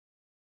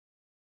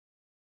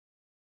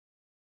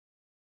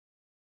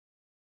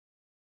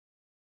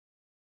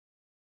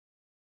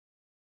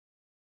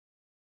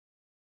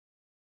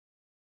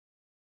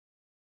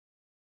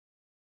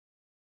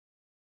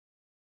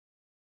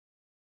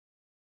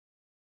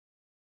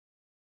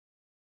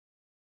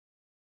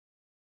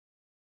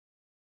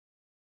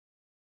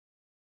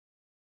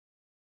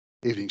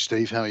Evening,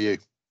 Steve. How are you?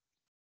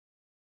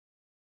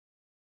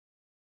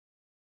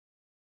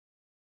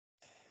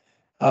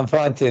 I'm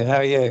fine, Tim. How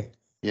are you?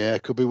 Yeah,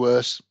 could be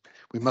worse.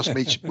 We must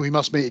meet. We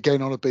must meet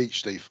again on a beach,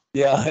 Steve.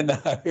 Yeah, I know.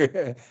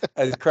 That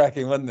was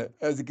cracking, wasn't it?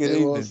 That was a good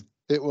evening.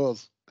 It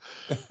was.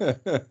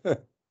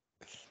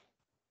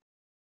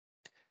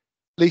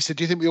 Lisa,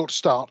 do you think we ought to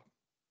start?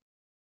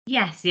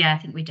 Yes, yeah, I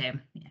think we do.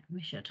 Yeah,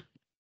 we should.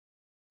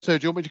 So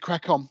do you want me to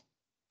crack on?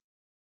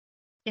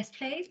 Yes,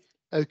 please.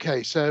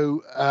 Okay,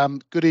 so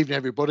good evening,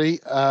 everybody.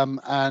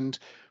 And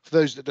for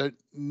those that don't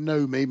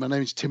know me, my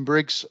name is Tim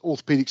Briggs,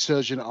 orthopaedic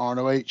surgeon at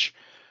RNOH,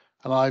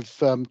 and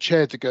I've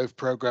chaired the GIRFT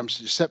program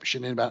since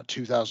inception in about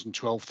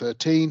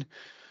 2012-13,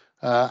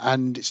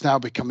 and it's now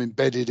become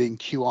embedded in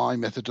QI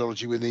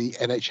methodology within the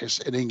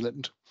NHS in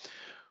England.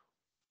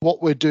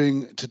 What we're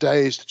doing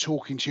today is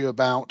talking to you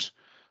about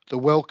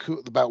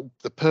about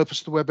the purpose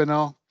of the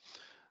webinar,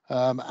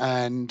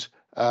 and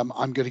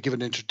I'm going to give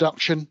an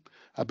introduction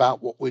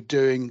about what we're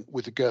doing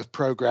with the GIRFT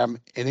program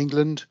in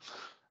England,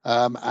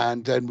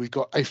 and then we've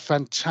got a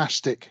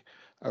fantastic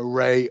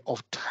array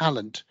of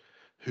talent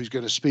who's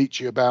going to speak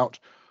to you about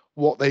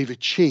what they've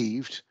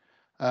achieved,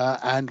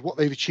 and what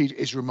they've achieved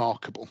is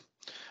remarkable,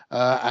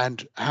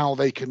 and how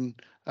they can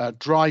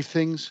drive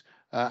things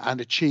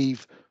and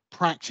achieve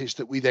practice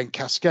that we then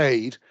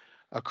cascade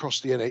across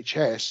the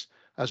NHS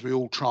as we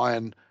all try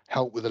and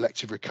help with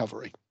elective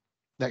recovery.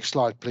 Next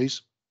slide,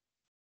 please.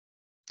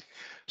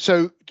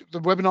 So the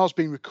webinar is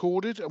being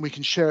recorded and we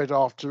can share it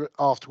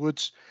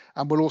afterwards,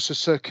 and we'll also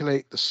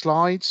circulate the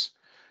slides.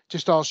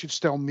 Just ask you to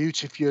stay on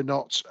mute if you're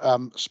not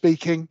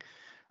speaking,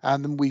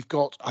 and then we've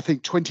got, I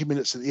think, 20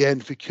 minutes at the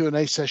end for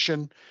Q&A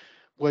session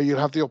where you'll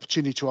have the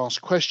opportunity to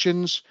ask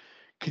questions.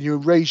 Can you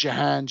raise your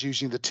hand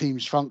using the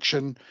Teams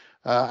function,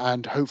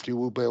 and hopefully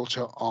we'll be able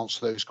to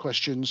answer those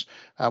questions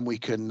and we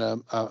can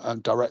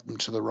direct them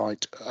to the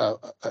right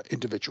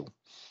individual.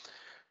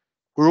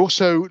 We're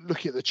also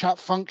looking at the chat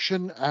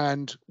function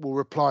and we'll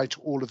reply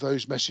to all of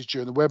those messages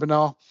during the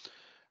webinar.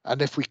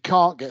 And if we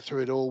can't get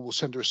through it all, we'll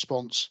send a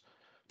response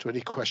to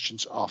any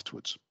questions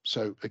afterwards.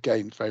 So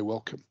again, very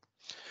welcome.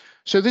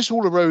 So this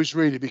all arose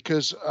really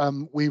because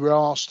we were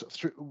asked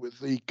through with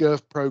the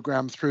GIRFT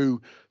program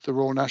through the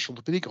Royal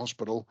National Orthopaedic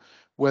Hospital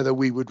whether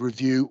we would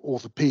review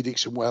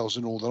orthopaedics in Wales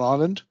and Northern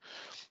Ireland.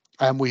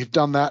 And we've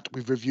done that.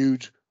 We've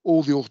reviewed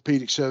all the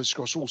orthopaedic services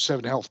across all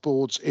 7 health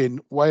boards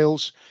in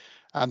Wales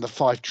and the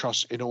 5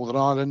 trusts in Northern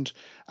Ireland.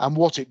 And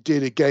what it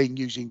did, again,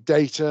 using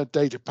data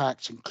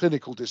packs and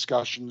clinical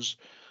discussions,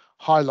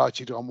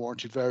 highlighted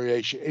unwarranted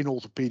variation in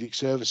orthopaedic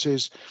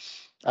services.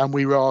 And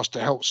we were asked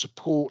to help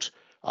support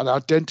and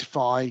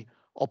identify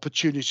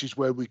opportunities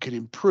where we can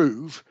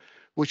improve,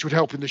 which would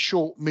help in the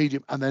short,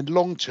 medium, and then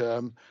long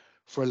term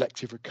for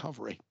elective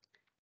recovery.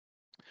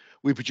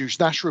 We produce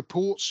national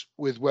reports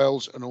with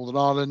Wales and Northern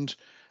Ireland,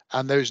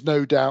 and there's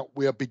no doubt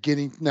we are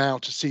beginning now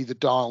to see the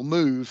dial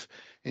move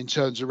in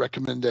terms of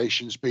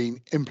recommendations being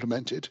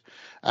implemented.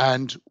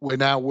 And we're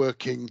now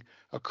working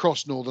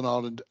across Northern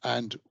Ireland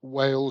and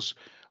Wales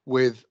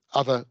with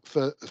other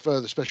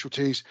further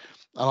specialties.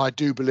 And I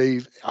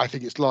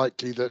think it's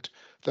likely that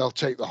they'll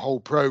take the whole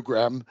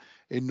programme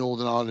in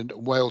Northern Ireland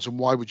and Wales. And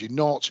why would you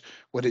not,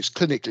 when it's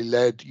clinically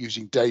led,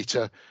 using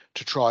data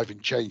to try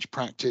and change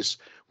practice,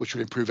 which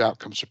will improve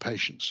outcomes for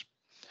patients.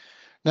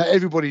 Now,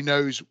 everybody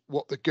knows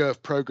what the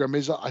GIRFT programme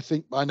is, I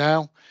think, by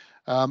now.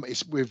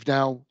 We've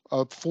now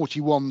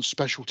 41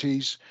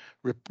 specialties,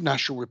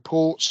 national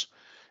reports.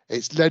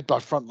 It's led by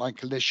frontline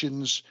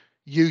clinicians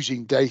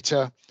using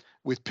data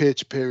with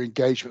peer-to-peer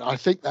engagement. I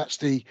think that's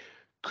the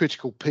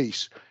critical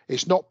piece.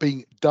 It's not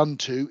being done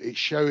to, it's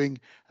showing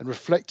and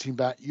reflecting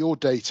back your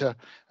data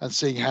and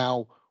seeing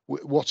how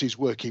what is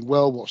working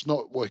well, what's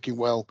not working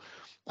well,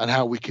 and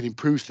how we can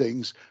improve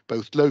things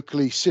both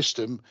locally,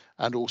 system,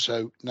 and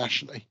also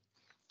nationally.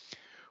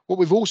 What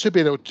we've also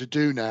been able to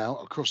do now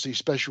across these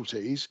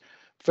specialties,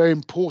 very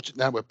important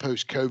now we're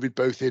post-COVID,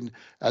 both in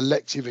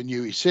elective and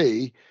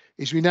UEC,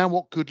 is we know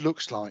what good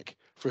looks like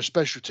for a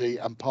specialty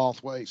and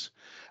pathways.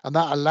 And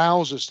that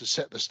allows us to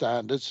set the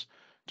standards,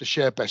 to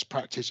share best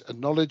practice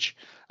and knowledge.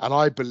 And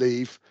I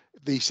believe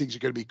these things are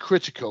going to be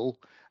critical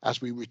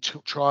as we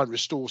try and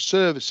restore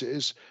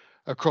services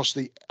across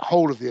the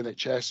whole of the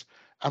NHS.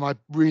 And I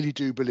really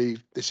do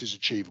believe this is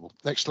achievable.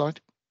 Next slide.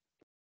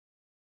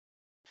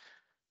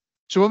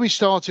 So when we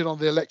started on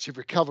the elective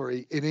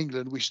recovery in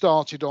England, we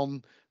started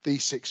on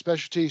these 6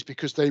 specialties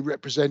because they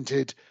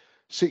represented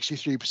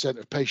 63%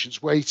 of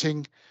patients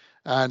waiting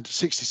and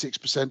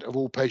 66% of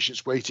all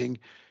patients waiting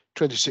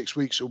 26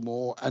 weeks or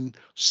more, and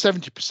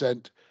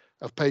 70%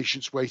 of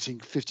patients waiting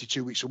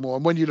 52 weeks or more.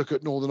 And when you look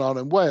at Northern Ireland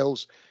and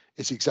Wales,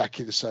 it's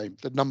exactly the same.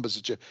 The numbers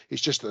are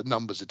it's just that the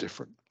numbers are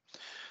different.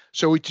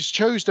 So we just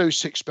chose those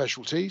 6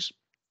 specialties,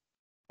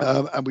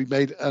 and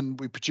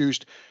we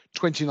produced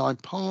 29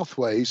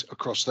 pathways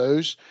across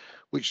those,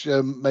 which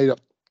made up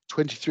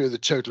 23 of the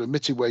total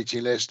admitted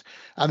waiting list.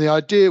 And the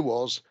idea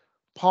was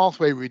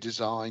pathway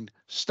redesign,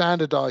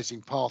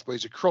 standardising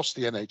pathways across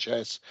the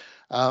NHS,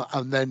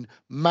 and then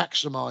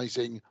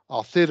maximising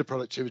our theatre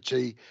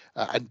productivity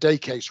and day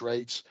case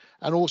rates,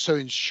 and also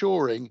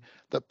ensuring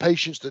that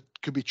patients that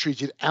could be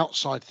treated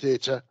outside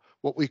theatre,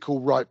 what we call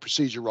right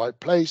procedure, right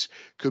place,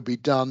 could be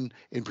done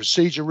in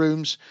procedure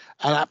rooms,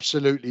 and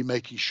absolutely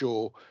making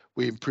sure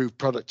we improve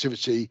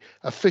productivity,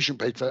 efficient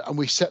patient flow, and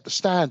we set the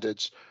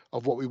standards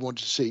of what we want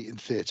to see in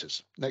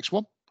theatres. Next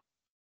one.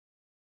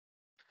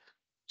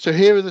 So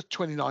here are the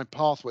 29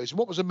 pathways. And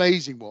what was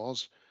amazing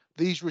was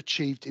these were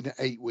achieved in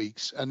 8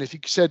 weeks. And if you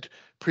said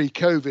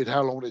pre-COVID,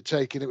 how long would it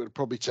take? And it would have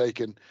probably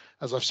taken,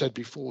 as I've said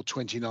before,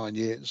 29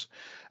 years.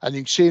 And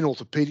you can see in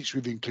orthopaedics,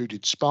 we've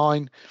included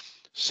spine,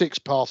 6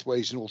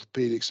 pathways in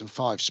orthopaedics and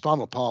 5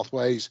 spinal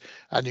pathways.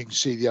 And you can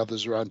see the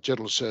others around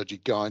general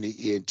surgery,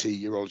 gynae, ENT,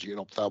 urology and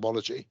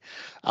ophthalmology.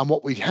 And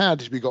what we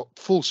had is we got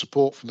full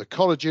support from the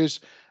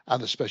colleges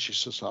and the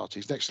specialist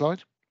societies. Next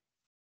slide.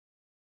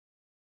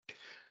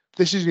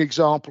 This is an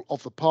example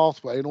of the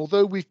pathway, and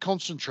although we've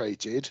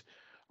concentrated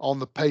on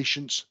the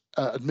patient's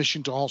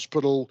admission to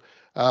hospital,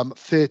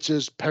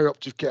 theatres,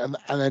 perioperative care,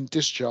 and then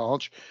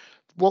discharge,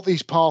 what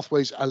these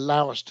pathways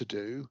allow us to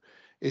do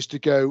is to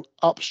go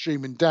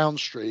upstream and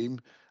downstream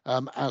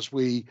as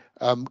we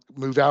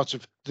move out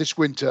of this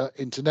winter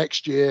into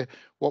next year.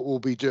 What we'll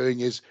be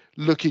doing is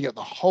looking at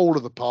the whole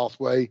of the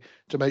pathway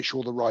to make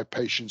sure the right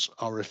patients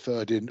are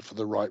referred in for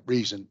the right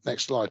reason.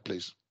 Next slide,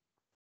 please.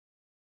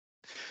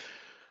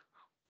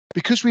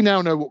 Because we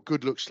now know what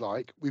good looks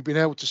like, we've been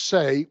able to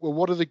say, well,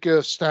 what are the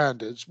GIRFT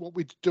standards?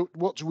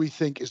 What do we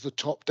think is the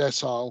top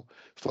decile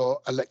for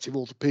elective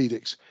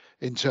orthopaedics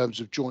in terms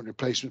of joint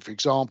replacement, for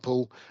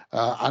example,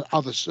 and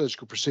other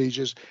surgical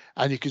procedures?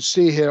 And you can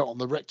see here on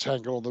the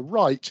rectangle on the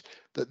right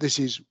that this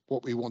is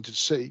what we wanted to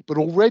see. But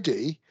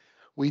already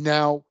we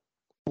now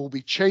will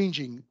be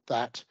changing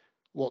that.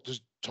 What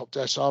does top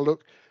decile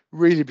look?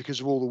 Really because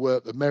of all the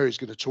work that Mary's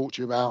going to talk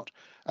to you about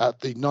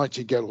at the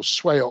Nightingale or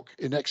SWAOC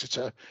in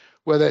Exeter,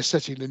 where they're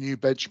setting the new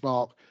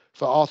benchmark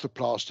for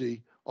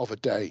arthroplasty of a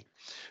day.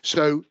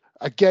 So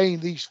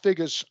again, these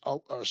figures are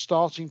a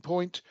starting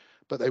point,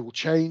 but they will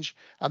change.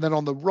 And then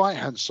on the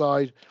right-hand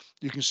side,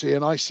 you can see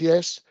an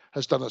ICS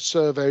has done a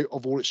survey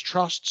of all its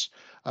trusts.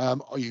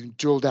 Or you can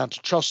drill down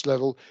to trust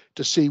level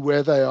to see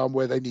where they are and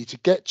where they need to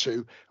get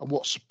to and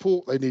what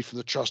support they need from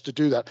the trust to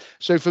do that.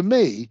 So for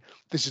me,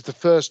 this is the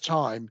first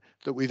time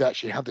that we've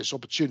actually had this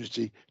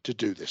opportunity to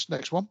do this.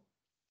 Next one.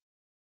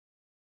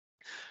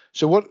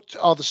 So what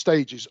are the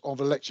stages of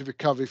elective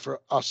recovery for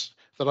us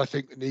that I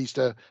think that needs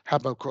to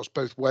happen across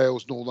both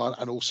Wales, Northern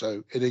Ireland, and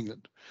also in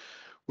England?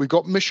 We've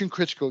got mission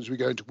critical as we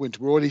go into winter.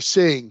 We're already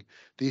seeing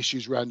the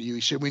issues around the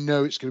UEC, and we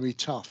know it's going to be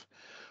tough.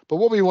 But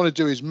what we want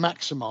to do is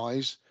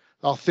maximise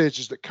our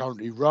theatres that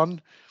currently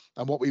run.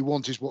 And what we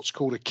want is what's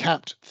called a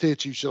capped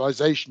theatre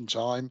utilisation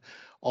time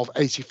of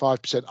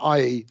 85%,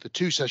 i.e. the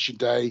 2-session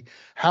day.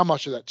 How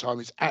much of that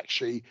time is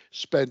actually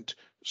spent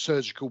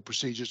surgical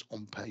procedures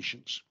on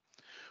patients?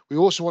 We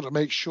also want to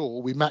make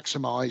sure we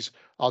maximise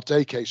our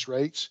day case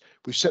rates.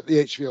 We've set the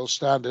HVL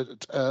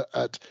standard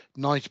at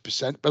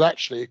 90%, but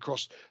actually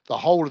across the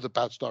whole of the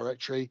BADS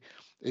directory,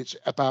 it's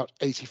about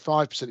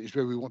 85% is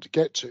where we want to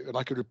get to. And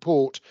I can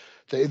report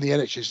that in the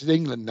NHS in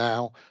England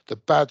now, the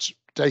BADS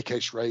day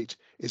case rate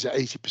is at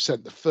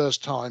 80%, the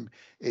first time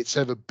it's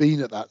ever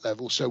been at that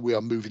level. So we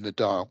are moving the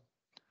dial.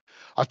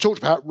 I've talked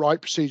about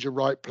right procedure,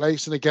 right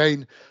place. And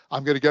again,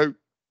 I'm going to go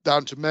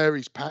down to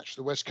Mary's patch,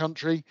 the West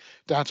Country,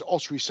 down to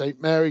Osprey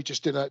St Mary,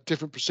 just in a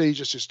different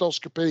procedure,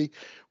 cystoscopy,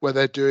 where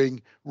they're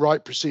doing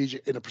right procedure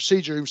in a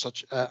procedure room,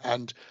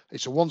 and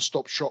it's a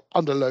one-stop shop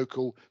under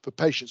local for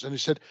patients. And he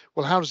said,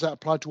 well, how does that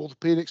apply to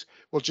orthopaedics?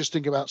 Well, just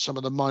think about some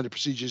of the minor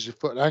procedures of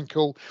foot and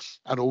ankle,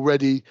 and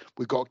already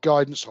we've got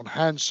guidance on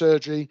hand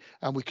surgery,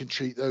 and we can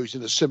treat those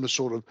in a similar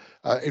sort of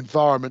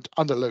environment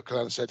under local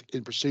anaesthetic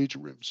in procedure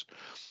rooms.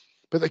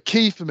 But the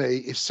key for me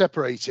is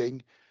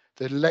separating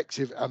the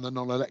elective and the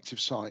non-elective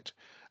site.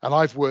 And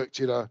I've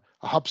worked in a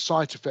hub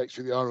site effect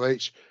for the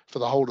RNOH for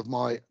the whole of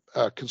my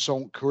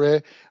consultant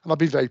career. And I've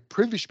been very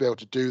privileged to be able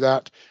to do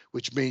that,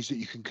 which means that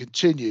you can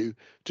continue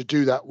to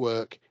do that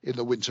work in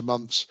the winter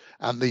months,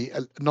 and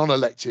the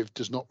non-elective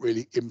does not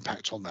really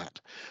impact on that.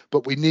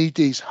 But we need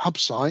these hub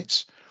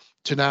sites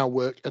to now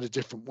work at a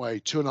different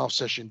way, 2.5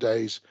 session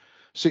days,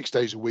 6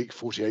 days a week,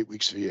 48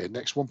 weeks a year.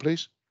 Next one,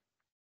 please.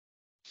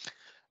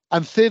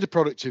 And theatre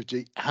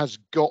productivity has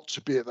got to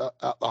be at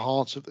the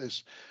heart of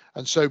this.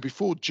 And so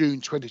before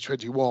June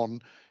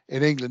 2021,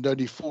 in England,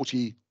 only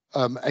 48%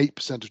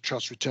 of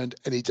trusts returned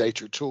any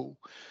data at all.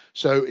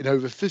 So in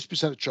over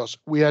 50% of trusts,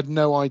 we had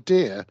no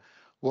idea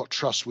what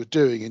trusts were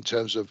doing in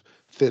terms of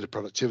theatre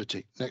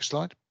productivity. Next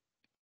slide.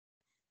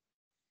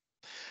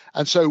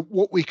 And so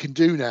what we can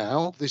do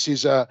now, this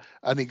is an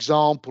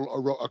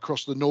example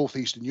across the North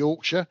East and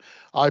Yorkshire.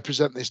 I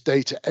present this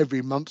data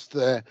every month to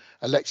their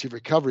elective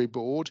recovery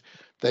board.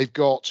 They've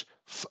got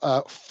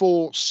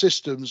 4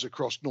 systems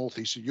across North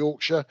East and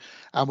Yorkshire,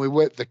 and we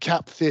work the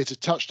CAP theatre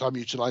touch time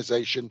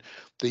utilisation.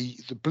 The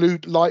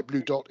light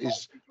blue dot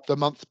is the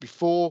month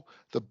before,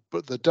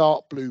 the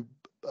dark blue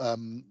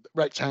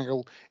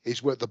rectangle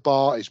is where the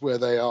bar is where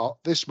they are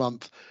this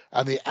month,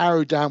 and the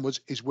arrow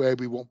downwards is where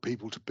we want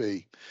people to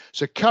be.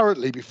 So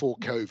currently, before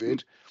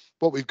COVID,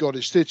 what we've got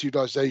is theatre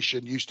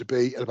utilisation used to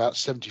be at about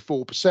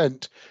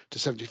 74% to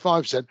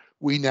 75%.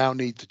 We now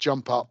need to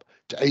jump up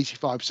to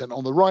 85%.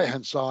 On the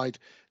right-hand side,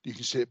 you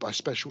can see it by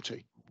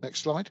specialty.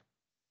 Next slide.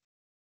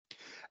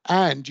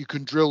 And you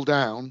can drill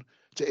down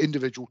to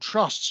individual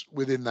trusts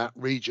within that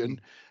region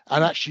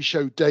and actually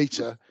show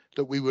data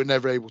that we were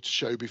never able to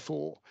show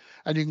before.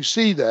 And you can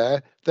see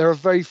there are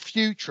very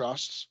few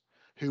trusts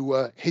who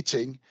were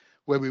hitting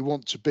where we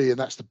want to be, and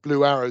that's the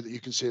blue arrow that you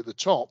can see at the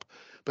top.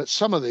 But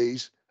some of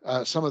these,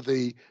 some of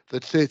the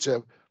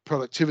theatre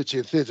productivity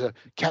and theatre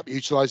cap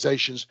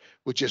utilisations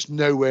were just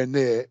nowhere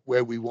near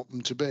where we want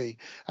them to be.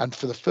 And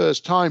for the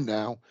first time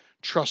now,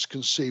 trusts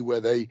can see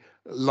where they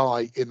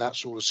lie in that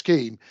sort of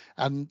scheme,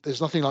 and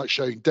there's nothing like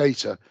showing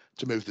data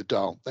to move the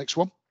dial. Next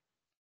one.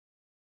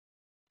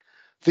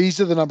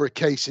 These are the number of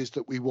cases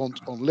that we want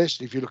on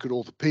list. If you look at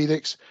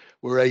orthopedics,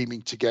 we're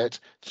aiming to get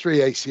 3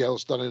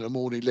 ACLs done in a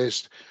morning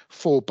list,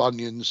 4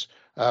 bunions,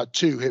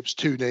 2 hips,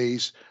 2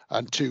 knees,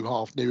 and 2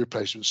 half knee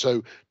replacements.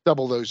 So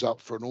double those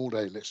up for an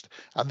all-day list.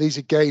 And these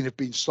again have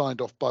been signed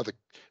off by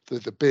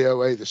the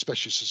BOA, the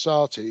specialist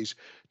societies,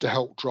 to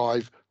help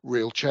drive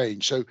real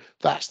change. So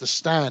that's the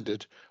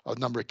standard of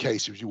number of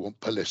cases you want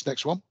per list.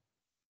 Next one.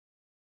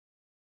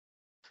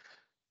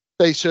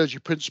 Day surgery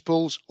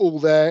principles, all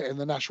there in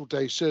the National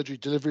Day Surgery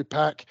Delivery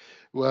Pack.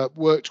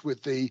 Worked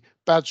with the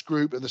BADS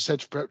group and the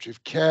Centre for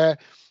Preoperative Care.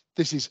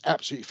 This is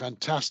absolutely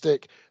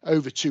fantastic.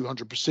 Over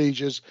 200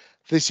 procedures.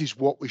 This is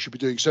what we should be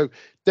doing. So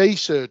day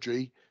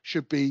surgery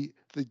should be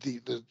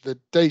the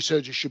day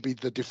surgery should be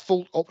the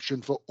default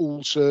option for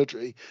all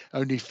surgery.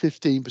 Only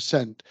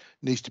 15%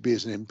 needs to be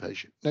as an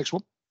inpatient. Next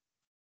one.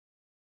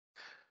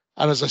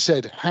 And as I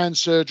said, hand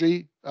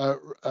surgery,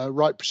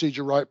 right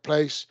procedure, right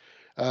place.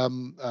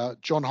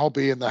 John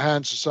Hobby and the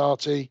Hand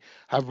Society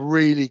have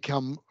really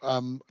come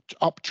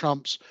up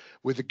trumps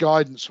with the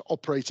guidance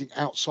operating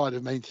outside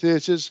of main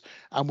theatres,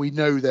 and we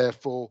know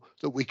therefore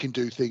that we can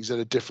do things in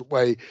a different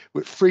way,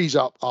 which frees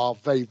up our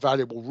very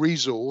valuable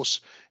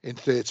resource in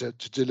theatre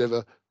to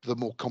deliver the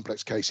more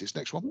complex cases.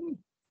 Next one.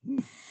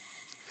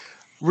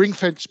 Ring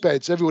fence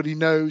beds. Everybody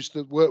knows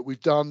the work we've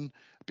done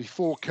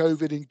before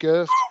COVID in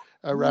GIRFT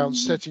around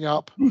setting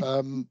up.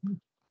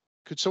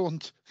 Could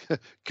someone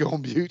go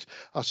on mute?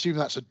 I assume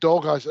that's a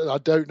dog. I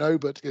don't know,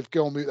 but if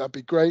go on mute, that'd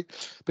be great.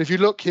 But if you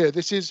look here,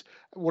 this is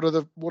one of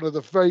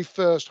the very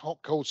first hot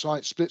cold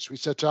site splits we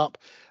set up,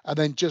 and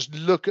then just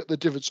look at the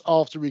difference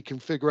after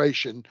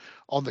reconfiguration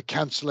on the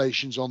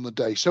cancellations on the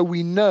day. So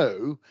we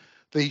know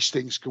these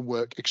things can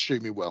work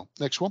extremely well.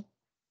 Next one.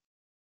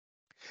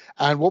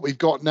 And what we've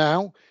got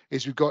now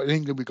is we've got in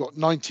England, we've got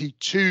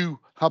 92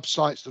 hub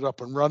sites that are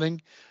up and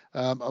running.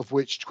 Of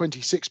which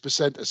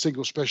 26% are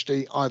single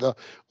specialty, either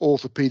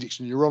orthopedics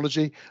and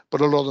neurology,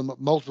 but a lot of them are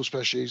multiple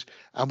specialties.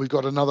 And we've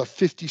got another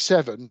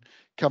 57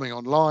 coming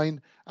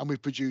online, and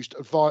we've produced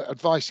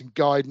advice and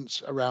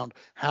guidance around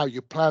how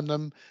you plan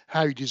them,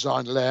 how you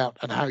design layout,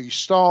 and how you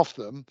staff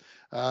them,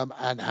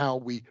 and how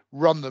we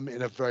run them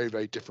in a very,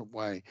 very different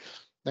way.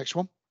 Next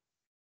one.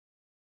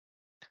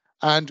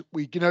 And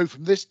we know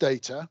from this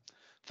data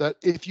that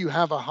if you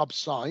have a hub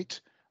site,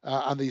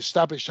 and the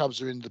established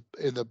hubs are in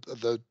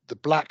the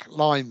black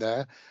line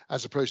there,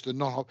 as opposed to the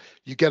non-hub,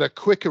 you get a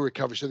quicker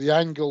recovery. So the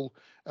angle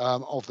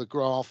of the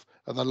graph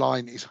and the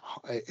line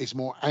is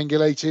more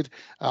angulated,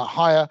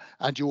 higher,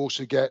 and you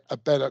also get a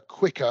better,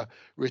 quicker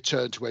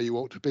return to where you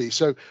ought to be.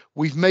 So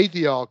we've made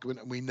the argument,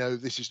 and we know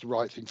this is the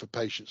right thing for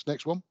patients.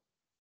 Next one.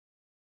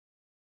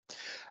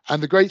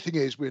 And the great thing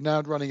is we're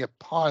now running a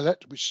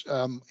pilot, which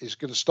is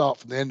going to start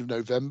from the end of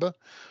November.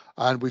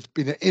 And we've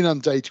been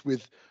inundated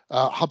with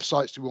hub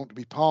sites who want to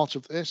be part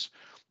of this.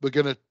 We're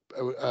going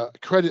to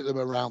credit them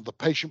around the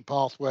patient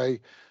pathway,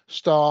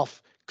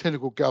 staff,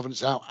 clinical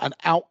governance and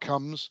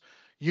outcomes,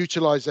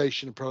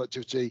 utilization and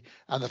productivity,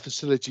 and the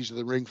facilities of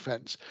the ring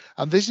fence.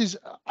 And this is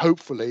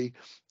hopefully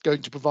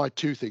going to provide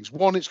 2 things.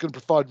 One, it's going to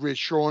provide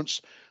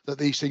reassurance that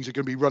these things are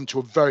going to be run to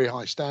a very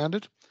high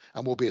standard,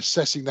 and we'll be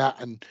assessing that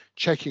and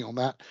checking on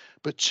that.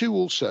 But 2,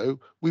 also,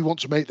 we want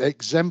to make the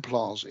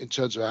exemplars in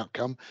terms of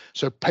outcome.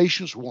 So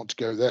patients will want to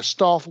go there,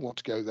 staff will want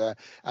to go there,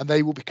 and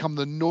they will become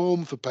the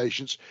norm for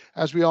patients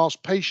as we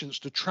ask patients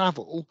to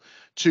travel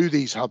to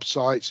these hub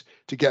sites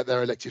to get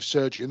their elective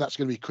surgery. And that's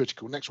going to be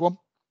critical. Next one.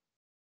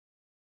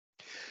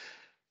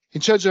 In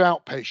terms of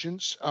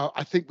outpatients,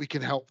 I think we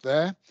can help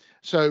there.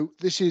 So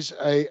this is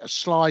a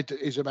slide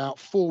that is about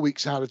 4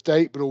 weeks out of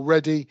date, but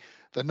already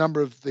the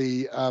number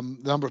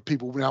of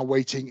people now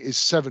waiting is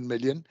 7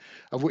 million,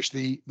 of which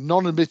the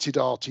non-admitted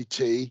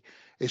RTT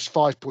is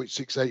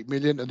 5.68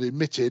 million, and the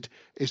admitted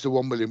is the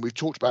 1 million. We've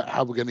talked about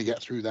how we're going to get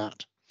through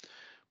that.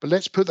 But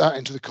let's put that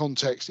into the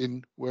context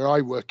in where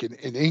I work in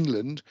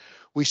England.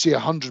 We see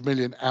 100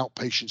 million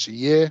outpatients a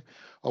year,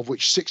 of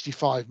which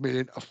 65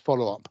 million are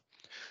follow-up.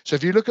 So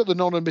if you look at the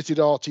non-admitted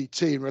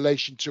RTT in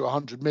relation to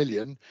 100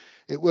 million,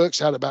 it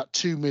works out about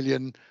 2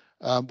 million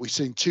we're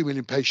seeing 2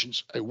 million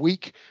patients a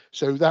week.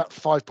 So that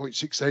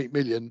 5.68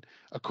 million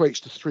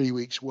equates to 3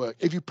 weeks work.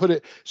 If you put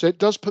it, so it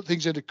does put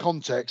things into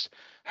context,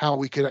 how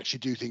we could actually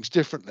do things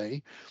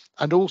differently.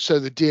 And also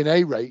the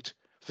DNA rate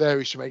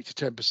varies from 8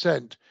 to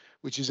 10%,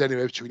 which is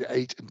anywhere between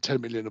 8 and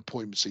 10 million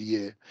appointments a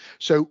year.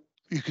 So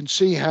you can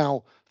see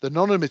how the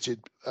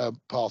non-admitted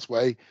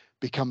pathway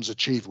becomes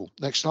achievable.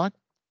 Next slide.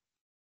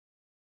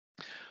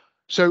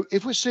 So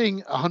if we're seeing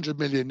 100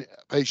 million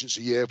patients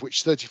a year, of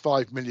which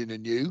 35 million are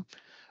new,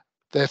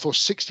 therefore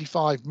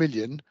 65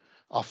 million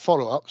are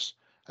follow-ups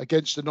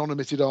against the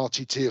non-admitted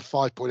RTT of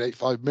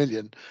 5.85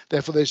 million.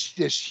 Therefore, there's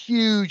this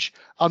huge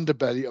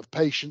underbelly of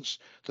patients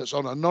that's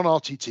on a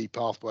non-RTT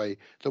pathway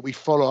that we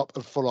follow up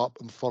and follow up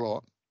and follow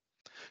up.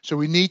 So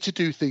we need to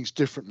do things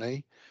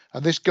differently.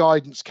 And this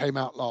guidance came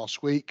out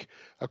last week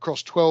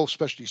across 12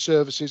 specialty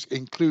services,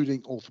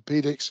 including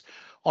orthopedics,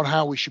 on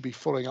how we should be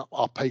following up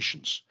our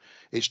patients.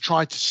 It's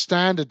trying to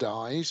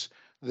standardize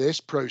this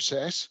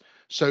process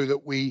so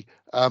that we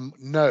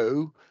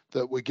know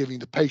that we're giving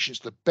the patients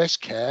the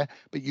best care,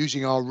 but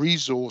using our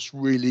resource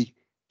really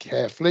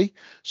carefully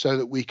so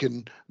that we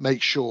can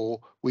make sure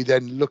we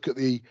then look at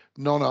the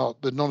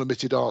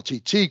non-admitted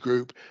RTT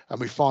group and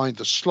we find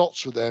the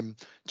slots for them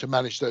to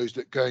manage those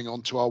that are going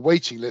on to our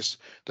waiting list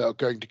that are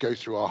going to go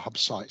through our hub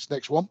sites.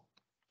 Next one.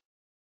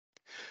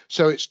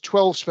 So it's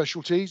 12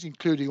 specialties,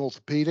 including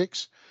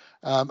orthopedics.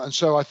 And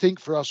so I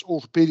think for us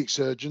orthopedic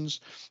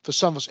surgeons, for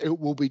some of us, it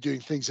will be doing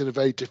things in a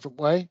very different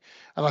way.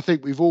 And I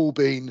think we've all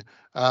been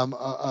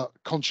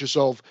conscious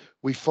of,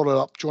 we follow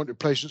up joint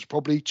replacements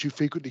probably too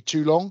frequently,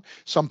 too long.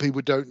 Some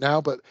people don't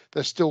now, but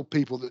there's still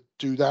people that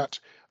do that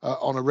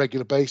on a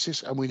regular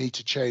basis, and we need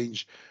to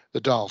change the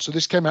dial. So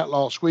this came out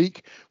last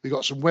week. We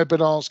got some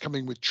webinars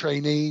coming with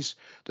trainees,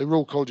 the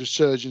Royal College of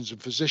Surgeons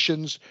and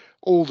Physicians,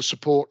 all the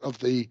support of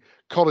the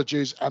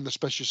colleges and the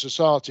specialist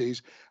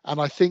societies. And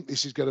I think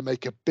this is going to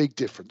make a big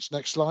difference.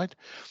 Next slide.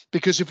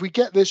 Because if we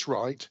get this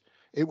right,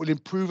 it will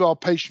improve our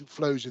patient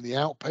flows in the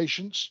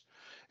outpatients.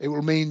 It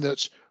will mean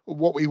that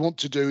what we want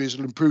to do is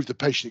it'll improve the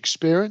patient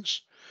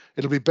experience.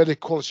 It'll be better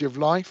quality of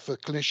life for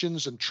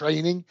clinicians and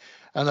training,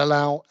 and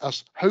allow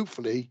us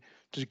hopefully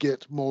to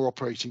get more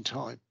operating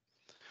time.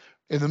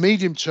 In the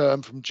medium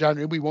term, from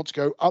January, we want to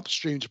go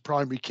upstream to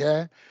primary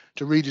care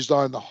to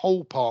redesign the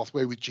whole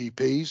pathway with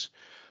GPs,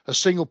 a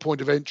single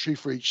point of entry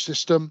for each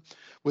system,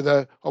 with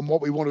and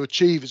what we want to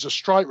achieve is a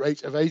strike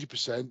rate of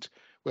 80%,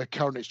 where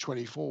currently it's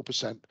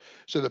 24%.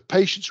 So the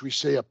patients we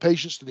see are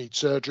patients that need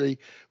surgery.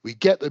 We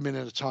get them in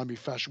a timely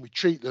fashion, we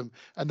treat them,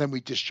 and then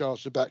we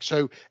discharge them back.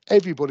 So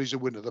everybody's a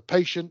winner: the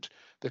patient,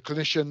 the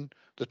clinician,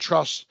 the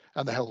trust,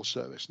 and the health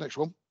service. Next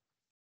one.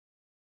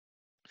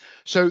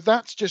 So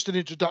that's just an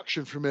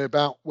introduction from me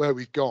about where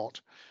we've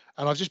got.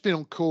 And I've just been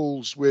on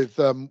calls with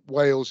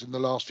Wales in the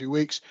last few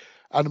weeks,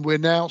 and we're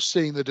now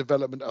seeing the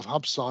development of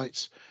hub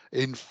sites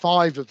in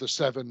 5 of the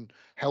 7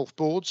 health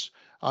boards.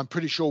 I'm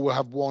pretty sure we'll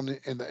have one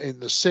in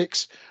the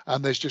 6,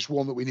 and there's just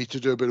one that we need to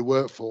do a bit of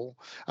work for.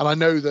 And I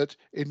know that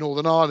in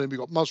Northern Ireland, we've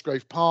got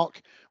Musgrave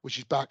Park, which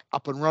is back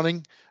up and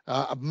running,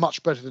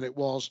 much better than it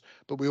was.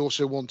 But we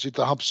also wanted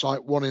the hub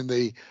site, one in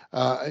the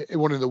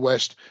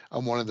west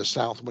and one in the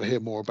south, and we'll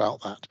hear more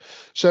about that.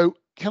 So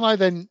can I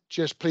then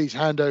just please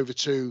hand over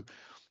to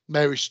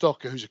Mary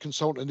Stocker, who's a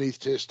consultant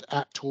anaesthetist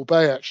at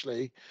Torbay,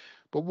 actually.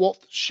 But what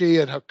she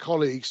and her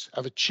colleagues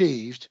have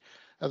achieved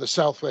at the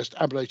Southwest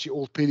Ambulatory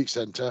Orthopaedic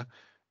Centre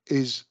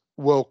is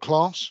world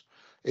class.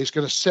 It's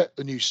going to set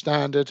the new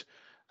standard,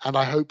 and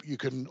I hope you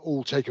can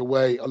all take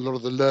away a lot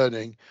of the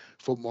learning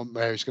from what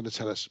Mary's going to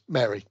tell us.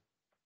 Mary.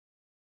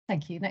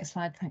 Thank you. Next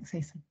slide. Thanks,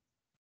 Ethan.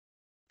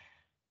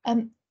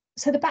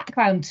 So the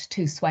background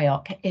to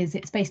SWAOC is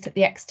it's based at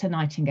the Exeter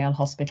Nightingale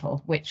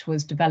Hospital, which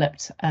was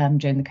developed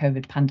during the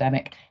COVID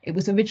pandemic. It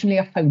was originally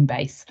a home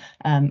base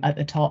at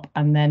the top,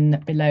 and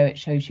then below it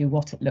shows you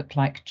what it looked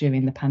like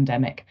during the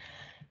pandemic.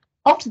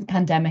 After the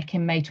pandemic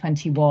in May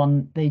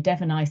 21, the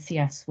Devon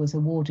ICS was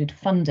awarded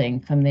funding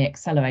from the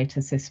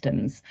accelerator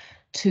systems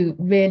to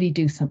really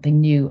do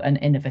something new and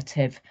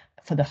innovative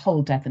for the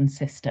whole Devon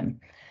system.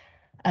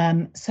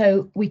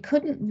 So we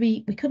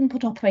couldn't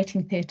put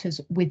operating theatres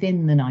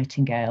within the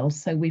Nightingale.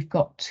 So we've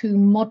got 2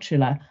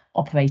 modular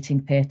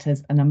operating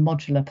theatres and a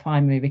modular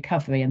primary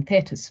recovery and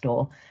theatre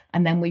store.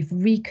 And then we've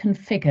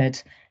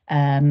reconfigured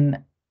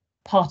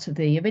part of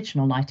the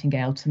original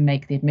Nightingale to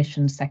make the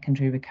admissions,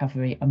 secondary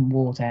recovery and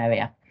ward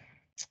area.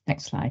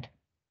 Next slide.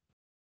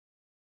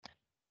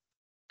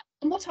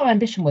 And what our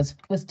ambition was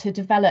to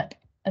develop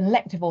an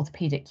elective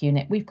orthopaedic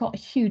unit. We've got a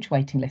huge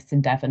waiting list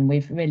in Devon.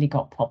 We've really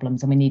got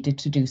problems and we needed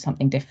to do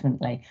something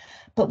differently.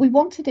 But we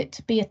wanted it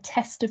to be a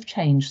test of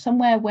change,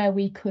 somewhere where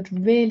we could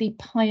really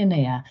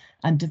pioneer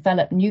and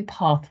develop new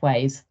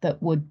pathways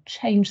that would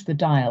change the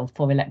dial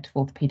for elective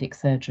orthopaedic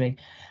surgery,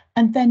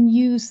 and then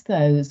use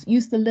the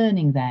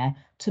learning there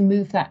to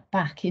move that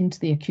back into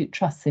the acute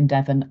trusts in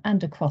Devon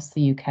and across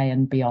the UK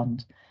and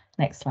beyond.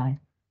 Next slide.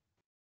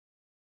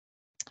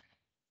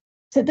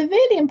 So the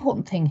really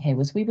important thing here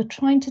was we were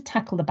trying to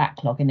tackle the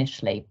backlog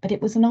initially, but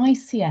it was an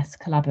ICS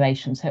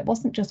collaboration. So it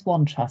wasn't just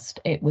one trust,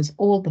 it was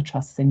all the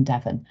trusts in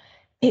Devon.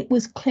 It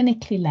was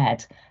clinically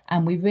led,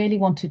 and we really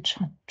wanted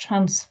to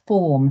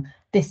transform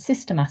this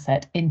system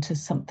asset into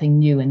something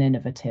new and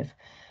innovative.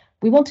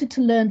 We wanted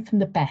to learn from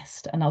the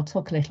best, and I'll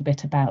talk a little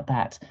bit about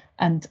that,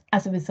 and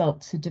as a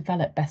result to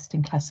develop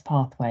best-in-class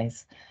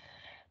pathways.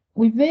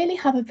 We really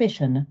have a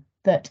vision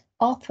that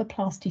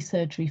arthroplasty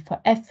surgery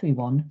for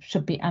everyone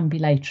should be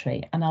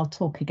ambulatory, and I'll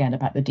talk again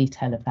about the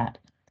detail of that.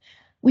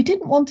 We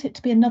didn't want it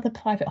to be another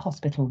private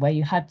hospital where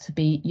you had to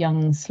be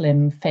young,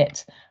 slim,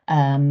 fit,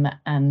 and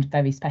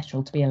very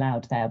special to be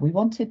allowed there. We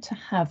wanted to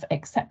have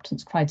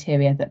acceptance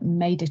criteria that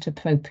made it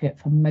appropriate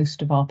for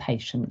most of our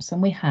patients,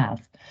 and we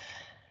have.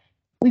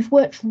 We've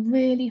worked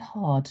really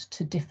hard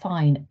to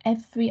define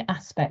every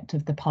aspect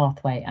of the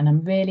pathway, and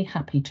I'm really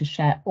happy to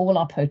share all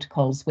our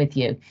protocols with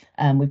you.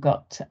 We've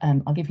got,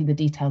 I'll give you the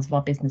details of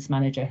our business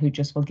manager who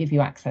just will give you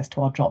access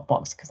to our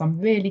Dropbox, because I'm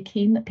really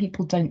keen that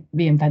people don't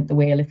reinvent the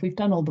wheel. If we've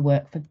done all the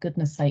work, for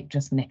goodness sake,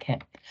 just nick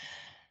it.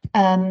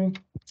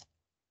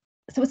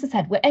 So as I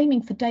said, we're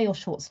aiming for day or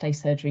short stay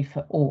surgery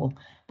for all.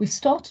 We've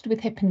started with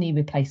hip and knee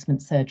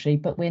replacement surgery,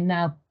 but we're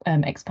now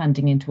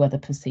expanding into other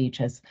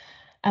procedures.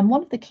 And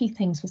one of the key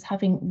things was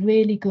having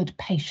really good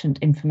patient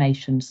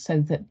information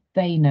so that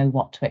they know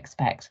what to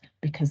expect,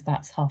 because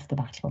that's half the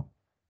battle.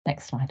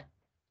 Next slide.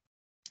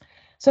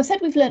 So I said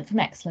we've learnt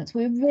from excellence.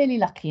 We're really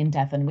lucky in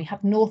Devon. We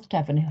have North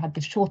Devon, who had the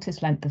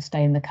shortest length of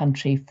stay in the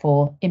country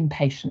for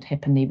inpatient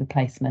hip and knee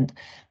replacement.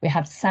 We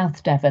have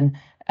South Devon,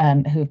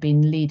 who have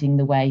been leading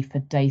the way for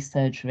day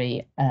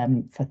surgery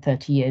for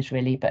 30 years,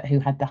 really, but who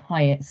had the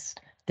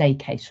highest day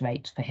case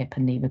rate for hip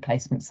and knee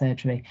replacement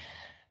surgery.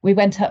 We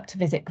went up to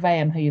visit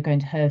Graham, who you're going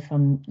to hear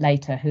from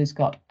later, who's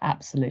got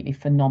absolutely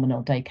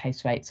phenomenal day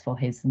case rates for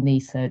his knee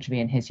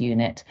surgery in his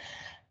unit.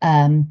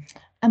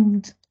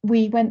 And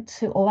we went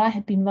to, or I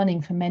had been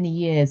running for many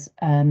years,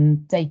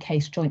 day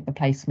case joint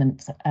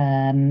replacement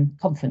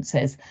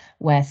conferences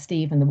where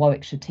Steve and the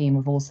Warwickshire team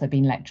have also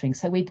been lecturing.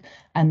 So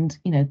and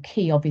you know,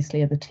 key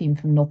obviously are the team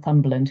from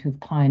Northumberland who've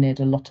pioneered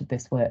a lot of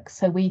this work.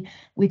 So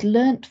we'd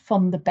learnt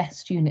from the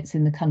best units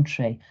in the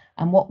country.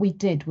 And what we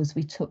did was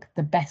we took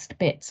the best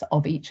bits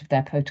of each of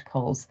their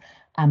protocols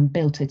and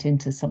built it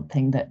into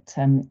something that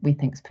we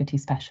think is pretty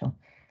special.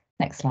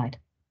 Next slide.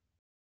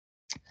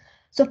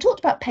 So I've talked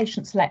about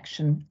patient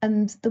selection,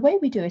 and the way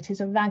we do it is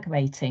a RAG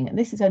rating, and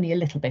this is only a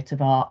little bit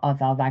of our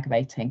RAG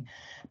rating.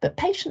 But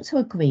patients who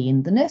are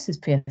green, the nurses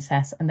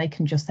pre-assess and they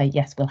can just say,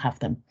 yes, we'll have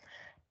them.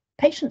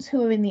 Patients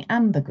who are in the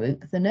amber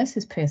group, the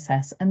nurses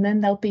pre-assess, and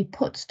then they'll be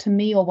put to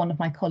me or one of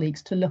my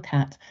colleagues to look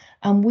at,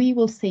 and we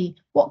will see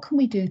what can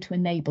we do to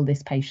enable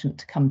this patient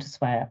to come to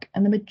SWAYOC,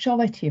 and the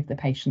majority of the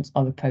patients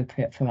are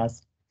appropriate for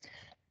us.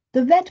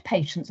 The red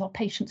patients are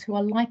patients who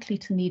are likely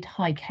to need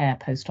high care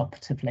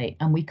post-operatively,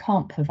 and we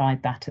can't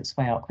provide that at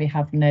SWAYOC. We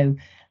have no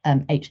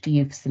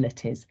HDU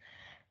facilities.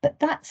 But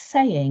that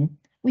saying,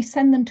 we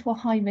send them to a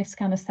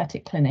high-risk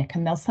anaesthetic clinic,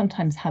 and they'll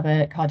sometimes have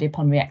a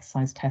cardiopulmonary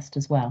exercise test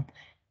as well.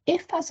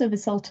 If, as a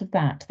result of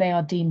that, they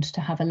are deemed to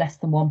have a less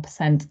than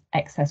 1%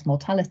 excess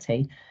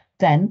mortality,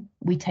 then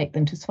we take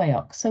them to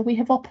SWAYOC. So we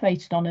have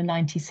operated on a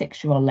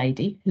 96-year-old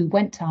lady who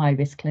went to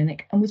high-risk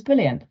clinic and was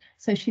brilliant.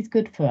 So she's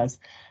good for us.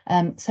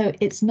 So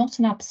it's not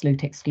an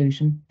absolute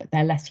exclusion, but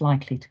they're less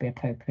likely to be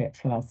appropriate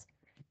for us.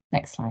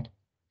 Next slide.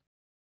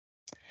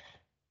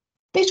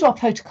 These are our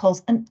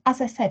protocols. And as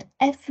I said,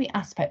 every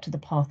aspect of the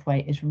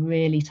pathway is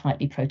really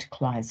tightly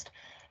protocolized.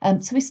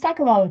 So we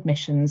stagger our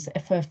admissions.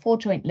 For a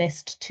 4-joint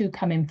list, 2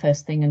 come in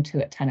first thing and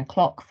 2 at 10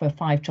 o'clock. For a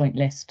 5-joint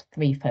list,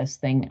 3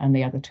 first thing and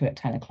the other 2 at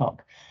 10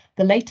 o'clock.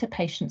 The later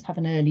patients have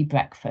an early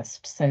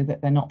breakfast so that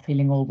they're not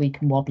feeling all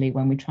weak and wobbly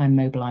when we try and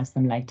mobilise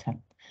them later.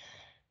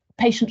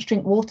 Patients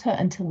drink water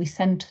until we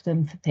send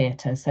them for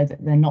theatre so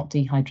that they're not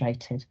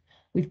dehydrated.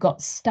 We've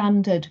got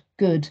standard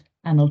good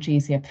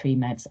analgesia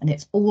pre-meds, and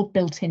it's all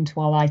built into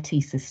our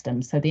IT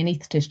system. So the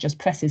anaesthetist just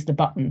presses the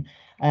button,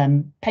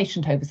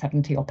 patient over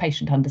 70 or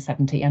patient under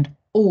 70, and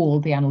all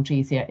the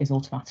analgesia is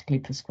automatically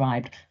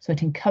prescribed. So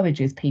it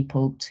encourages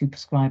people to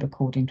prescribe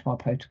according to our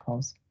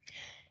protocols.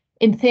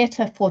 In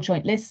theatre,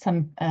 4-joint lists,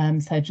 some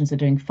surgeons are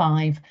doing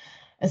 5.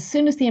 As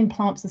soon as the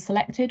implants are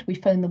selected, we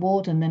phone the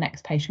ward and the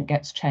next patient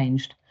gets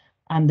changed.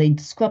 And the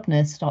scrub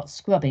nurse starts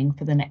scrubbing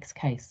for the next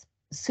case.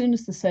 As soon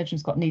as the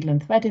surgeon's got needle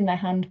and thread in their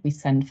hand, we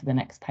send for the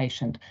next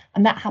patient.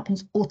 And that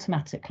happens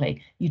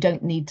automatically. You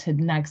don't need to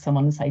nag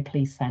someone and say,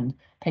 please send.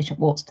 Patient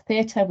walks to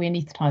theatre, we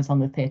anaesthetise on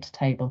the theatre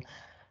table.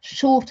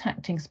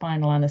 Short-acting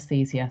spinal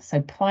anaesthesia,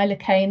 so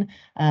prilocaine,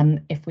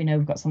 if we know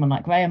we've got someone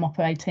like Graham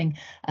operating.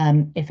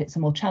 If it's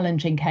a more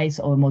challenging case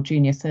or a more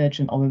junior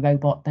surgeon or a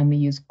robot, then we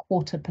use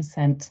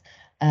 0.25%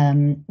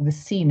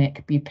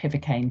 racemic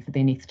bupivacaine for the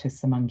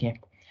anaesthetists among you.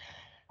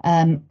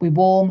 We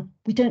warm.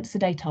 We don't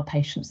sedate our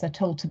patients. They're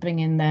told to bring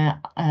in their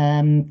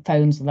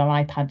phones or their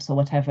iPads or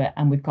whatever,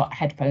 and we've got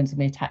headphones and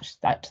we attach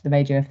that to the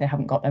radio if they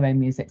haven't got their own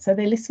music. So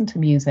they listen to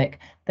music,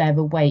 they're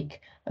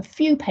awake. A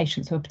few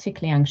patients who are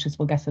particularly anxious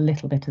will get a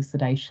little bit of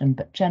sedation,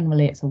 but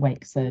generally it's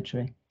awake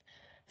surgery.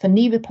 For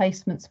knee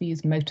replacements, we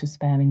use motor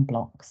sparing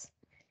blocks.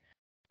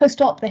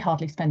 Post-op, they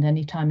hardly spend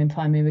any time in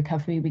primary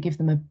recovery. We give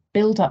them a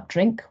build-up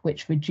drink,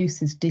 which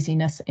reduces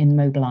dizziness in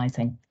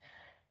mobilising.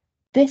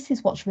 This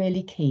is what's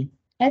really key.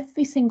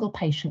 Every single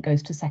patient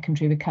goes to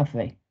secondary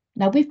recovery.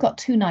 Now, we've got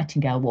 2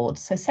 Nightingale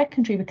wards, so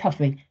secondary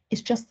recovery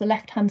is just the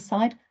left-hand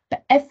side,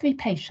 but every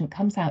patient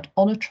comes out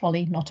on a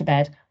trolley, not a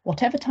bed,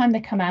 whatever time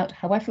they come out,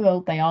 however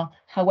old they are,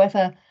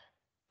 whatever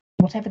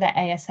their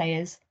ASA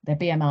is, their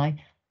BMI,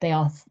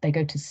 they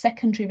go to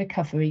secondary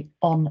recovery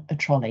on a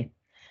trolley.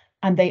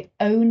 And they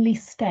only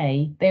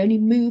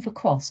move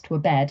across to a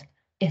bed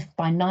if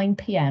by 9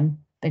 p.m.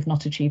 they've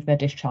not achieved their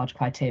discharge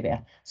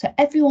criteria. So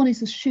everyone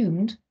is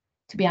assumed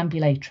to be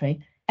ambulatory.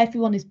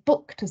 Everyone is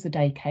booked as a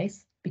day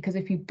case, because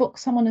if you book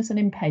someone as an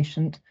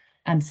inpatient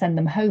and send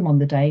them home on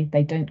the day,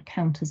 they don't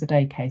count as a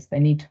day case. They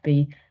need to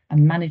be a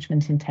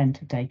management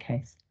intent of day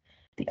case.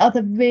 The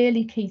other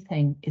really key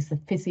thing is the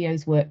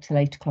physios work till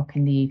 8 o'clock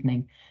in the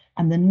evening,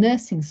 and the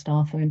nursing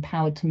staff are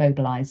empowered to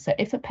mobilise. So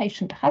if a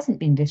patient hasn't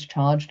been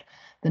discharged,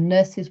 the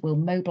nurses will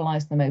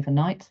mobilise them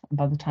overnight, and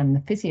by the time the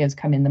physios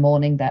come in the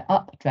morning, they're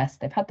up, dressed,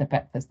 they've had their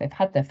breakfast, they've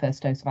had their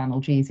first dose of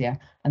analgesia,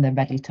 and they're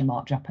ready to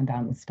march up and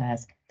down the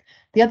stairs.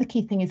 The other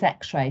key thing is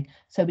X-ray.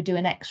 So we do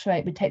an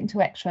X-ray, we take them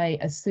to X-ray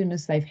as soon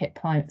as they've hit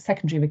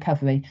secondary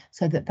recovery,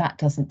 so that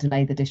doesn't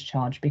delay the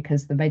discharge,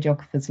 because the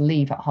radiographers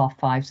leave at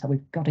 5:30, so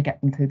we've got to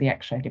get them through the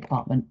X-ray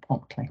department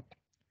promptly.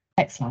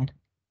 Next slide.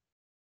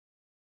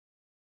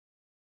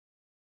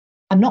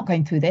 I'm not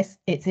going through this,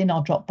 it's in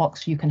our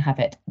Dropbox, you can have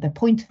it. The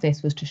point of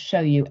this was to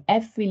show you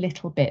every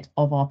little bit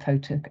of our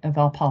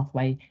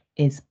pathway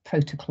is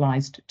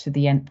protocolized to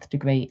the nth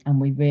degree,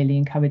 and we really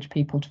encourage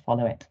people to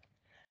follow it.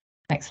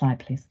 Next slide,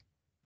 please.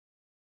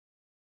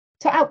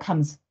 So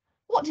outcomes.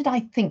 What did I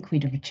think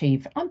we'd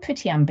achieve? I'm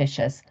pretty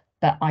ambitious,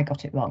 but I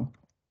got it wrong.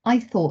 I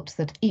thought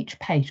that each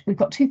patient, we've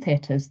got 2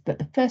 theatres, that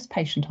the first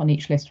patient on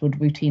each list would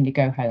routinely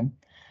go home.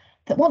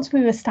 That once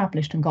we were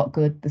established and got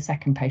good, the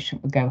second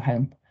patient would go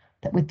home.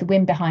 That with the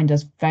wind behind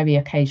us, very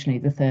occasionally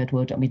the third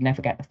would, and we'd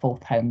never get the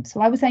fourth home.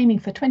 So I was aiming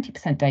for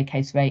 20% day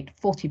case rate,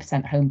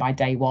 40% home by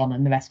day 1,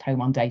 and the rest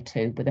home on day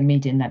 2, with a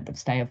median length of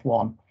stay of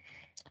 1.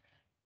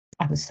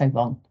 I was so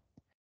wrong.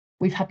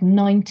 We've had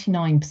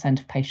 99%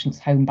 of patients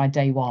home by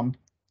day 1.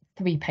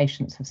 3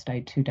 patients have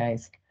stayed 2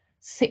 days.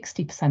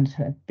 60%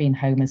 have been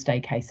home as day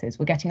cases.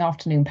 We're getting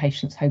afternoon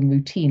patients home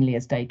routinely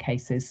as day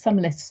cases. Some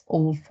lists,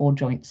 all 4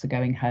 joints are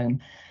going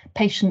home.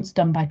 Patients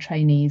done by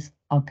trainees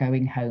are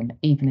going home,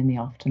 even in the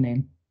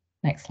afternoon.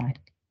 Next slide.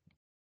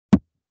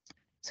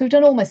 So we've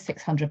done almost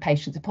 600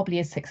 patients. It probably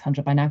is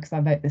 600 by now, because I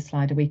wrote this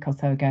slide a week or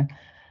so ago.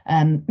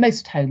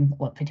 Most home,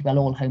 well, pretty well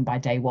all home by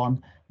day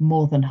 1,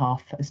 more than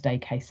half as day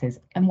cases.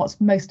 And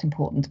what's most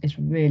important is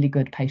really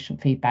good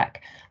patient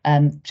feedback,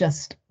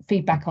 just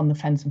feedback on the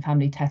friends and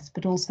family tests,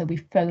 but also we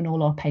phone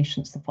all our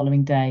patients the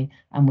following day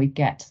and we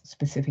get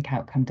specific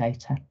outcome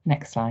data.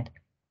 Next slide.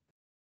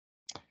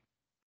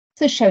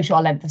 So this shows you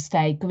our length of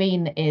stay.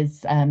 Green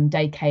is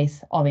day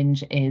case,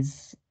 orange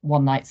is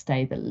 1 night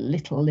stay. The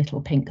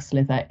little pink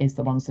sliver is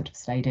the ones that have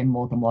stayed in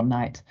more than 1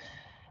 night.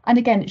 And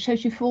again, it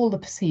shows you for all the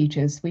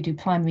procedures. We do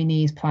primary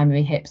knees,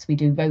 primary hips, we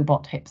do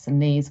robot hips and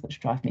knees, which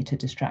drive me to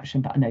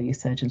distraction, but I know you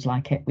surgeons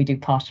like it. We do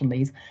partial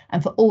knees.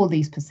 And for all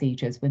these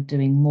procedures, we're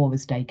doing more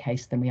as day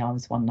case than we are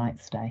as 1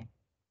 night stay.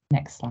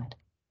 Next slide.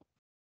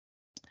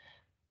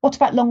 What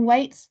about long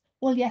waits?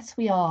 Well, yes,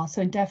 we are.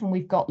 So in Devon,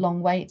 we've got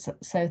long waits.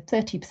 So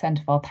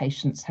 30% of our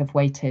patients have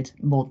waited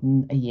more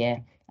than a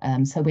year.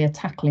 So we are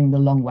tackling the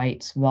long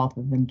waits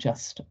rather than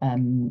just,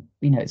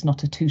 it's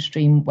not a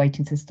 2-stream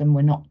waiting system.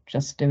 We're not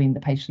just doing the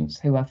patients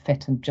who are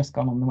fit and just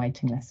gone on the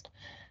waiting list.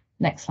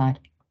 Next slide.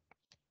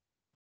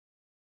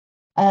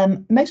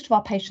 Most of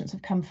our patients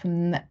have come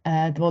from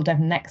the Royal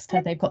Devon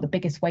Nexter. They've got the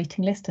biggest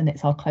waiting list and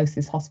it's our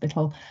closest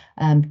hospital.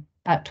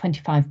 About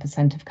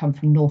 25% have come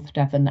from North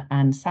Devon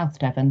and South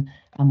Devon,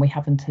 and we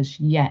haven't as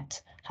yet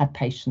had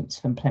patients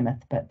from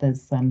Plymouth, but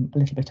there's a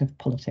little bit of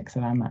politics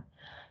around that.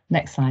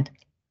 Next slide.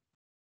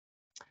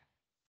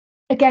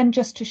 Again,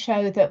 just to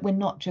show that we're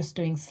not just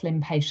doing slim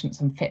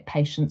patients and fit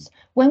patients.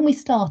 When we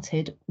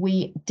started,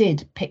 we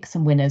did pick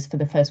some winners for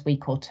the first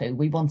week or 2.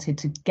 We wanted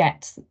to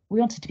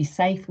be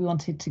safe. We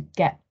wanted to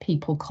get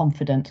people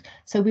confident.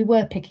 So we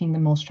were picking the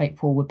more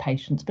straightforward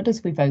patients. But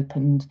as we've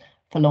opened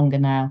for longer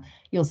now,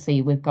 you'll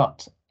see we've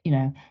got,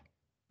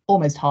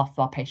 almost half of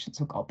our patients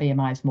have got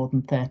BMIs more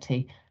than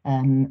 30.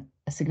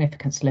 A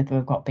significant sliver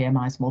have got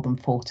BMIs more than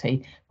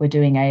 40. We're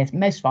doing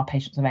most of our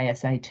patients have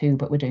ASA 2,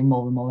 but we're doing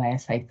more and more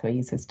ASA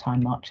 3s as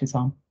time marches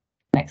on.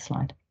 Next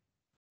slide.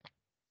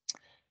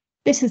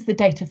 This is the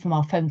data from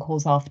our phone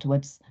calls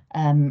afterwards.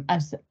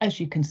 As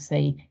you can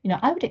see,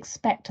 I would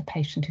expect a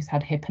patient who's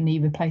had hip and knee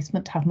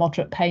replacement to have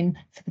moderate pain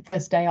for the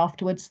first day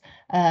afterwards,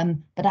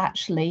 but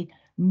actually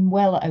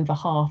well over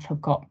half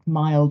have got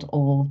mild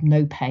or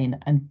no pain,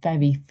 and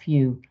very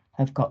few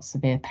have got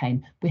severe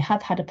pain. We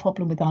have had a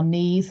problem with our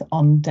knees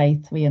on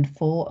day 3 and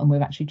 4, and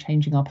we're actually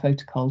changing our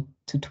protocol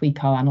to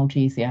tweak our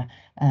analgesia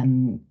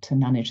to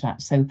manage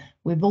that. So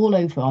we're all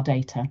over our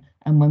data.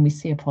 And when we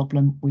see a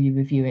problem, we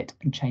review it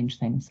and change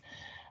things.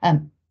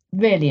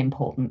 Really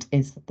important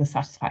is the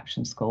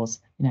satisfaction scores.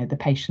 You know, the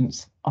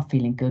patients are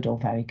feeling good or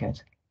very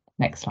good.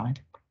 Next slide.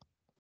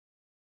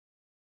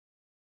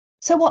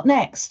 So what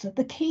next?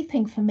 The key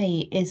thing for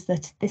me is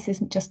that this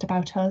isn't just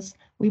about us.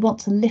 We want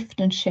to lift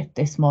and shift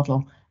this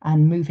model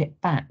and move it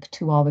back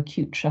to our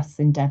acute trusts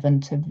in Devon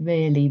to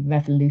really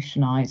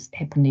revolutionise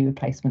hip and knee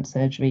replacement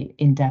surgery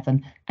in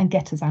Devon and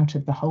get us out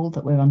of the hole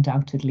that we're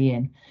undoubtedly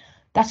in.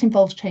 That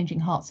involves changing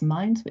hearts and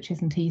minds, which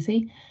isn't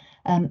easy.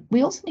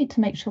 We also need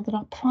to make sure that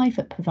our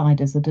private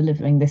providers are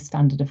delivering this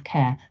standard of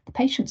care. The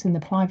patients in the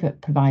private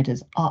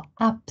providers are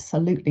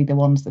absolutely the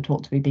ones that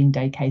ought to be being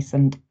day case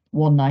and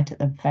one night at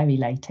the very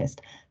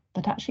latest,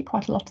 but actually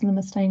quite a lot of them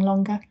are staying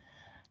longer.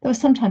 There are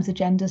sometimes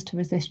agendas to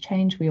resist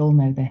change, we all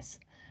know this.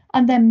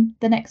 And then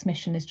the next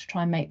mission is to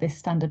try and make this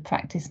standard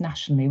practice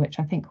nationally, which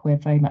I think we're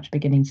very much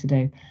beginning to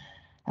do.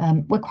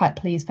 We're quite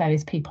pleased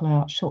various people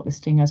are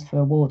shortlisting us for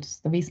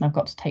awards. The reason I've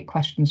got to take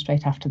questions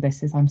straight after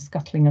this is I'm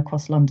scuttling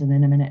across London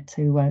in a minute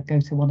to go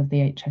to one of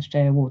the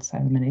HSJ award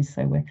ceremonies.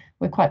 So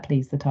we're quite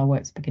pleased that our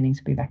work's beginning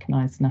to be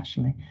recognised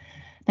nationally.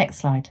 Next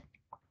slide.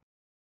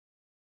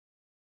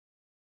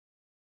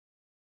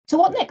 So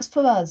what next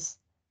for us?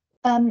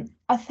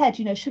 I said,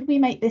 you know, should we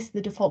make this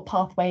the default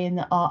pathway in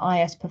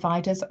our IS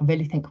providers? I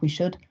really think we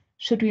should.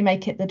 Should we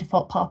make it the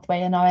default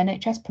pathway in our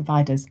NHS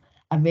providers?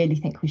 I really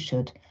think we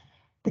should.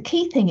 The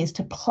key thing is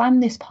to plan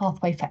this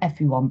pathway for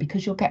everyone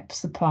because you'll get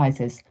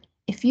surprises.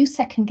 If you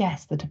second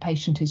guess that a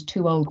patient is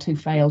too old, too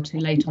frail, too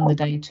late on the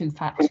day, too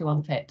fat, too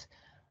unfit,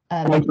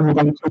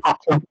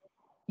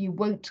 you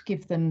won't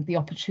give them the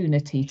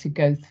opportunity to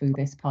go through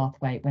this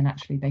pathway when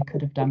actually they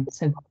could have done.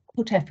 So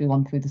put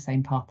everyone through the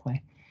same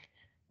pathway.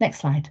 Next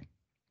slide.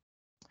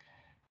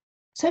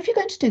 So if you're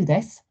going to do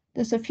this,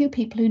 there's a few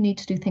people who need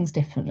to do things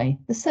differently.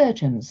 The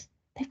surgeons,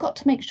 they've got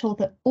to make sure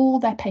that all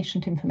their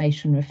patient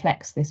information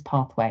reflects this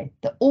pathway,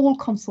 that all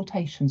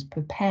consultations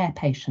prepare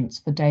patients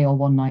for day or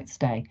one night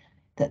stay,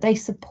 that they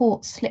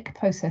support slick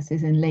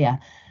processes in LIA,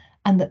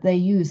 and that they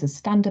use a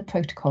standard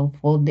protocol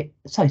for,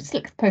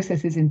 slick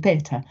processes in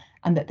theatre,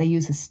 and that they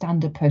use a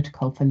standard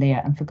protocol for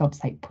LIA, and for God's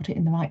sake, put it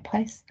in the right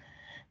place.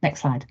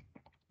 Next slide.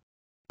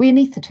 We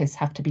anaesthetists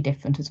have to be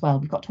different as well.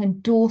 We've got to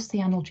endorse the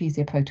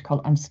analgesia protocol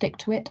and stick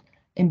to it,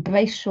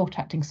 embrace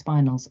short-acting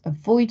spinals,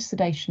 avoid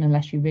sedation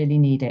unless you really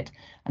need it,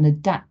 and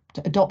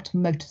adopt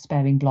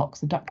motor-sparing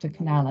blocks, adductor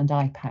canal and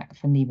IPAC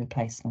for knee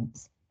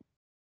replacements.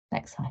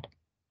 Next slide.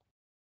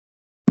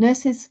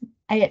 Nurses,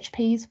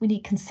 AHPs, we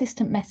need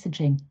consistent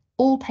messaging.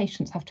 All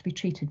patients have to be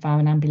treated via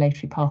an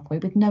ambulatory pathway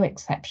with no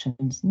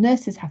exceptions.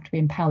 Nurses have to be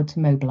empowered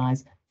to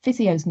mobilise.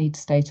 Physios need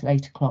to stay till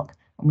 8 o'clock,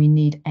 and we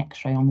need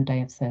X-ray on the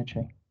day of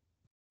surgery.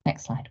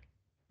 Next slide.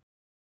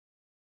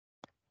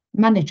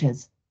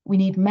 Managers, we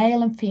need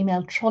male and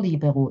female trolley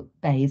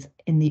bays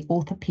in the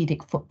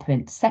orthopaedic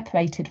footprint,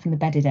 separated from the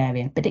bedded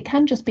area, but it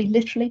can just be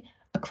literally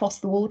across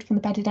the ward from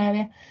the bedded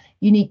area.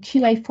 You need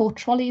QA4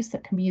 trolleys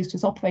that can be used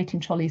as operating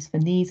trolleys for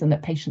knees and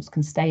that patients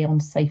can stay on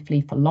safely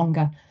for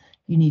longer.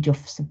 You need your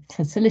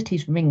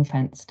facilities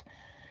ring-fenced.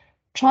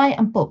 Try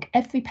and book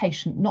every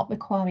patient not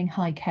requiring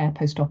high care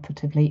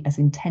post-operatively as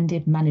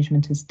intended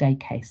management as day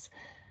case.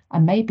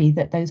 And maybe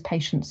that those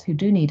patients who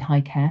do need high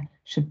care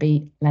should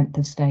be length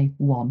of stay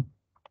 1.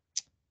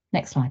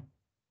 Next slide.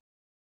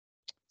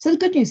 So the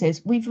good news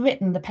is we've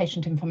written the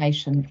patient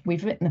information,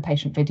 we've written the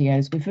patient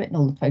videos, we've written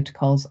all the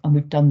protocols, and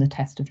we've done the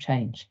test of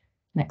change.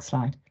 Next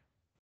slide.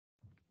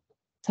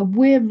 So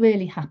we're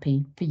really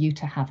happy for you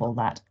to have all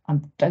that. I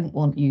don't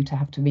want you to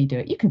have to redo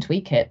it. You can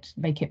tweak it,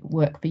 make it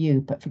work for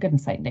you, but for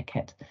goodness sake, nick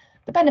it.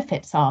 The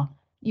benefits are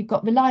you've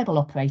got reliable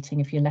operating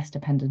if you're less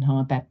dependent on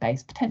a bed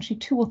base, potentially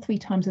 2 or 3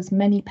 times as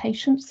many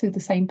patients through the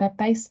same bed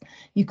base.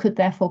 You could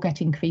therefore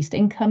get increased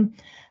income,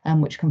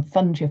 which can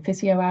fund your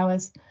physio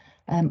hours.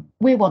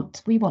 We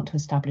want to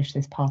establish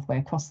this pathway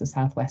across the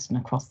Southwest and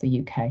across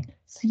the UK.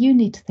 So you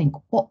need to think,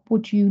 what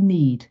would you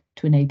need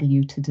to enable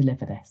you to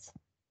deliver this?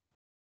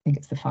 I think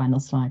it's the final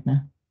slide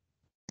now.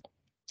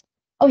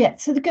 Oh yeah,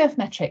 so the GIRFT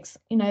metrics,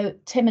 you know,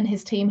 Tim and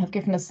his team have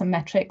given us some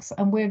metrics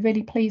and we're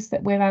really pleased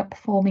that we're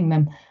outperforming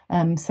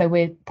them. So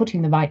we're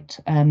putting the right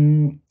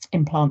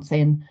implants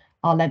in.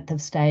 Our length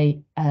of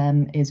stay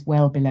is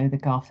well below the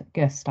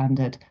GIRFT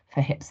standard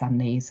for hips and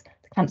knees.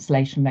 The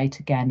cancellation rate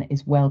again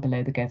is well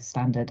below the GIRFT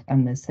standard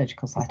and the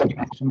surgical site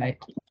infection rate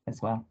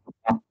as well.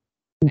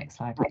 Next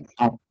slide.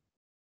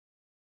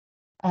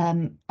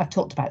 I've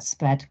talked about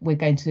spread. We're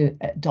going to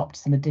adopt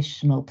some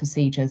additional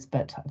procedures,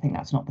 but I think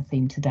that's not the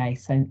theme today.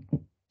 So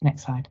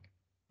next slide.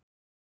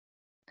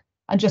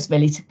 And just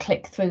really to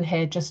click through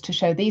here, just to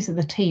show these are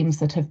the teams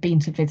that have been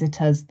to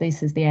visit us.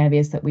 This is the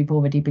areas that we've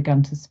already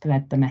begun to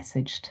spread the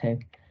message to.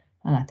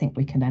 And I think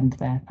we can end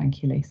there.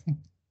 Thank you, Lisa.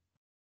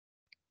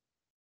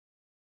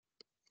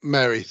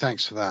 Mary,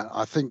 thanks for that.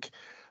 I think,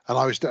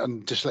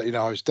 and just to let you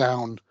know, I was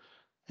down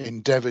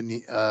in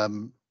Devon, I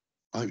think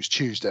it was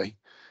Tuesday,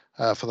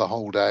 for the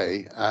whole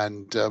day,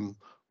 and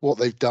what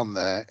they've done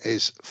there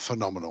is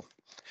phenomenal.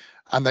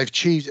 And they've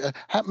achieved.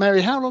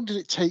 Mary, how long did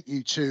it take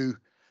you to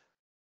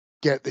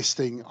get this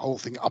whole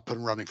thing up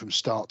and running from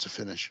start to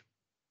finish?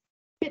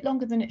 A bit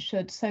longer than it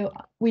should. So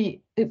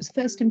it was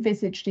first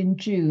envisaged in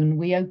June.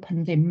 We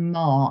opened in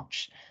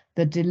March.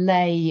 The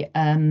delay,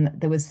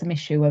 there was some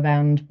issue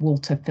around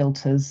water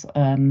filters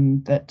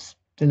that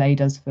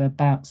delayed us for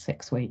about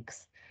 6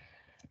 weeks.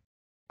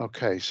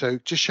 Okay, so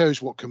just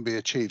shows what can be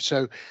achieved.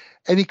 So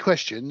any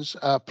questions,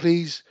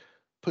 please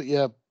put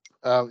your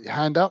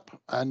hand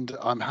up, and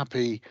I'm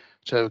happy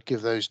to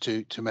give those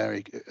to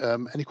Mary.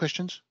 Any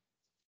questions?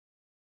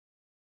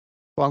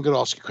 Well, I'm going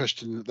to ask a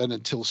question then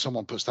until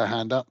someone puts their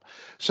hand up.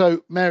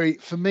 So Mary,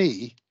 for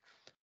me,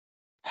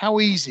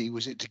 how easy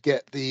was it to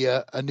get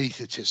the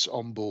anaesthetists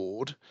on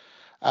board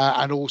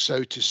and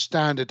also to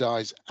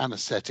standardise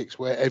anaesthetics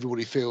where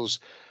everybody feels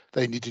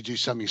they need to do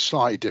something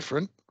slightly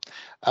different?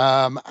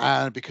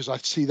 And because I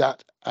see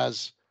that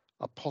as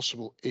a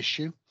possible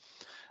issue,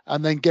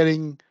 and then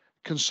getting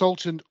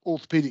consultant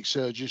orthopaedic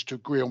surgeons to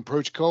agree on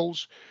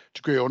protocols,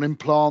 to agree on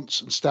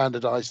implants and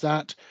standardize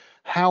that.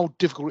 How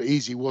difficult or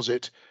easy was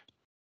it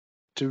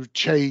to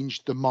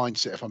change the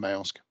mindset, if I may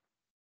ask?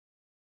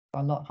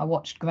 I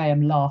watched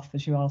Graham laugh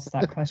as you asked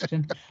that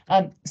question.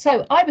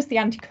 So I was the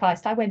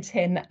Antichrist. I went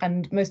in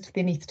and most of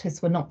the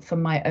anaesthetists were not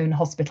from my own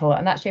hospital.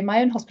 And actually in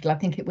my own hospital, I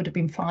think it would have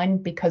been fine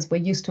because we're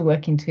used to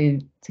working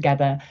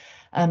together.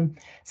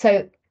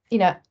 So, you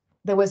know,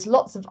 there was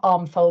lots of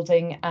arm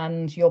folding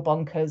and you're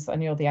bonkers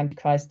and you're the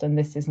Antichrist and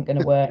this isn't going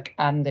to work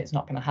and it's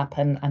not going to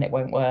happen and it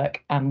won't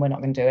work and we're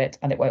not going to do it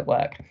and it won't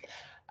work.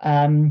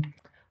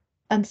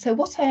 And so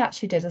what I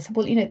actually did, I said,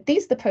 well, you know,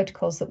 these are the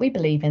protocols that we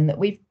believe in, that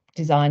we've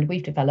designed,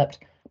 we've developed,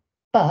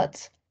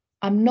 but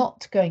I'm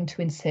not going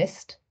to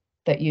insist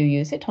that you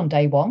use it on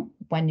day one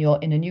when you're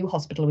in a new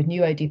hospital with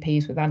new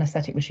ODPs, with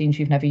anaesthetic machines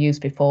you've never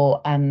used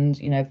before and,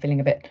 you know, feeling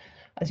a bit,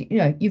 as you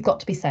know, you've got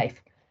to be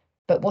safe.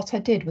 But what I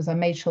did was I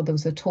made sure there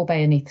was a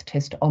Torbay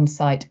anaesthetist on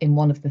site in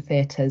one of the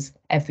theatres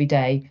every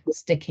day,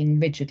 sticking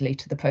rigidly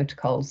to the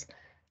protocols.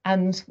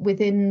 And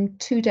within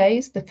 2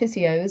 days, the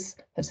physios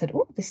have said,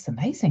 oh, this is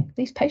amazing.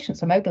 These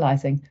patients are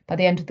mobilising. By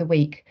the end of the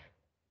week,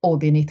 all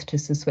the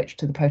anaesthetists have switched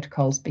to the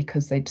protocols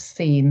because they'd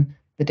seen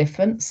the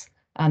difference.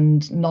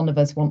 And none of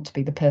us want to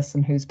be the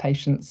person whose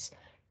patient's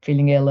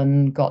feeling ill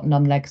and got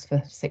numb legs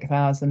for 6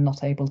 hours and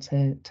not able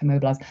to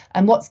mobilise.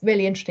 And what's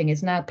really interesting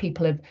is now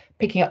people are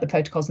picking up the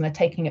protocols and they're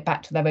taking it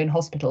back to their own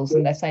hospitals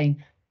and they're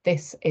saying,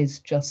 this is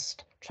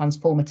just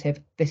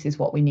transformative. This is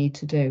what we need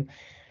to do.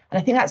 And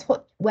I think that's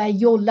where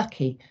you're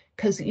lucky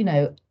because, you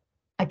know,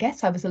 I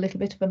guess I was a little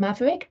bit of a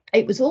maverick.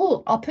 It was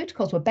all, our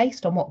protocols were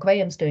based on what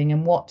Graham's doing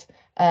and what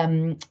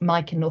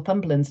Mike in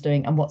Northumberland's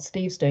doing and what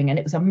Steve's doing. And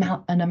it was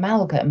an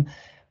amalgam,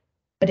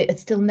 but it had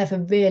still never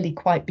really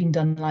quite been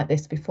done like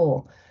this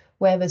before.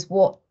 Whereas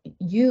what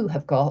you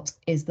have got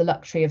is the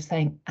luxury of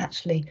saying,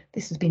 actually,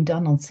 this has been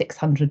done on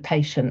 600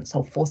 patients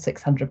or for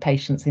 600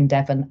 patients in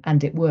Devon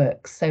and it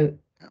works. So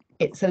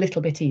it's a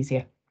little bit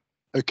easier.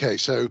 Okay,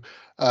 so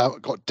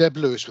I've got Deb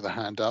Lewis with a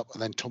hand up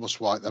and then Thomas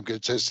White. I'm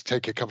going to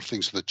take a couple of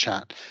things for the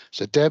chat.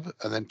 So Deb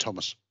and then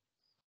Thomas.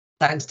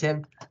 Thanks,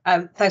 Tim.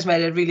 Thanks,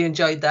 Mary. I really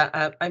enjoyed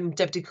that. I'm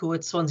Deputy Co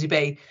at Swansea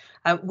Bay.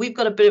 We've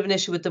got a bit of an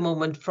issue at the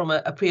moment from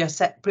a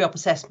pre-op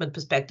assessment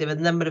perspective, a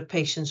number of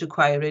patients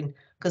requiring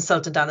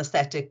consultant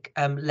anaesthetic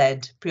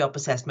led pre-op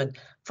assessment.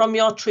 From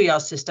your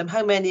triage system,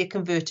 how many are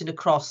converting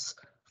across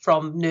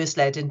from nurse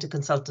led into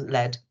consultant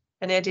led?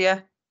 Any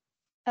idea?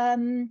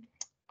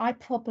 I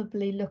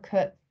probably look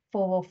at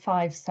 4 or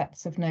 5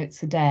 sets of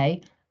notes a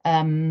day.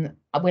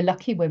 We're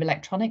lucky, we're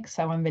electronic,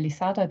 so I'm really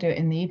sad I do it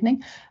in the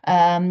evening.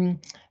 And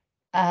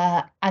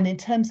in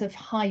terms of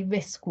high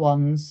risk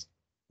ones,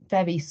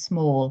 very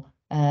small,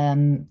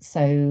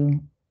 so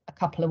a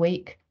couple a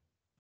week.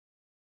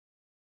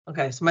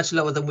 Okay, so much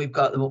lower than we've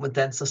got at the moment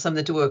then, so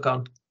something to work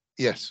on.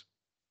 Yes.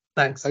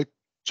 Thanks.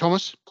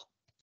 Thomas?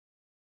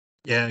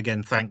 Yeah,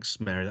 again, thanks,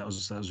 Mary. That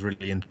was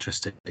really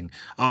interesting.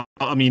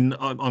 I mean,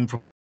 I'm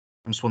from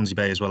Swansea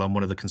Bay as well. I'm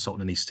one of the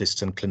consultant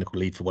anaesthetists and clinical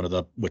lead for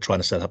we're trying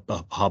to set up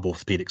a hub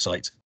orthopaedic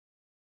site.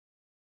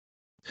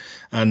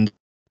 And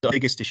the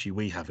biggest issue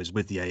we have is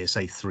with the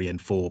ASA 3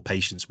 and 4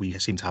 patients. We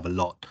seem to have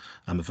a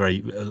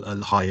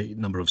high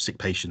number of sick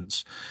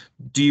patients.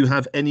 Do you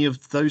have any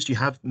of those? Do you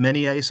have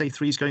many ASA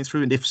 3s going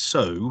through? And if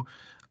so,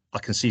 I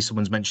can see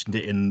someone's mentioned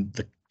it in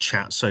the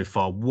chat so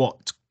far.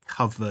 What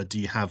cover do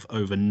you have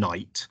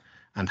overnight?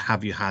 And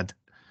have you had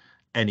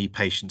any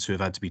patients who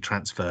have had to be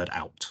transferred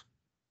out?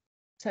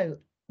 So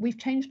we've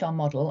changed our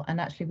model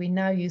and actually we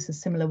now use a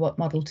similar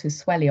model to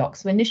Swellioc.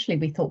 So initially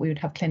we thought we would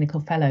have clinical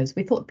fellows.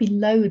 We thought there'd be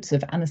loads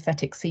of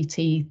anaesthetic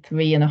CT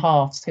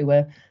 3.5s who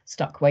were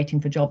stuck waiting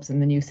for jobs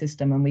in the new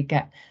system and we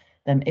get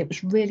them. It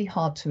was really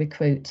hard to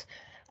recruit.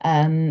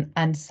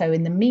 And so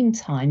in the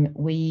meantime,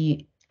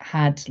 we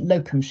had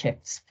locum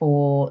shifts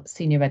for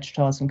senior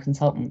registrars and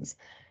consultants.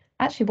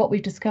 Actually, what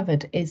we've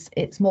discovered is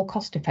it's more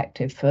cost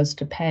effective for us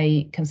to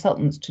pay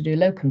consultants to do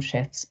locum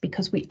shifts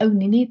because we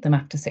only need them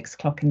after 6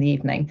 o'clock in the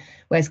evening.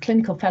 Whereas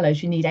clinical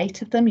fellows, you need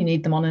 8 of them. You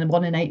need them on a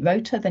 1 in 8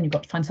 rota. Then you've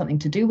got to find something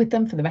to do with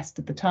them for the rest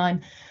of the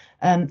time.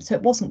 So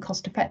it wasn't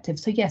cost effective.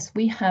 So yes,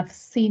 we have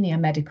senior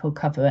medical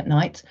cover at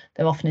night.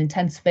 They're often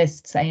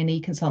intensivists, A&E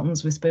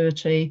consultants,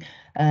 respiratory,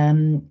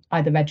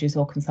 either regis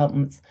or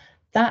consultants.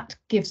 That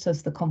gives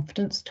us the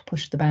confidence to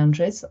push the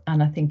boundaries,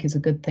 and I think is a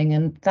good thing.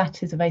 And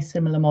that is a very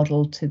similar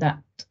model to that,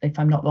 if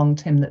I'm not wrong,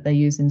 Tim, that they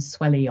use in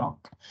SWELIOC.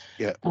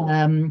 Yeah.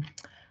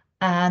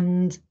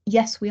 And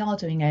yes, we are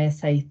doing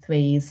ASA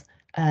 3s.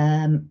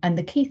 And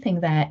the key thing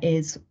there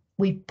is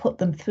we put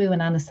them through an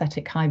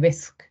anaesthetic high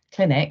risk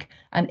clinic.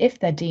 And if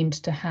they're deemed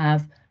to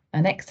have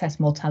an excess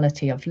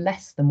mortality of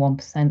less than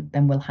 1%,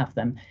 then we'll have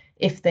them.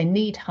 If they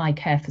need high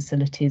care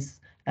facilities,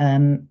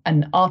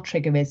 and our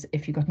trigger is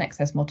if you've got an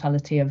excess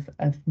mortality of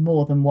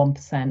more than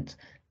 1%,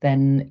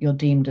 then you're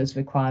deemed as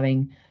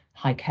requiring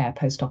high care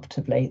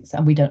post-operatively.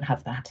 And we don't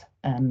have that,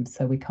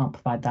 so we can't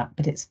provide that,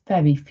 but it's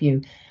very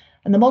few.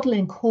 And the model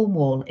in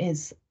Cornwall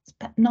is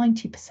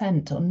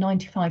 90% or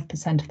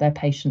 95% of their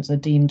patients are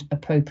deemed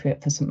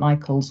appropriate for St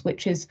Michael's,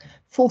 which is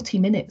 40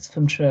 minutes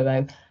from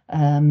Truro,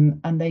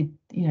 and they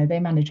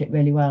manage it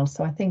really well.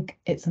 So I think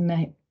it's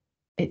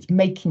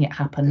making it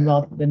happen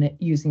rather than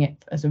using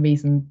it as a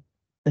reason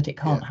that it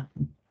can't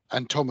happen.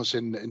 And Thomas,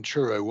 in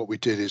Truro, what we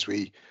did is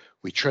we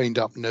trained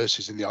up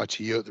nurses in the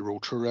ITU at the Royal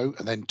Truro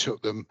and then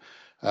took them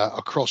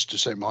across to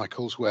St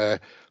Michael's, where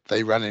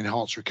they ran an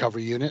enhanced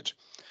recovery unit.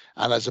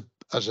 And as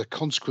a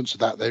consequence of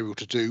that, they were able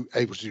to do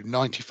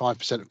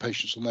 95% of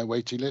patients on their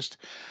waiting list,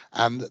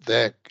 and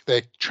their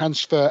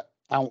transfer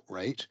out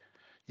rate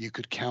you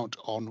could count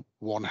on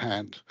one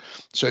hand.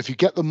 So if you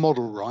get the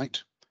model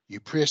right, you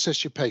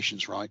pre-assess your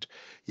patients right,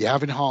 you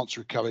have enhanced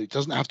recovery. It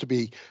doesn't have to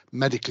be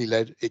medically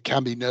led. It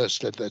can be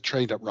nurse led. They're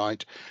trained up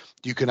right.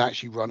 You can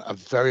actually run a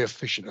very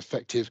efficient,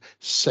 effective,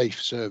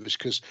 safe service,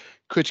 because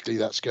critically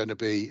that's going to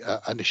be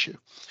an issue.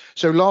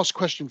 So last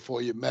question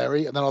for you,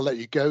 Mary, and then I'll let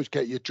you go to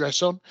get your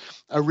dress on.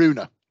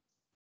 Aruna.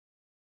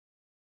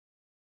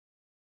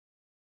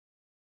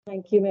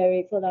 Thank you,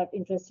 Mary, for that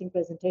interesting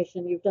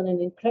presentation. You've done an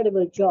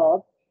incredible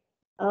job.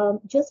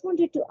 Just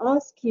wanted to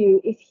ask you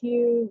if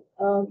you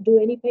do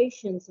any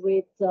patients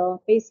with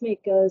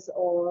pacemakers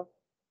or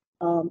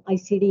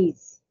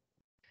ICDs.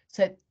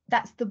 So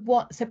that's the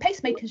one. So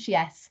pacemakers,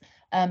 yes,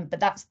 but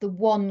that's the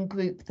one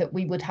group that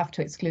we would have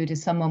to exclude,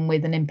 is someone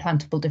with an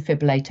implantable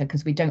defibrillator,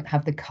 because we don't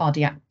have the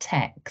cardiac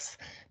techs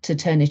to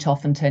turn it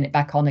off and turn it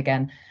back on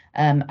again.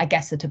 I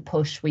guess at a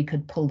push we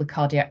could pull the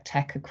cardiac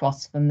tech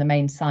across from the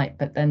main site,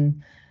 but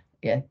then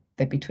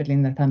they'd be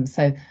twiddling their thumbs.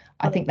 So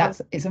I think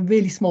it's a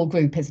really small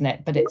group, isn't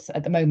it? But it's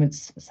at the moment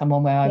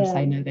someone where I would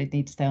say no, they'd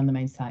need to stay on the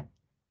main site.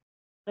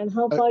 And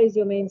how far is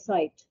your main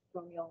site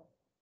from your?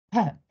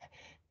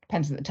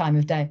 Depends on the time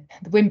of day.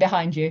 The wind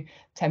behind you,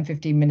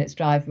 10-15 minutes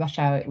drive. Rush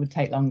hour, it would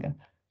take longer.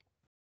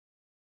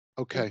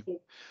 Okay.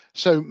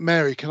 So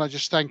Mary, can I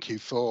just thank you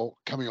for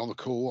coming on the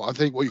call? I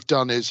think what you've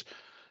done is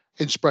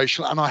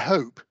inspirational, and I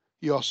hope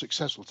you are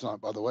successful tonight,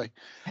 by the way,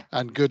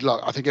 and good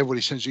luck. I think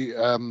everybody sends you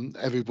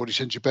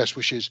best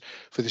wishes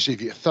for this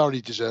evening. You thoroughly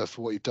deserve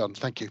for what you've done.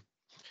 Thank you.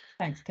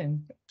 Thanks,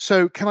 Tim.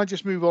 So can I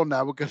just move on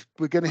now?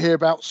 We're going to hear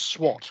about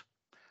SWOT,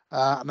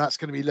 and that's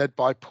going to be led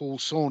by Paul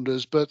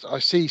Saunders, but I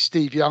see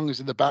Steve Young is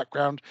in the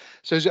background.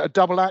 So is it a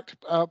double act,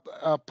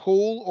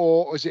 Paul,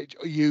 or is it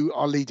you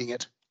are leading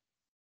it?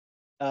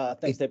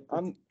 Thanks, Dave.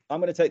 I'm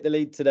going to take the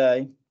lead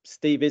today.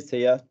 Steve is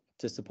here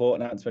to support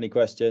and answer any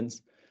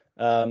questions.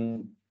 My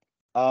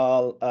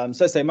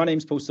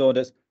name's Paul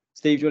Saunders.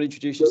 Steve, do you want to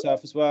introduce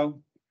yourself as well?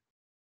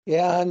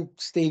 Yeah, I'm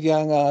Steve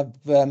Young. I've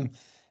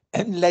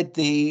led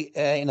the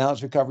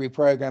enhanced recovery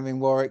program in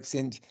Warwick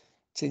since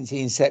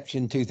the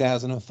inception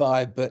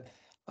 2005, but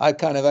I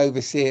kind of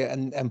oversee it,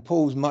 and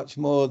Paul's much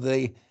more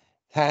the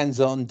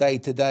hands-on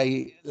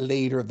day-to-day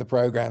leader of the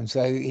program.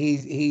 So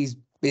he's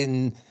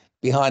been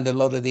behind a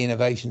lot of the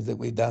innovations that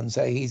we've done.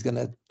 So he's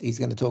gonna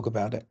talk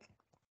about it.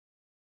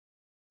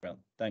 Well,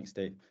 thanks,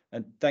 Steve,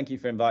 and thank you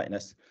for inviting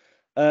us.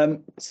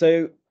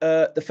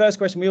 The first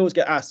question we always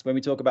get asked when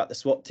we talk about the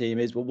SWOT team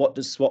is, well, what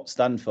does SWOT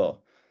stand for?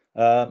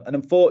 And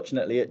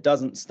unfortunately, it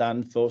doesn't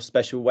stand for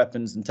Special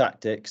Weapons and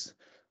Tactics,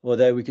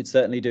 although we could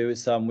certainly do with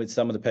some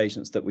of the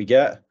patients that we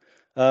get.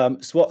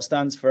 SWOT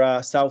stands for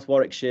our South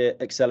Warwickshire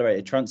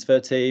Accelerated Transfer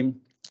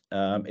Team.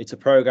 It's a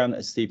program that,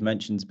 as Steve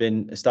mentioned, has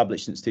been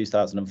established since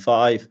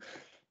 2005.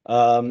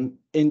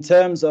 In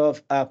terms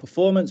of our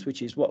performance,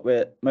 which is what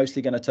we're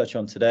mostly going to touch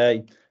on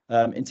today,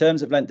 in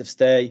terms of length of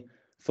stay,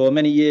 for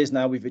many years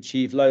now, we've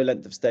achieved low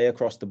length of stay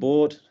across the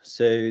board.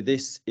 So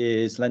this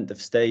is length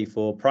of stay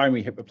for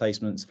primary hip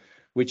replacements,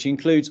 which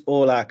includes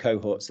all our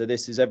cohorts. So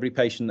this is every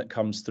patient that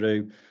comes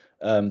through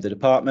the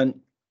department.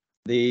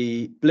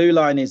 The blue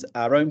line is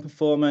our own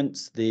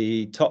performance.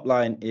 The top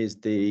line is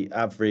the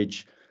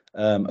average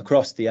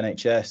across the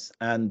NHS,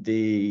 and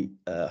the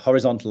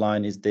horizontal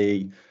line is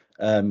the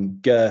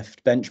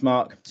GIRFT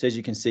benchmark. So as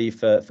you can see,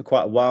 for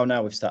quite a while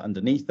now, we've sat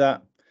underneath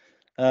that.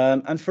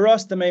 And for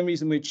us, the main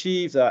reason we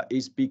achieve that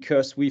is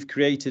because we've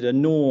created a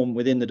norm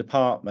within the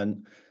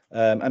department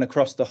and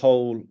across the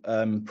whole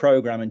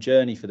programme and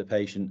journey for the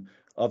patient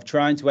of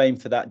trying to aim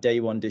for that day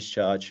one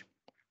discharge.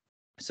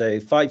 So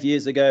 5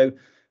 years ago,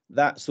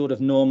 that sort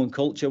of norm and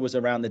culture was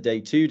around the day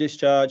 2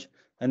 discharge.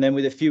 And then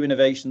with a few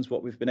innovations,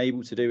 what we've been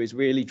able to do is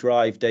really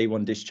drive day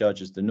 1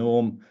 discharge as the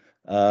norm.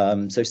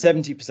 So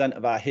 70%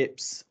 of our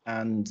hips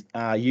and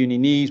our uni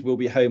knees will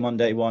be home on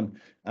day 1,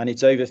 and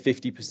it's over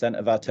 50%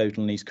 of our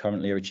total knees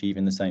currently are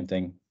achieving the same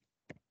thing.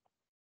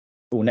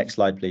 Oh, next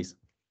slide, please.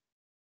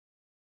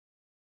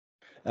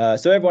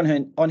 So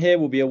everyone on here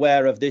will be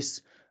aware of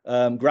this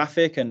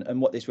graphic and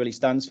what this really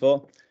stands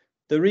for.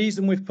 The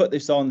reason we've put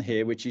this on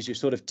here, which is your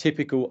sort of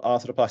typical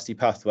arthroplasty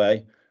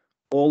pathway,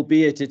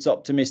 albeit it's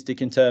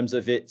optimistic in terms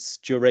of its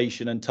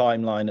duration and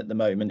timeline at the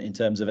moment in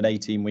terms of an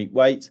 18-week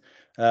wait.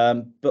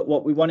 But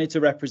what we wanted to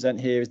represent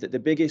here is that the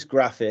biggest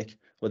graphic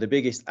or the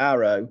biggest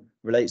arrow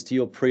relates to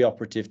your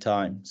preoperative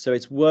time. So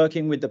it's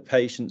working with the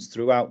patients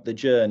throughout the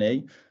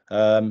journey.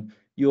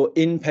 Your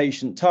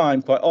inpatient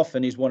time quite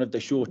often is one of the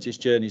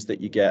shortest journeys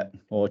that you get,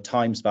 or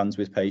time spans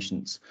with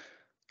patients.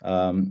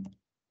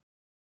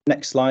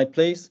 Next slide,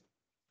 please.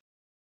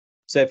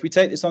 So if we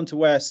take this on to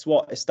where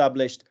SWAT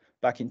established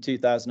back in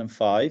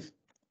 2005,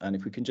 and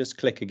if we can just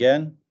click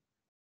again.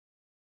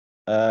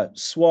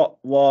 SWAT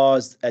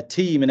was a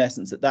team, in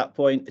essence, at that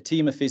point, a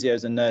team of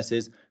physios and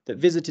nurses that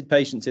visited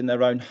patients in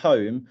their own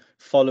home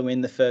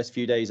following the first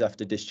few days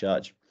after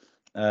discharge.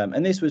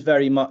 And this was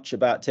very much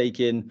about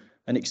taking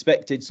an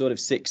expected sort of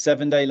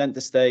 6-7 day length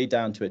of stay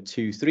down to a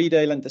 2-3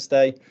 day length of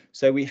stay.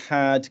 So we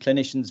had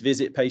clinicians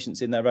visit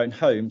patients in their own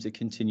home to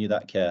continue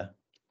that care.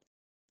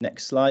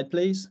 Next slide,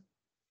 please.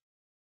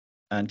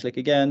 And click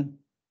again.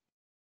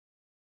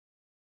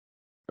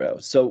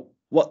 So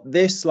what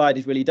this slide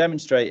is really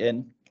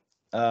demonstrating,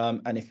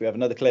 and if we have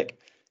another click,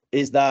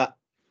 is that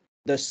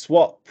the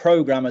SWAT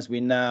program, as we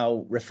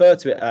now refer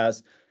to it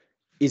as,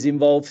 is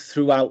involved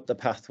throughout the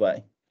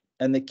pathway.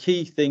 And the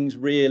key things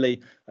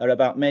really are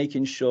about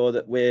making sure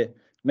that we're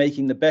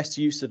making the best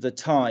use of the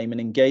time and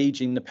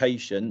engaging the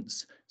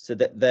patients so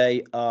that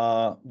they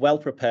are well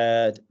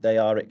prepared, they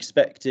are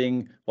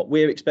expecting what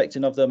we're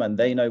expecting of them, and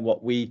they know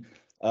what we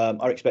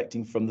are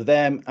expecting from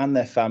them and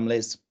their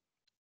families.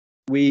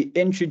 We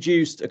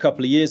introduced a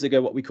couple of years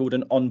ago what we called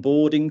an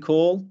onboarding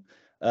call,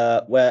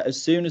 where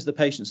as soon as the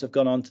patients have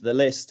gone onto the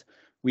list,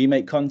 we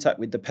make contact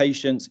with the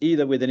patients,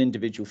 either with an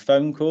individual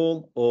phone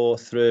call or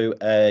through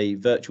a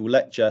virtual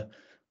lecture,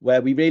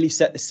 where we really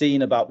set the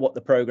scene about what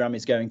the program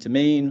is going to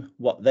mean,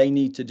 what they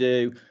need to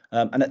do.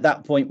 And at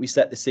that point, we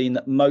set the scene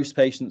that most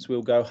patients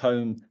will go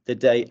home the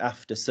day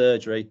after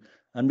surgery.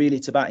 And really,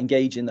 it's about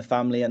engaging the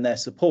family and their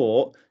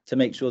support to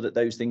make sure that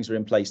those things are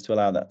in place to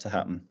allow that to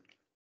happen.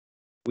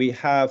 We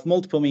have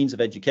multiple means of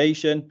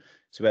education.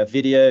 So we have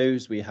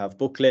videos, we have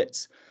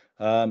booklets.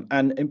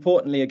 And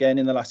importantly, again,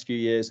 in the last few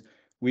years,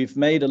 we've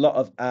made a lot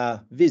of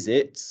our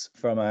visits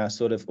from our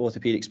sort of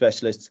orthopaedic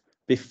specialists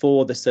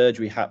before the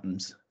surgery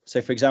happens.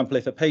 So, for example,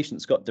 if a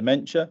patient's got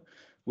dementia,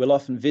 we'll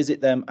often visit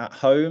them at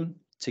home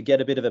to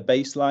get a bit of a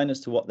baseline as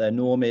to what their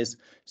norm is,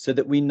 so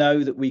that we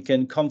know that we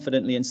can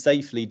confidently and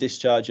safely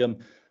discharge them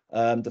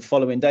the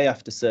following day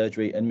after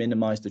surgery and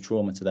minimise the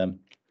trauma to them.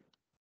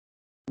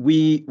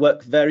 We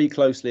work very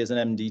closely as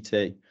an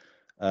MDT.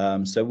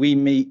 So we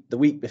meet the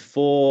week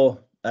before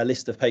a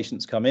list of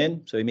patients come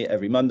in. So we meet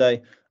every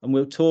Monday, and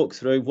we'll talk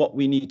through what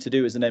we need to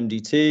do as an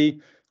MDT,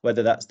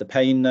 whether that's the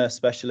pain nurse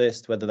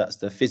specialist, whether that's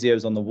the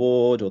physios on the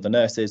ward or the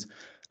nurses,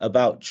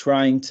 about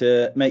trying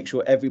to make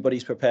sure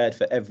everybody's prepared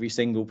for every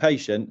single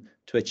patient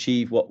to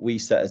achieve what we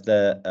set as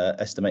their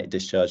estimated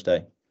discharge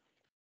day.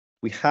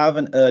 We have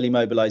an early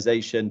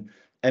mobilisation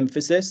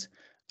emphasis,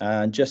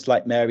 and just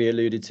like Mary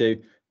alluded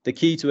to, the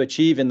key to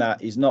achieving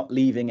that is not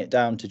leaving it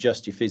down to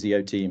just your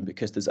physio team,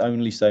 because there's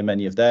only so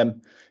many of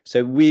them.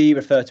 So we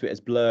refer to it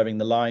as blurring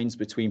the lines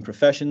between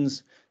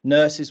professions.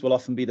 Nurses will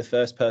often be the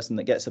first person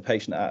that gets a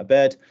patient out of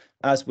bed,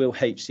 as will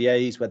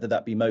HCAs, whether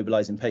that be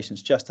mobilising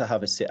patients just to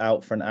have a sit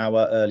out for an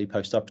hour early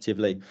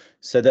post-operatively,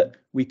 so that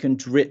we can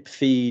drip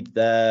feed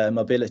their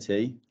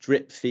mobility,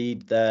 drip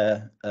feed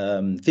their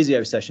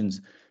physio sessions,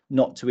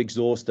 not to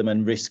exhaust them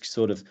and risk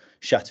sort of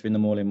shattering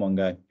them all in one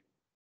go.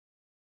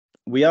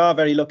 We are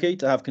very lucky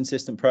to have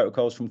consistent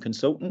protocols from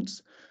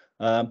consultants.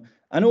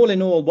 And all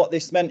in all, what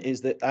this meant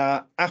is that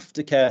our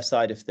aftercare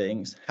side of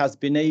things has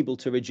been able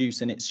to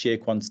reduce in its sheer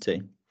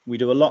quantity. We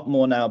do a lot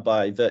more now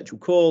by virtual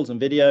calls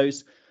and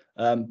videos,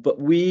 but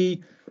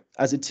we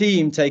as a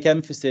team take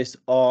emphasis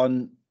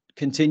on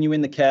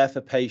continuing the care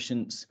for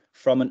patients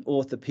from an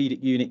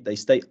orthopaedic unit. They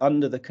stay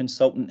under the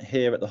consultant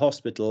here at the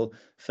hospital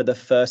for the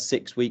first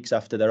 6 weeks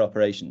after their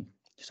operation.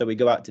 So we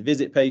go out to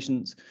visit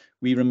patients,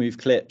 we remove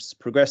clips,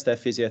 progress their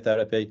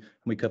physiotherapy, and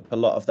we keep a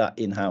lot of that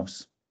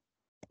in-house.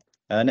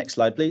 Next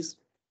slide, please.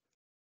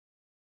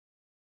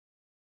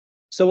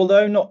 So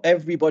although not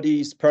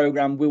everybody's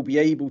program will be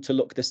able to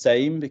look the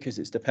same, because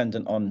it's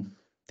dependent on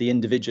the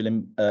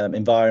individual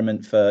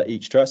environment for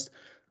each trust,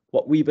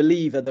 what we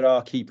believe are there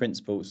are key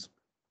principles.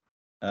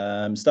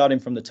 Starting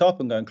from the top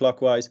and going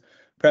clockwise,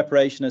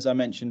 preparation, as I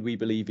mentioned, we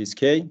believe is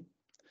key.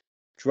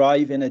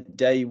 Driving a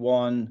day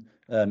one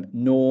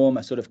norm,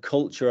 a sort of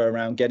culture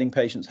around getting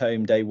patients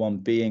home day one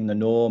being the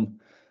norm.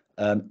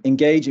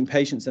 Engaging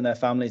patients and their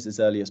families as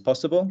early as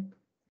possible.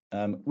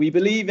 We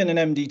believe in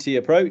an MDT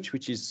approach,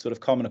 which is sort of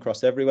common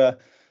across everywhere.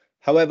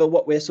 However,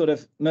 what we're sort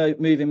of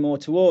moving more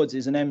towards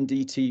is an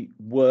MDT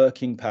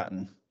working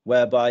pattern,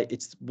 whereby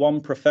it's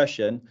one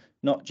profession,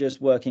 not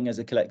just working as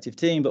a collective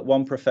team, but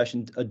one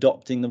profession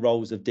adopting the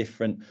roles of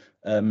different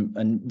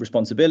and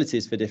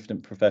responsibilities for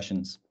different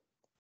professions.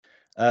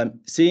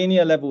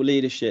 Senior level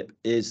leadership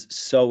is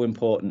so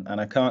important, and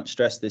I can't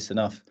stress this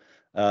enough.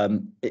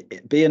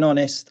 Being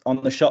honest,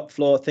 on the shop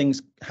floor,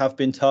 things have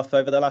been tough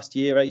over the last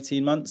year,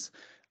 18 months.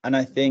 And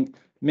I think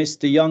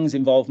Mr. Young's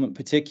involvement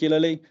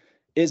particularly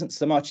isn't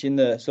so much in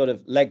the sort of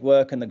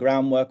legwork and the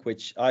groundwork,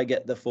 which I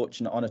get the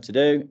fortunate honour to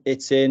do.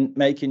 It's in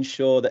making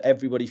sure that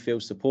everybody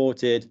feels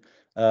supported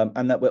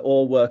and that we're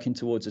all working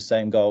towards the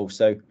same goal.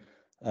 So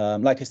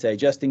like I say,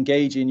 just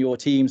engaging your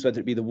teams,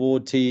 whether it be the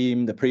ward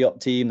team, the pre-op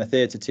team, the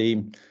theatre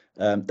team,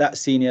 that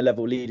senior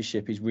level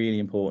leadership is really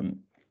important.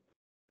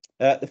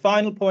 The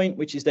final point,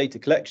 which is data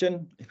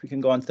collection, if we can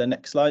go on to the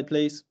next slide,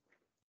 please.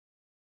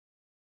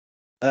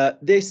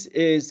 This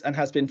is and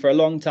has been for a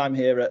long time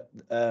here at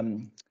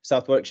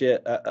South Warwickshire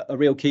a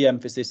real key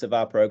emphasis of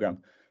our programme.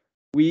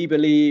 We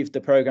believe the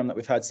programme that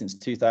we've had since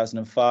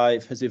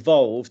 2005 has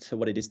evolved to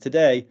what it is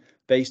today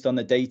based on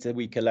the data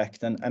we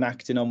collect and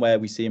acting on where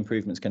we see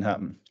improvements can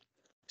happen.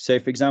 So,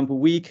 for example,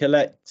 we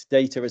collect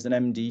data as an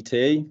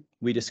MDT.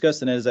 We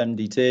discuss it as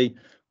MDT,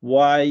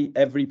 why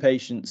every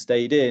patient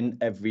stayed in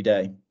every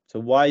day. So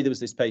why there was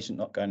this patient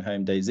not going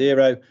home day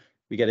 0.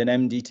 We get an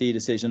MDT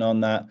decision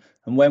on that.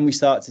 And when we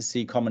start to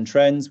see common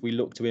trends, we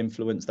look to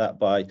influence that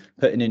by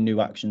putting in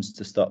new actions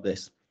to stop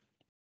this.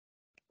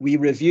 We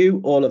review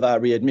all of our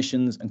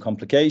readmissions and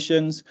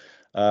complications.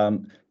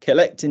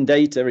 Collecting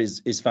data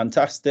is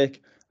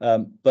fantastic,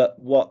 but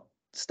what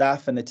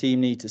staff and the team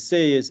need to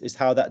see is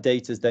how that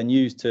data is then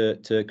used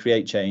to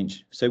create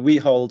change. So we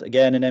hold,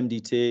 again, an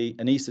MDT,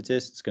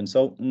 anaesthetists,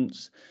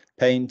 consultants,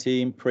 pain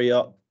team,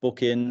 pre-op,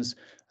 bookings,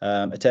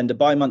 attend a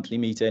bi-monthly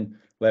meeting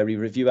where we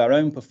review our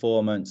own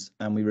performance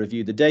and we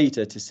review the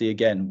data to see,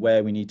 again,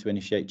 where we need to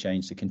initiate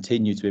change to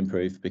continue to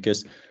improve.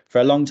 Because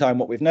for a long time,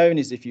 what we've known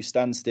is if you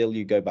stand still,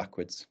 you go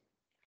backwards.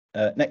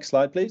 Next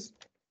slide, please.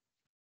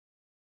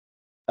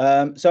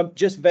 So I'm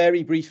just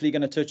very briefly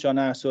going to touch on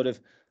our sort of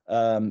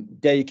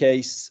day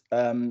case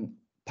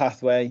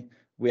pathway.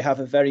 We have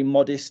a very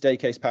modest day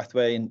case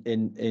pathway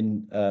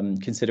in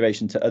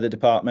consideration to other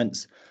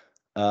departments.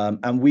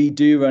 And we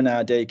do run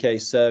our day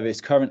case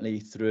service currently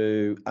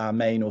through our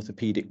main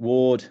orthopaedic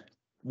ward.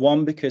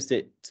 One, because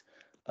it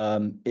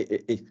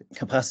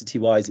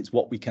capacity-wise, it's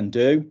what we can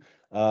do.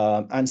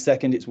 And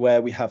second, it's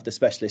where we have the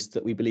specialists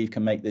that we believe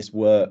can make this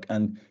work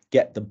and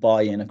get the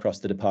buy-in across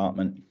the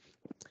department.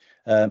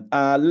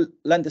 Our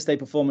length of stay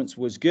performance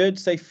was good,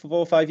 say 4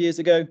 or 5 years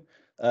ago.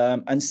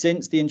 And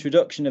since the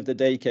introduction of the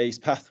day case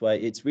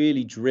pathway, it's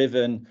really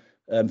driven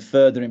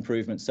further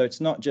improvements. So it's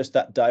not just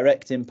that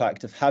direct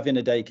impact of having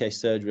a day case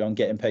surgery on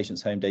getting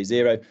patients home day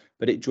 0,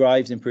 but it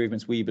drives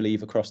improvements, we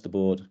believe, across the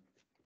board.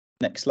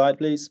 Next slide,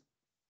 please.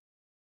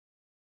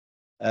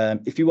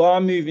 If you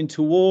are moving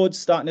towards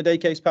starting a day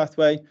case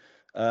pathway,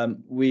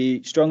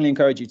 we strongly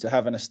encourage you to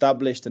have an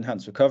established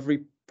enhanced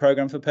recovery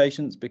programme for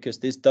patients, because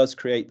this does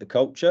create the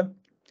culture.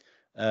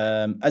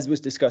 As was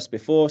discussed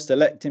before,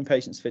 selecting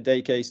patients for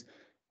day case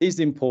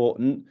is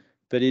important,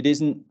 but it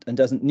isn't and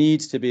doesn't need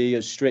to be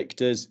as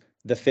strict as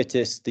the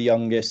fittest, the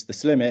youngest, the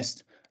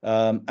slimmest.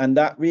 And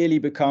that really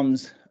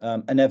becomes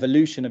an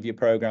evolution of your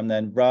programme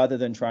then, rather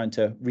than trying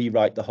to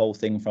rewrite the whole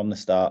thing from the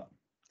start.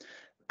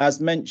 As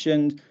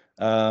mentioned,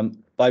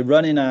 by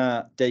running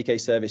our day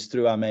case service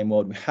through our main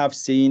ward, we have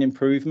seen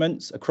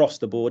improvements across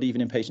the board, even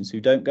in patients who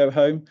don't go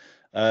home.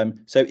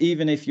 So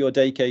even if your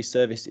day case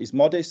service is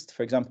modest,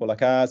 for example,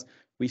 like ours,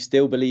 we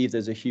still believe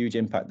there's a huge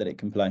impact that it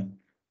can play.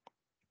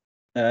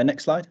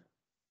 Next slide.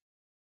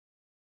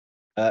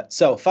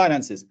 So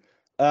finances.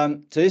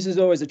 So this is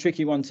always a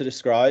tricky one to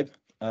describe.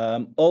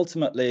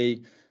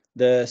 Ultimately,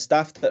 the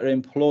staff that are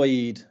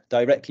employed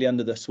directly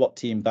under the SWAT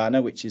team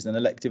banner, which is an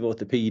elective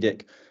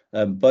orthopaedic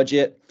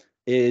budget,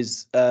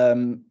 is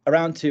around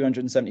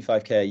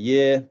 275k a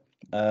year.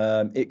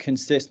 It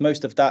consists,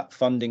 most of that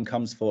funding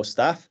comes for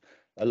staff,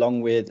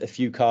 along with a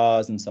few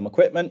cars and some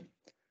equipment.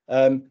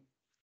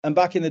 And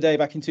back in the day,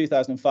 back in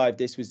 2005,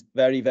 this was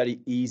very,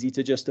 very easy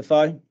to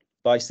justify.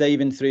 By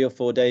saving 3 or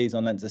 4 days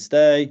on length of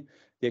stay,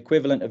 the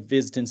equivalent of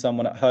visiting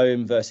someone at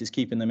home versus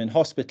keeping them in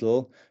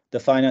hospital, the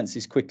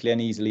finances quickly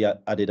and easily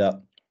added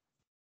up.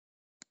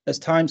 As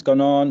time's gone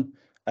on,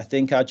 I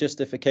think our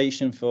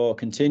justification for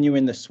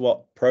continuing the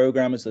SWAT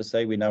programme, as I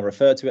say, we now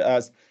refer to it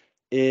as,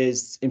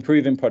 is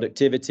improving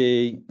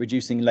productivity,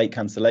 reducing late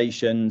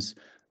cancellations,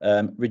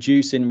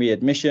 reducing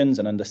readmissions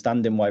and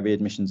understanding why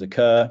readmissions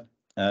occur.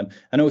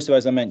 And also,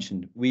 as I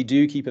mentioned, we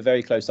do keep a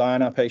very close eye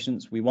on our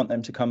patients. We want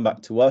them to come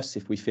back to us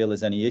if we feel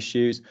there's any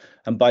issues.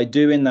 And by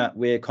doing that,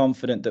 we're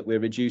confident that we're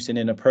reducing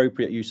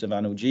inappropriate use of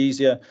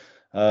analgesia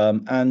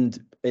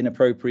and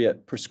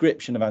inappropriate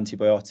prescription of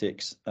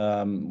antibiotics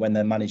when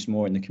they're managed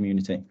more in the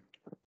community.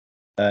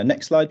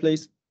 Next slide,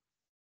 please.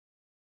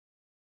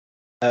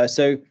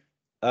 So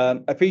I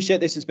appreciate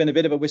this has been a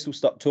bit of a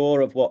whistle-stop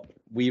tour of what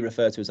we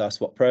refer to as our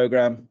SWOT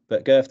programme,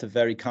 but GIRFT have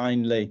very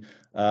kindly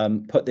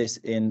put this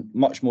in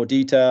much more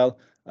detail.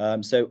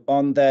 So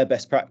on their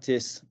best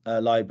practice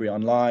library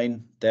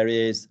online, there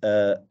is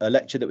a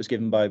lecture that was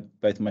given by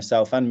both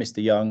myself and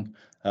Mr. Young,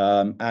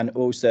 and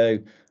also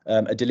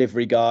a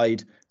delivery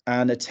guide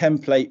and a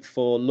template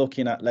for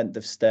looking at length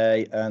of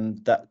stay,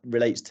 and that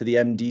relates to the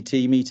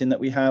MDT meeting that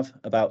we have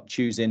about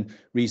choosing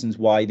reasons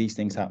why these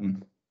things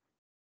happen.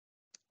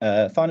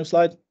 Final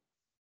slide.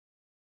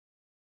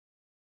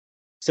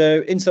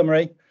 So in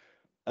summary,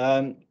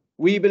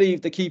 we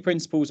believe the key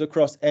principles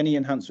across any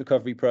enhanced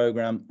recovery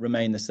programme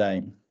remain the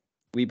same.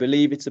 We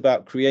believe it's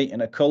about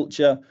creating a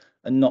culture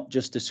and not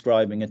just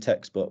describing a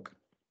textbook.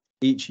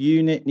 Each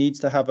unit needs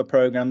to have a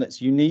programme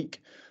that's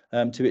unique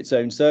to its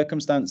own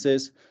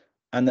circumstances,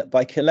 and that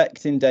by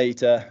collecting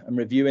data and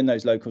reviewing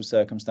those local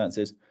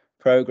circumstances,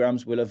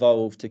 programmes will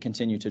evolve to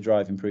continue to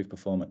drive improved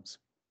performance.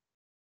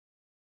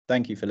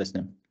 Thank you for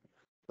listening.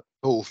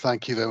 Paul,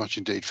 thank you very much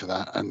indeed for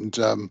that. And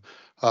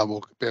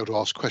we'll be able to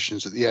ask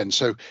questions at the end.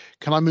 So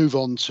can I move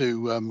on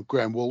to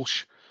Graham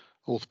Walsh,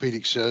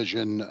 orthopaedic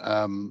surgeon,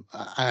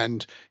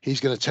 and he's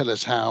going to tell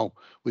us how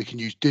we can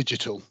use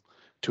digital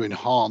to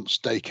enhance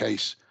day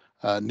case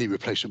knee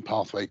replacement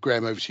pathway.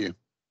 Graham, over to you.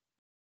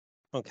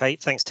 Okay,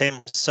 thanks,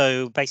 Tim.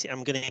 So basically,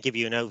 I'm going to give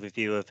you an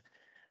overview of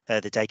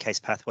the day case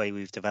pathway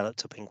we've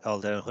developed up in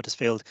Calder and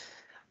Huddersfield.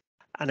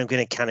 And I'm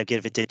going to kind of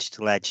give a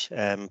digital edge.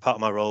 Part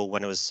of my role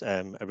when I was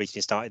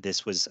originally started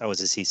this was I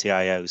was a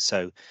CCIO,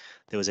 so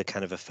there was a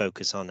kind of a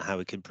focus on how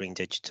we could bring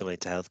digital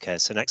into healthcare.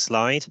 So next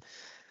slide.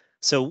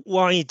 So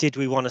why did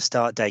we want to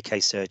start day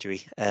case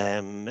surgery?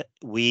 When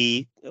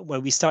we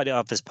started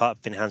off as part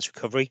of enhanced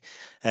recovery,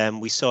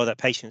 we saw that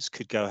patients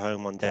could go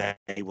home on day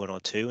 1 or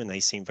 2 and they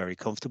seemed very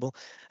comfortable.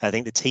 I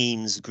think the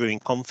teams grew in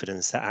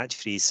confidence that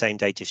actually same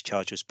day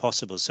discharge was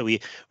possible. So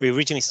we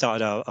originally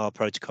started our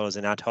protocol as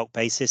an ad hoc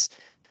basis.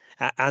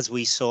 As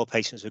we saw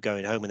patients were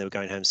going home and they were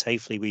going home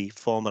safely, we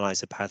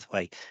formalized the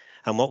pathway.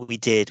 And what we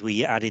did,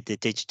 we added the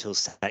digital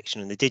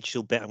section, and the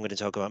digital bit I'm going to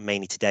talk about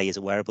mainly today is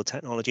a wearable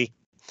technology.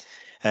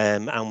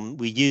 And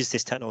we used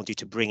this technology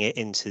to bring it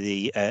into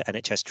the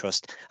NHS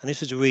Trust. And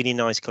this was a really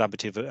nice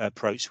collaborative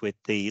approach with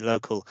the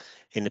local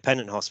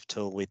independent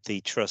hospital, with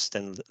the Trust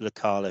and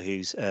Lacala,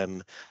 who's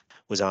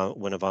was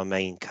one of our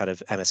main kind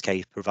of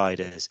MSK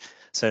providers.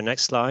 So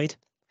next slide.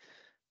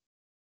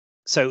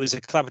 So it was a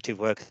collaborative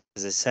work,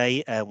 as I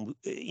say.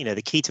 You know,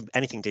 the key to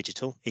anything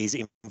digital is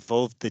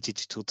involve the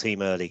digital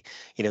team early.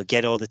 You know,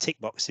 get all the tick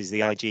boxes,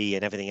 the IG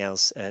and everything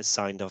else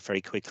signed off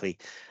very quickly.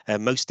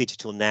 Most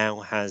digital now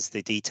has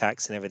the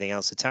DTACs and everything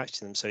else attached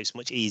to them, so it's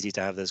much easier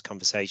to have those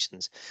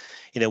conversations.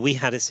 You know, we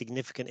had a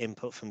significant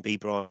input from B.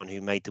 Braun, who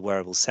made the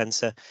wearable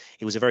sensor.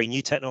 It was a very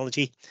new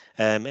technology.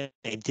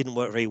 It didn't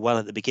work very well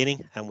at the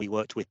beginning, and we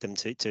worked with them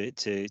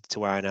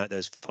to iron out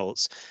those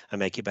faults and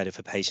make it better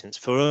for patients.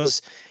 For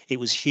us, it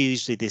was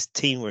hugely, this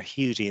team were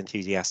hugely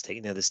enthusiastic.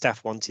 You know, the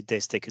staff wanted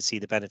this, they could see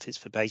the benefits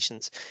for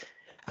patients.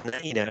 And,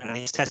 you know, and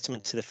it's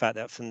testament to the fact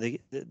that from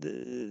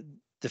the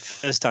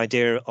first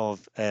idea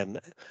of a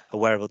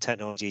wearable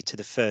technology to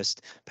the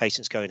first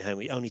patients going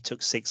home, it only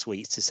took 6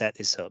 weeks to set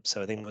this up.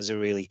 So I think it was a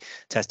really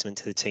testament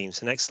to the team.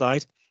 So next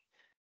slide.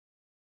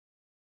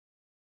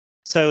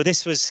 So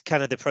this was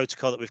kind of the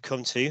protocol that we've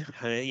come to.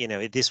 You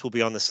know, this will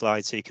be on the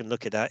slide, so you can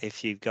look at that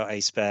if you've got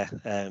a spare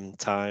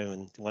time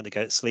and want to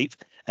go to sleep.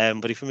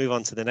 But if we move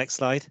on to the next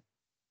slide.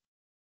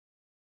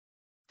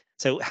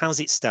 So how does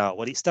it start?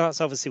 Well, it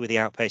starts obviously with the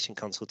outpatient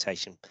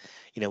consultation.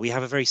 You know, we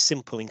have a very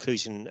simple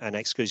inclusion and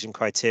exclusion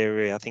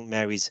criteria. I think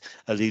Mary's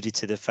alluded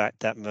to the fact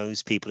that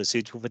most people are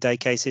suitable for day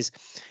cases.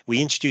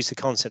 We introduce the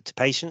concept to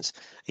patients.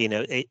 You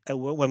know,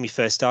 when we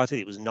first started,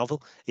 it was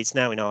novel. It's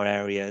now in our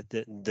area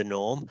the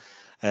norm.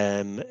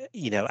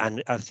 You know,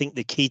 and I think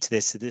the key to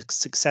this, the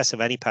success of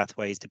any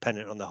pathway is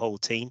dependent on the whole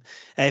team.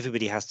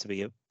 Everybody has to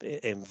be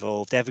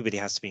involved. Everybody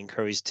has to be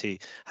encouraged to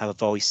have a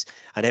voice,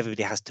 and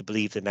everybody has to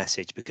believe the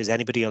message, because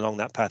anybody along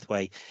that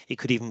pathway, it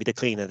could even be the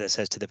cleaner that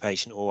says to the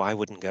patient, oh, I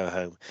wouldn't go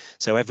home.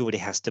 So everybody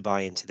has to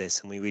buy into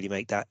this, and we really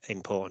make that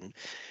important.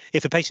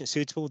 If a patient's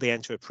suitable, they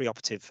enter a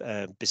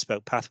preoperative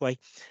bespoke pathway.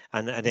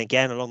 And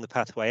again, along the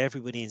pathway,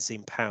 everybody is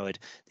empowered.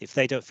 If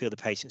they don't feel the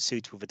patient's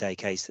suitable for day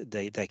case,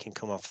 they can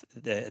come off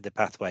the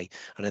pathway.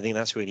 And I think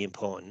that's really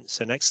important.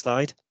 So next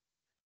slide.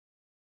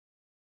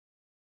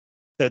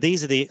 So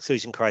these are the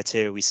exclusion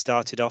criteria we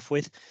started off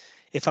with.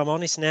 If I'm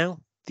honest now,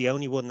 the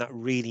only one that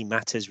really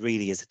matters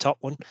really is the top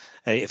one,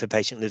 if a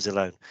patient lives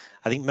alone.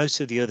 I think most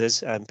of the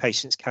others,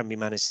 patients can be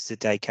managed as a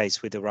day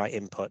case with the right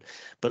input,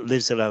 but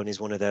lives alone is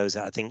one of those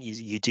that I think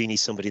you do need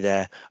somebody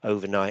there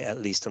overnight,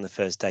 at least on the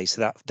first day.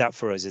 So that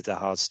for us is a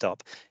hard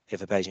stop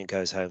if a patient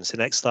goes home. So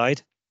next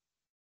slide.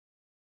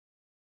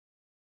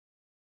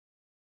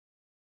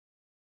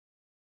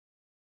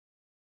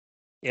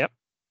 Yep.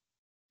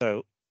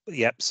 So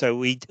Yep. So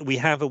we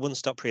have a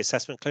one-stop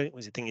pre-assessment clinic,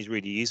 which I think is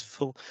really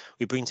useful.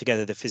 We bring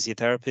together the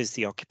physiotherapists,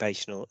 the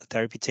occupational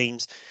therapy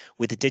teams.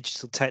 With the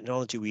digital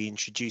technology, we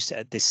introduce it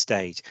at this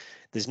stage.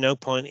 There's no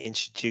point in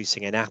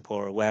introducing an app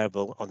or a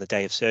wearable on the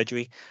day of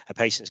surgery. A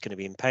patient's going to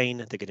be in pain,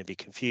 they're going to be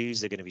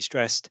confused, they're going to be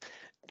stressed.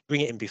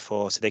 Bring it in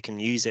before so they can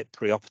use it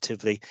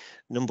preoperatively.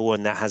 Number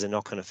one, that has a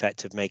knock-on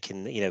effect of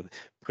making,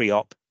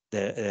 pre-op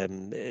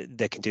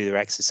they can do their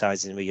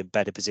exercises and be in a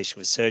better position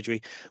for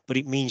surgery, but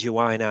it means you're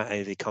ironing out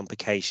any of the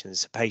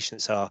complications.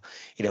 Patients are,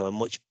 are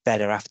much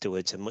better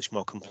afterwards and much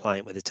more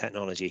compliant with the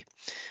technology.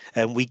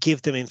 And we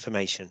give them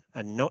information,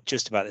 and not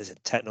just about the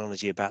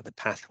technology, about the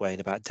pathway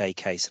and about day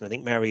case. And I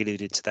think Mary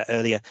alluded to that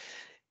earlier.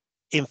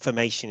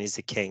 Information is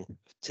the king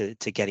to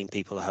getting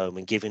people home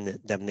and giving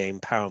them the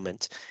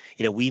empowerment.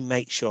 We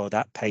make sure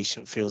that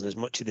patient feels as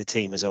much of the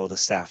team as all the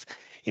staff.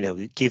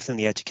 Give them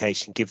the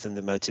education, give them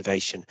the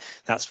motivation.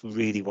 That's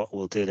really what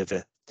will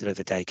deliver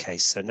day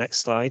case. So next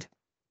slide.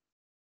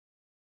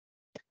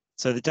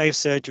 So the day of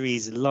surgery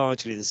is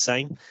largely the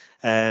same.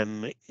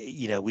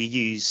 We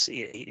use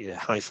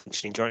high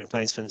functioning joint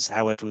replacements.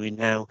 However,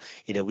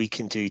 we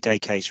can do day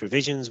case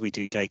revisions, we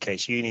do day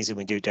case unis, and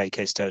we do day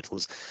case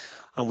totals,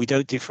 and we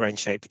don't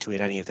differentiate between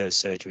any of those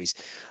surgeries.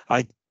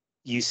 I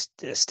use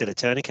still a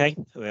tourniquet.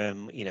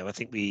 I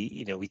think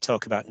we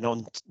talk about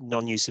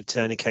non-use of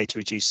tourniquet to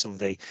reduce some of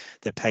the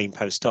pain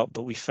post-op,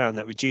 but we found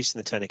that reducing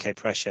the tourniquet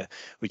pressure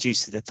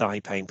reduces the thigh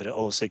pain, but it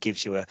also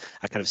gives you a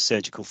kind of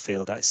surgical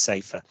feel that is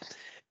safer.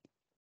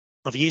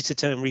 I've used the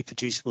term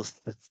reproducible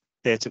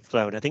theatre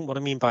flow, and I think what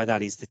I mean by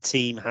that is the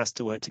team has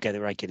to work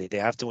together regularly. They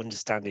have to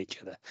understand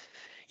each other.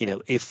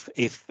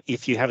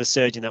 If you have a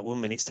surgeon that 1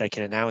 minute's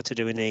taking an hour to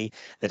do a knee,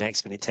 the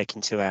next minute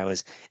taking 2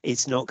 hours,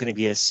 it's not going to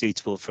be as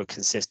suitable for a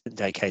consistent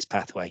day case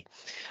pathway.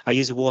 I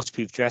use a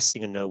waterproof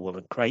dressing and no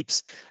woolen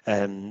crepes.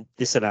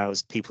 This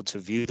allows people to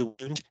view the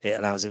wound. It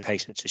allows the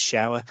patient to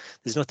shower.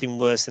 There's nothing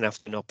worse than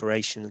after an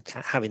operation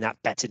having that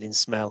bedded in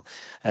smell.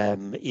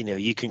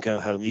 You can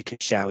go home, you can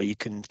shower, you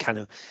can kind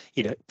of,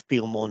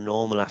 feel more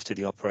normal after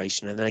the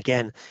operation. And then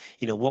again,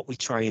 what we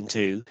try and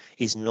do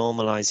is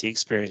normalize the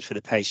experience for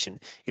the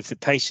patient. If the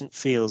patient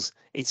feels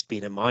it's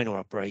been a minor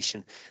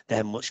operation,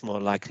 they're much more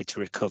likely to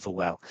recover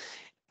well.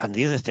 And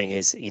the other thing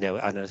is, and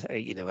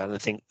I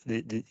think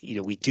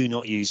we do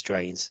not use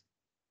drains.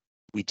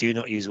 We do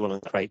not use woolen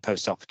crepe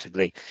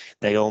post-operatively.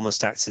 They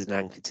almost act as an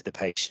anchor to the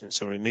patient.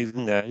 So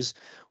removing those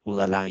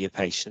will allow your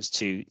patients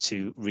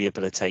to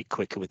rehabilitate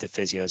quicker with the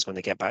physios when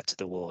they get back to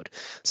the ward.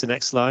 So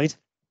next slide.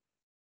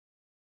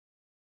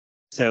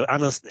 So,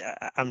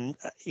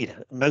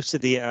 most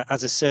of the,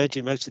 as a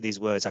surgeon, most of these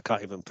words I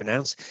can't even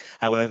pronounce.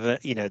 However,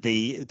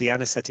 the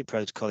anaesthetic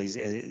protocol is,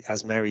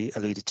 as Mary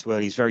alluded to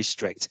earlier, is very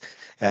strict.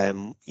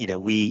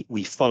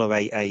 We follow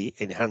a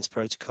enhanced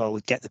protocol.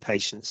 We get the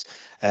patients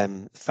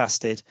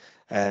fasted,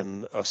 or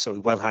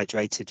well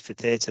hydrated for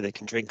theatre. They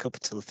can drink up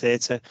until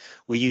theatre.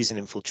 We use an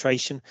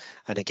infiltration,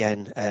 and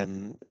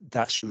again,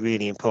 that's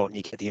really important.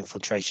 You get the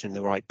infiltration in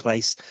the right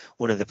place.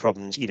 One of the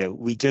problems,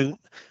 we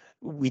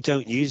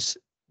don't use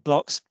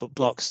blocks, but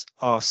blocks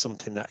are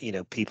something that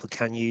people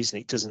can use,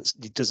 and it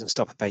doesn't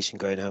stop a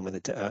patient going home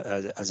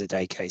as a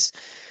day case.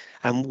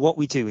 And what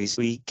we do is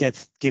we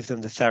give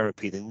them the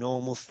therapy, the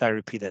normal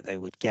therapy that they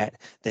would get.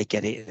 They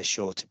get it in a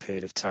shorter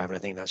period of time, and I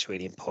think that's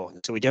really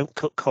important. So we don't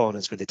cut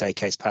corners with the day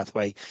case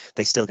pathway.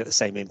 They still get the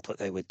same input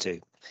they would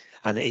do,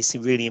 and it's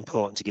really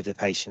important to give the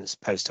patients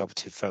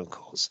post-operative phone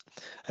calls.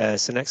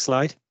 So next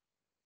slide.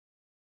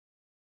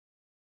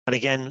 And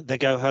again, they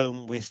go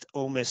home with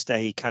almost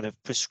a kind of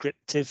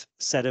prescriptive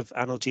set of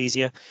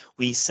analgesia.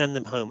 We send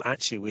them home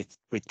actually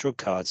with drug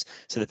cards.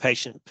 So the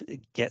patient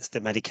gets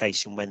the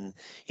medication when,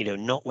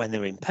 not when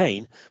they're in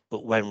pain,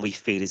 but when we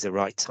feel is the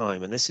right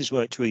time. And this has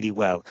worked really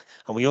well.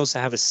 And we also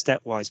have a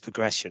stepwise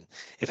progression.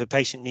 If a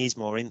patient needs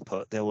more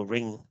input, they will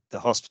ring the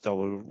hospital,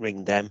 will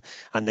ring them,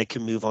 and they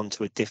can move on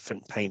to a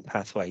different pain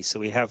pathway. So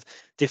we have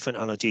different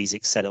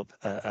analgesics set up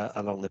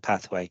along the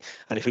pathway.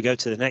 And if we go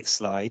to the next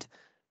slide,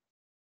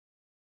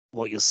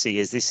 what you'll see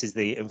is this is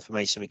the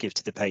information we give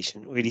to the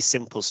patient, really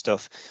simple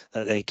stuff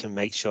that they can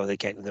make sure they're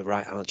getting the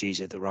right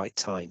analgesia at the right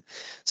time.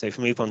 So if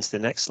we move on to the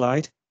next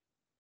slide.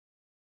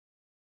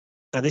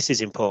 And this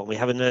is important. We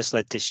have a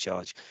nurse-led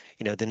discharge.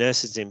 The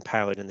nurse is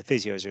empowered and the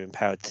physios are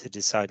empowered to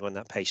decide when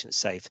that patient's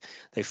safe.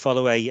 They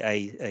follow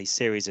a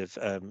series of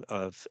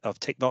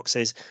tick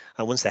boxes,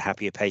 and once they're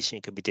happy, a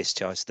patient can be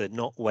discharged. They're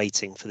not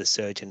waiting for the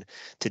surgeon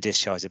to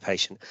discharge a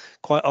patient.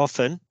 Quite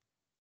often,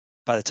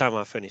 by the time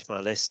I finish my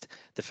list,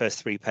 the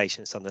first 3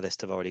 patients on the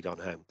list have already gone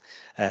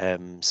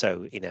home.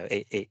 So,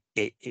 it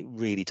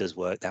really does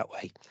work that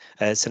way.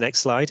 So next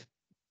slide.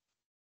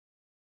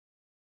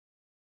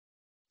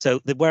 So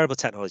the wearable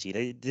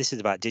technology, this is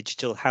about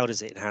digital. How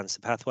does it enhance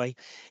the pathway?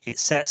 It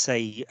sets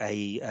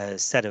a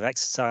set of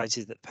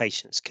exercises that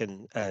patients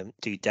can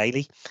do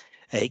daily.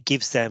 It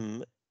gives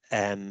them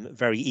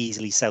very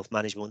easily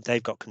self-management.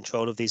 They've got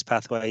control of these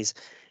pathways.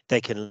 They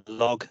can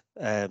log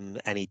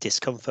any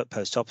discomfort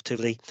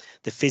post-operatively.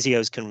 The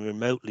physios can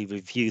remotely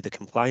review the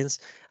compliance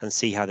and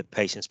see how the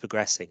patient's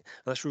progressing.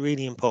 And that's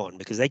really important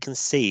because they can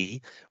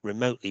see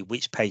remotely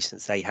which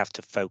patients they have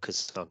to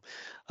focus on.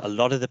 A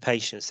lot of the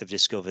patients have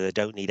discovered they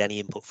don't need any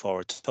input for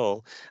at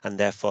all, and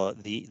therefore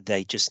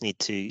they just need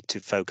to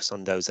focus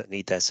on those that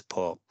need their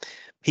support.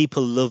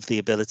 People love the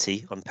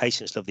ability, and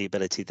patients love the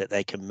ability that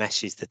they can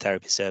message the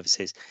therapy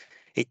services.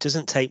 It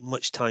doesn't take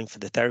much time for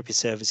the therapy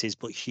services,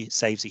 but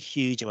saves a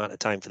huge amount of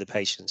time for the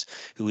patients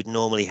who would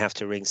normally have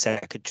to ring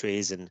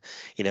secretaries and,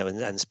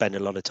 and spend a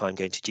lot of time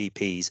going to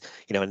GPs,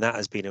 and that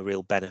has been a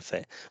real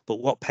benefit.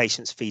 But what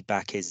patients'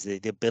 feedback is the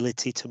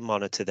ability to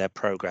monitor their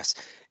progress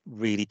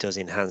really does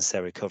enhance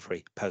their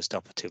recovery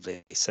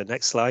post-operatively. So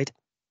next slide.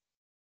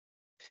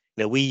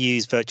 Now, we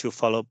use virtual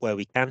follow-up where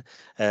we can.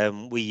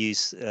 We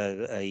use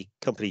a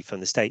company from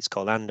the States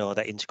called RNOH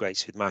that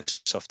integrates with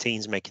Microsoft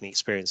Teams, making the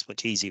experience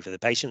much easier for the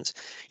patients.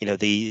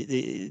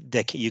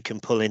 You can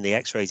pull in the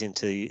x-rays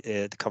into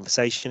the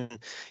conversation.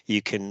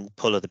 You can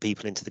pull other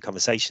people into the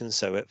conversation.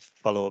 So at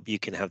follow-up, you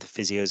can have the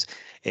physios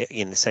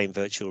in the same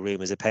virtual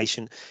room as a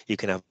patient. You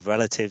can have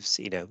relatives,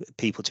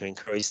 people to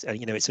encourage.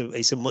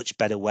 It's a much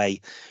better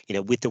way,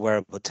 with the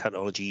wearable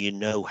technology,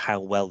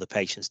 how well the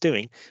patient's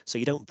doing. So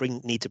you don't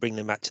need to bring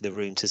them back to the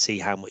room to see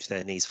how much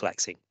their knees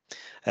flexing.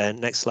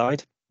 Next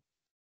slide.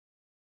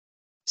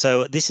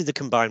 So this is the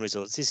combined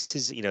results. This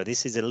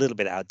is a little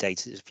bit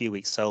outdated. It's a few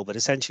weeks old, but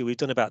essentially we've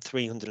done about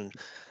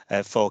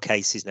 304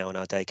 cases now in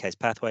our day case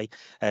pathway.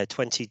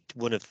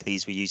 21 of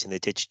these were using the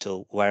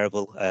digital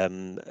wearable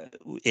in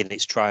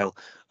its trial.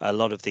 A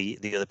lot of the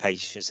other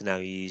patients are now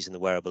using the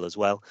wearable as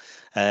well.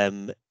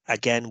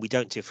 Again, we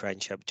don't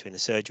differentiate between the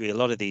surgery. A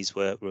lot of these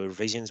were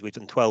revisions. We've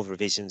done 12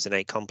 revisions and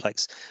 8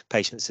 complex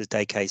patients as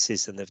day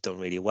cases, and they've done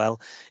really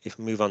well. If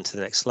we move on to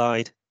the next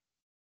slide.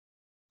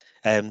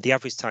 The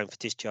average time for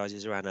discharge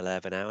is around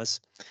 11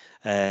 hours.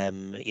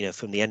 From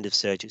the end of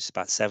surgery, it's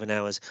about 7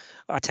 hours.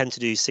 I tend to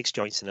do 6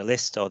 joints in a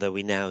list, although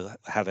we now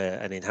have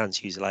an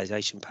enhanced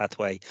utilization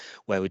pathway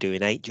where we're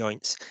doing 8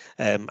 joints.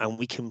 And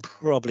we can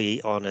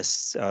probably, on a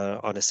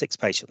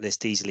 6-patient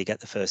list, easily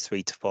get the first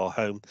 3 to 4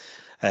 home.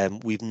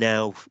 We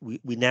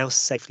now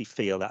safely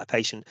feel that a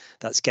patient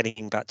that's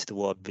getting back to the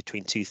ward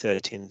between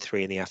 2:30 and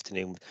 3 in the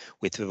afternoon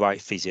with the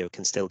right physio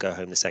can still go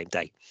home the same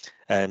day.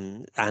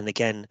 And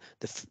again,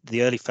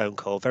 the early phone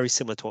call, very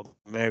similar to what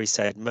Mary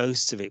said,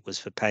 most of it was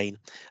for pain,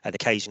 and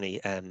occasionally,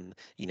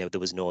 there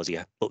was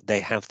nausea. But they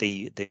have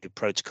the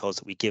protocols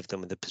that we give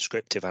them and the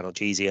prescriptive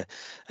analgesia,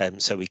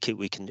 so we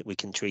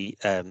can treat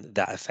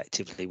that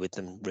effectively with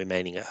them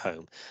remaining at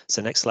home.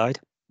 So next slide.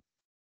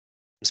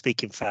 I'm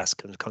speaking fast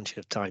because I'm conscious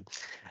of time.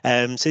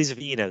 So these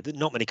are,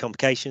 not many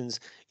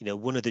complications.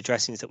 One of the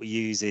dressings that we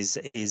use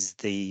is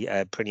the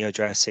Prenio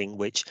dressing,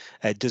 which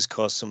does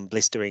cause some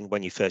blistering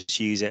when you first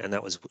use it, and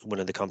that was one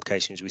of the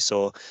complications we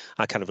saw.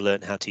 I kind of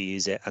learned how to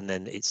use it, and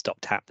then it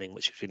stopped happening,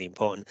 which was really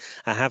important.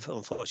 I have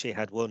unfortunately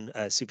had one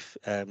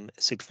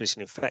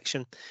superficial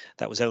infection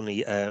that was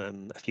only a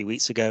few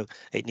weeks ago.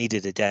 It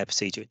needed a DARE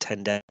procedure at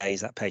 10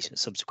 days. That patient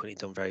subsequently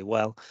done very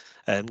well.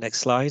 Next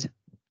slide.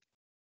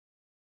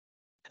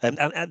 And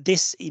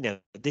this,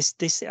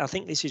 I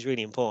think this is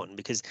really important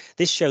because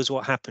this shows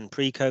what happened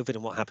pre-COVID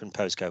and what happened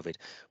post-COVID.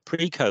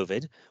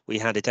 Pre-COVID, we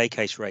had a day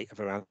case rate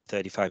of around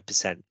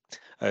 35%.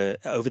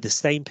 Over the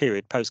same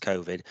period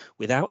post-COVID,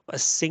 without a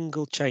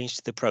single change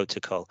to the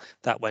protocol,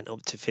 that went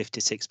up to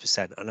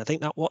 56%. And I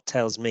think that what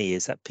tells me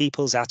is that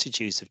people's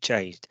attitudes have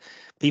changed.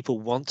 People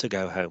want to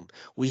go home.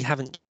 We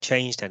haven't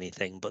changed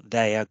anything, but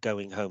they are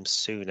going home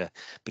sooner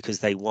because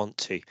they want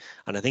to.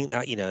 And I think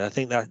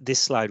that this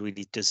slide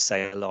really does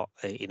say a lot,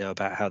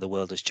 about how the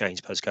world has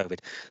changed post-COVID.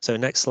 So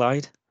next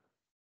slide.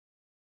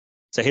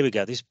 So here we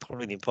go. This is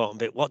probably the important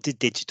bit. What did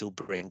digital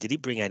bring? Did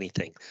it bring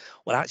anything?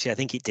 Well, actually, I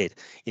think it did.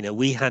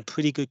 We had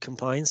pretty good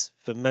compliance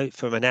from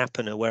an app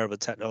and a wearable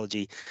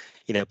technology.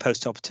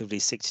 Post-operatively,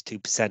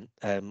 62%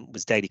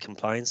 was daily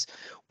compliance.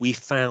 We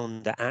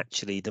found that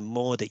actually, the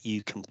more that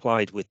you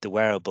complied with the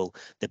wearable,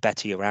 the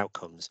better your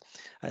outcomes.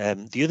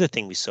 The other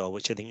thing we saw,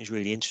 which I think is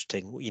really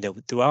interesting,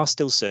 there are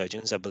still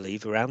surgeons, I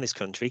believe, around this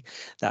country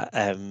that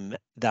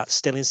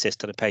still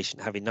insist on a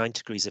patient having 90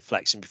 degrees of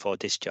flexion before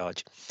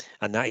discharge,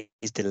 and that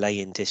is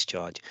delaying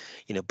discharge.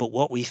 But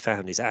what we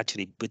found is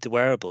actually with the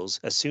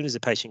wearables, as soon as the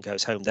patient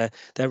goes home,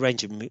 their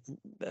range of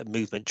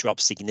movement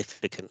drops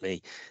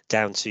significantly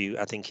down to,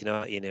 I think,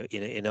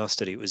 in our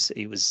study,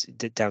 it was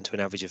down to an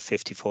average of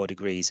 54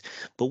 degrees.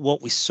 But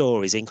what we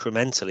saw is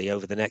incrementally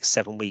over the next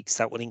 7 weeks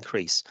that will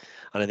increase,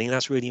 and I think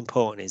that's really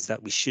important. Is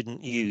that we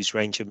shouldn't use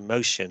range of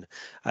motion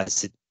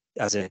as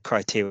a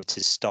criteria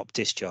to stop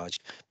discharge.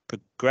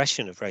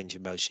 Progression of range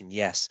of motion,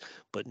 yes,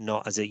 but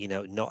not as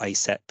not a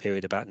set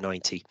period about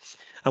 90.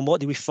 And what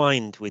did we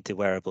find with the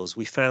wearables?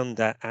 We found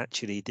that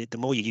actually the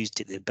more you used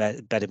it,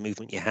 the better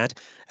movement you had.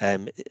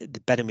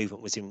 The better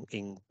movement was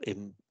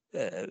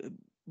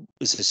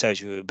was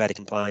associated with better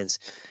compliance,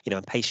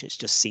 and patients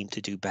just seem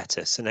to do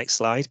better. So next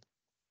slide.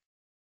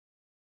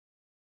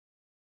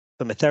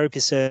 From a therapy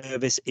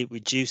service, it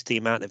reduced the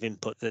amount of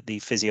input that the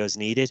physios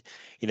needed.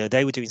 You know,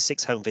 they were doing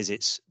 6 home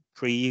visits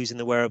pre-using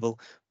the wearable.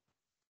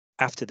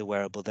 After the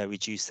wearable, they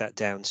reduced that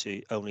down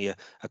to only a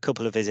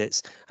couple of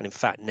visits. And in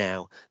fact,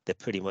 now they're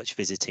pretty much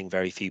visiting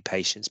very few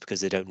patients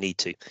because they don't need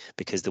to,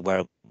 because the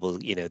wearable,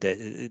 you know,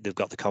 they've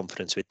got the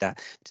confidence with that.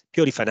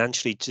 Purely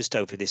financially, just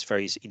over this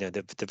very, you know,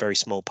 the very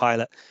small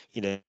pilot,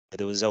 you know,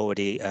 there was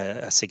already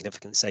a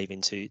significant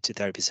saving to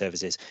therapy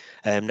services.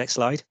 Next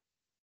slide.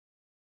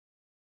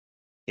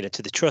 You know,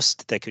 to the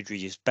trust, they could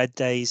reduce bed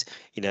days.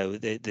 You know,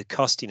 the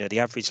cost, you know, the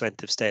average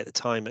length of stay at the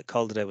time at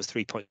Calderdale was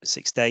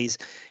 3.6 days.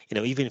 You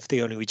know, even if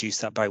they only reduce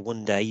that by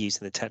 1 day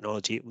using the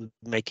technology, it would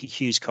make a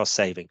huge cost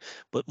saving.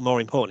 But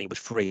more importantly, it would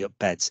free up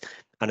beds.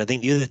 And I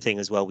think the other thing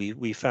as well,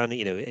 we found,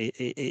 you know,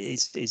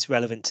 it's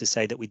relevant to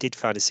say that we did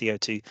find a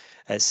CO2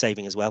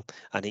 saving as well,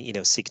 and you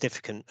know,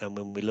 significant. And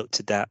when we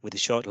looked at that with a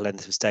shorter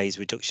length of stays,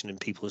 reduction in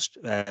people's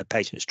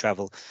patients'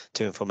 travel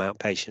to and from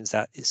outpatients,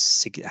 that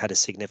had a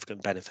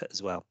significant benefit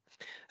as well.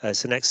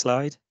 So next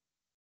slide.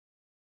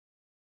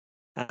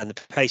 And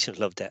the patients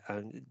loved it,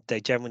 and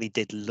they generally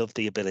did love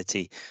the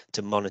ability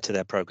to monitor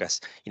their progress.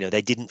 You know,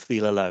 they didn't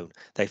feel alone.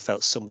 They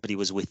felt somebody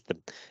was with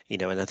them, you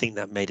know, and I think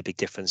that made a big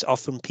difference.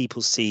 Often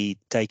people see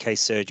day case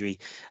surgery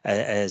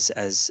as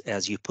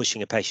you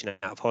pushing a patient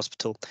out of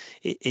hospital.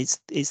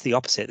 It's the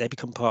opposite. They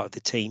become part of the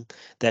team.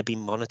 They're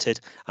being monitored,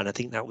 and I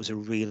think that was a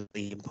really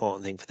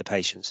important thing for the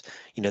patients.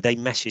 You know, they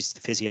messaged the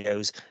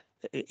physios.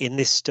 In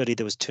this study,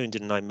 there was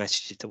 209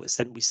 messages that were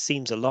sent, which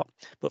seems a lot,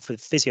 but from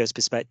the physio's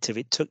perspective,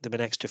 it took them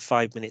an extra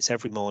 5 minutes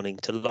every morning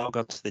to log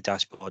onto the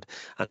dashboard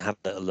and have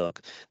a little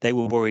look. They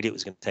were worried it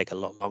was going to take a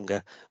lot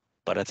longer,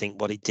 but I think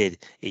what it did,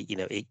 it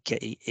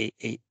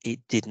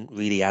didn't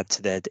really add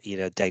to their, you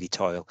know, daily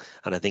toil,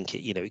 and I think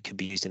it, you know, it could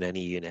be used in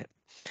any unit.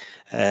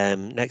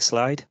 Next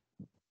slide.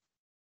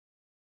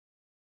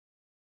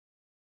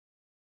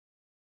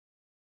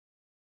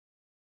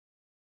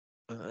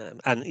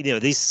 And you know,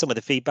 these are some of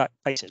the feedback.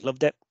 Patients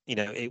loved it. You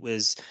know, it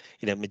was,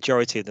 you know,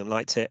 majority of them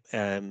liked it.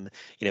 You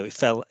know, it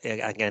felt,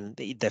 again,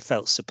 they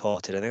felt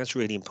supported. I think that's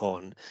really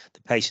important.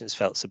 The patients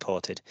felt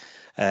supported.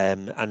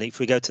 And if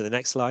we go to the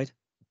next slide.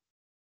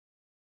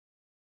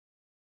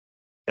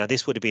 Now,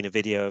 this would have been a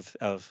video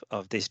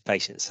of this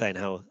patient saying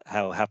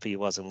how happy he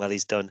was and well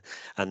he's done.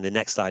 And the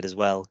next slide as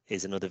well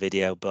is another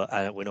video, but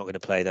we're not going to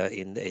play that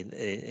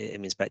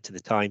in respect to the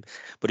time.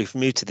 But if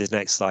we move to the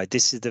next slide,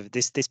 this is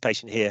this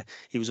patient here.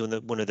 He was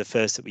one of the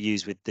first that we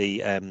used with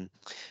the.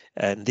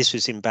 This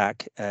was him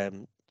back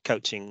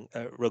coaching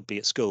rugby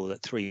at school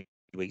at 3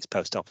 weeks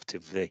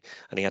post-operatively,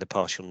 and he had a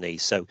partial knee.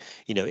 So,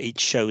 you know, it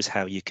shows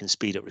how you can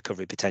speed up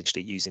recovery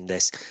potentially using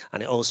this,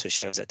 and it also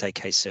shows that day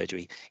case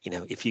surgery, you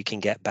know, if you can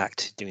get back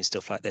to doing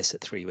stuff like this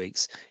at 3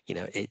 weeks, you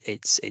know,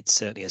 it's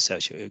certainly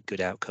associated with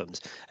good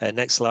outcomes.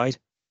 Next slide.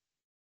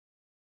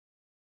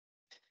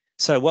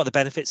 So what are the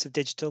benefits of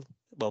digital?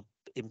 Well,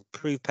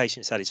 improve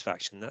patient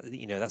satisfaction. That,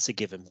 you know, that's a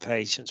given.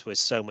 Patients were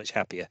so much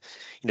happier.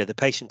 You know, the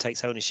patient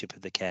takes ownership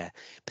of the care.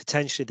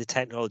 Potentially the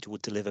technology will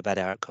deliver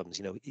better outcomes.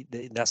 You know,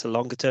 that's a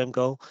longer term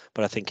goal,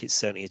 but I think it's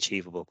certainly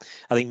achievable.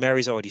 I think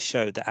Mary's already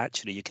showed that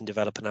actually you can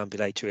develop an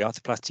ambulatory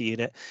arthroplasty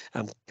unit.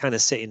 I'm kind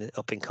of sitting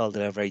up in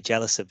Calderdale very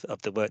jealous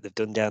of the work they've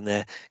done down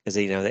there, because,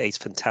 you know, it's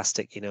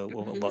fantastic, you know,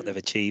 what they've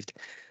achieved.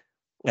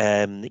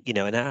 You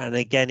know, and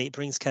again, it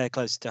brings care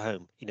closer to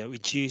home. You know,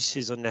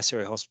 reduces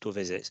unnecessary hospital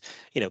visits.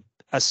 You know,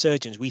 as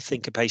surgeons, we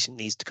think a patient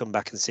needs to come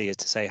back and see us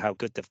to say how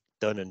good they've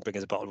done and bring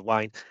us a bottle of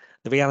wine.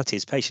 The reality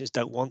is patients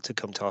don't want to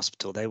come to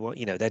hospital. They want,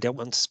 you know, they don't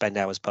want to spend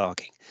hours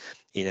parking,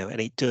 you know,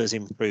 and it does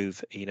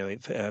improve, you know,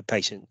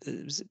 patient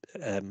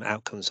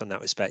outcomes on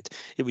that respect.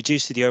 It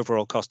reduces the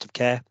overall cost of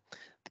care.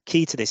 The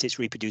key to this is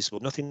reproducible.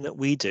 Nothing that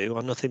we do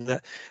or nothing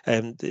that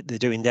they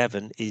do in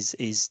Devon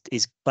is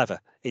clever.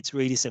 It's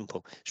really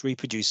simple. It's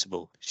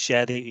reproducible.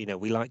 Share the, you know,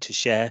 we like to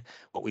share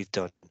what we've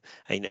done.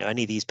 And, you know,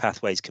 any of these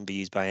pathways can be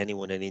used by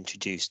anyone and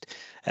introduced.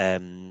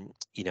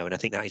 You know, and I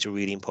think that is a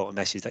really important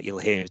message that you'll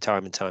hear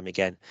time and time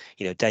again.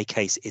 You know, day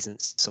case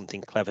isn't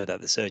something clever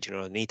that the surgeon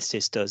or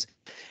anaesthetist does.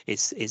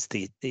 It's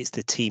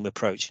the team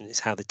approach, and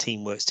it's how the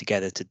team works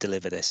together to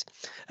deliver this.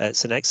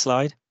 So next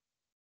slide.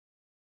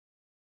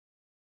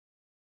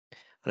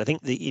 And I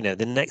think you know,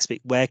 the next bit,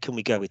 where can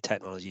we go with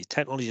technology?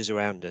 Technology is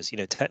around us. You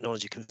know,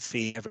 technology can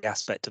feed every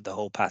aspect of the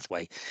whole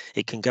pathway.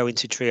 It can go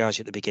into triage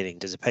at the beginning.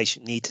 Does a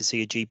patient need to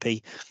see a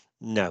GP?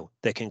 No,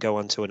 they can go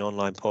onto an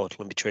online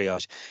portal and be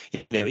triaged.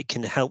 You know, it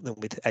can help them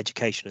with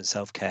education and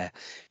self-care.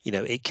 You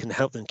know, it can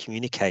help them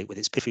communicate with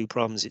its PIFU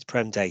problems, its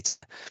PREM data.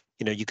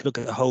 You know, you can look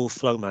at the whole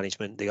flow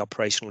management, the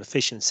operational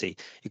efficiency.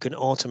 You can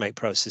automate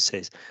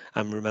processes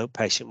and remote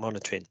patient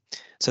monitoring.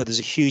 So there's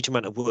a huge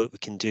amount of work we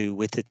can do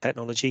with the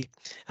technology,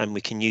 and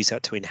we can use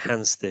that to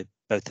enhance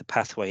both the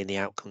pathway and the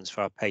outcomes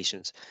for our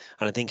patients.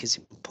 And I think it's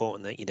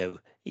important that, you know,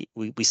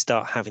 we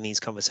start having these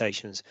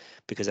conversations,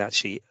 because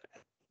actually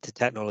the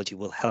technology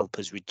will help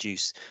us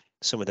reduce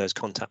some of those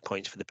contact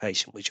points for the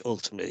patient, which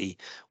ultimately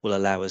will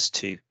allow us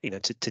to, you know,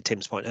 to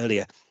Tim's point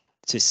earlier,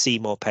 to see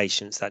more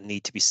patients that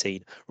need to be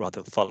seen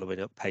rather than following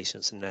up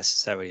patients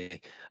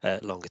unnecessarily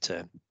longer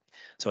term.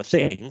 So I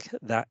think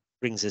that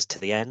brings us to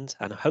the end,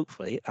 and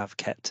hopefully I've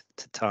kept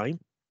to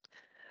time.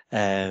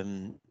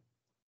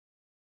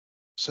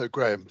 So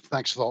Graham,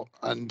 thanks a lot,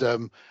 and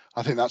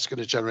I think that's going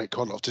to generate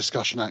quite a lot of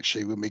discussion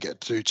actually when we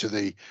get through to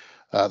the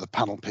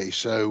panel piece.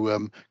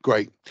 So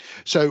great.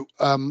 So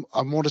I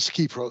want us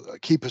to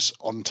keep us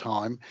on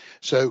time.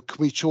 So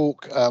can we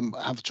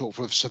have a talk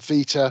with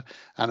Savita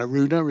and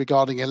Aruna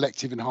regarding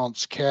elective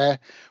enhanced care,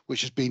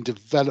 which has been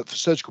developed for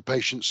surgical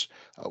patients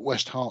at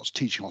West Herts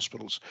teaching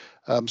hospitals.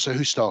 So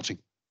who's starting?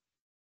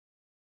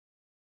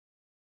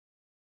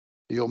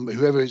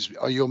 Whoever is,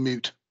 are you on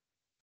mute?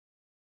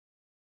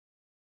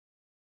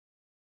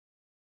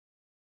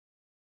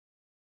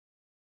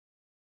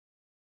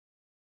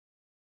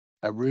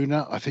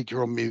 Aruna, I think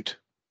you're on mute.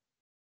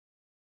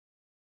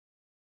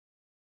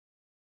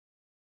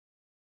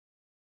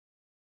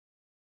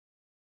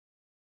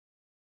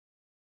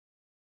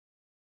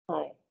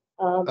 Hi,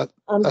 that's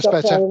Dr.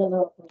 better.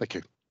 Aruna. Thank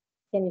you.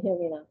 Can you hear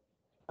me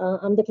now?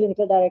 I'm the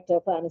clinical director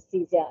for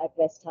anesthesia at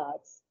West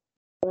Herts.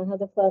 Can I have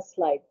the first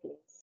slide,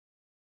 please,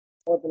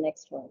 or the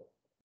next one?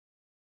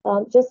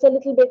 Just a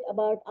little bit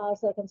about our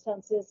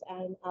circumstances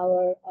and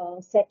our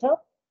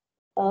setup.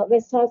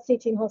 West Herts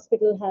Teaching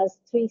Hospital has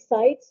 3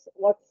 sites.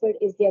 Watford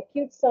is the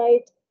acute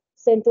site,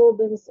 St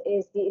Albans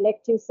is the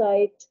elective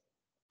site,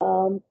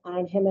 and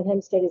Hemel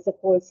Hempstead is the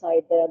cold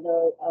site. There are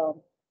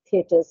no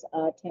theatres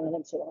at Hemel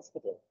Hempstead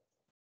Hospital.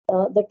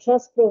 The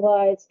trust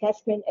provides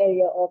catchment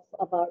area of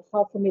about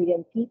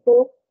 500,000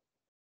 people,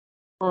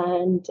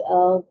 and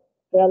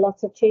there are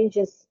lots of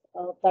changes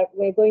that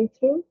we're going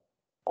through.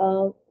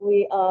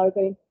 We are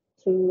going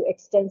through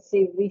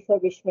extensive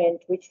refurbishment,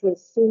 which will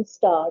soon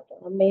start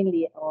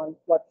mainly on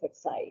Watford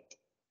site.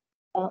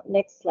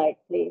 Next slide,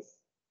 please.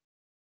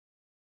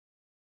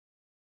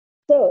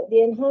 So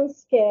the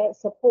enhanced care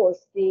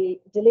supports the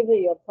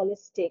delivery of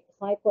holistic,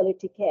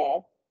 high-quality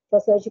care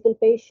for surgical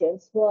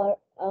patients who are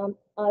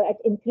at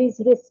increased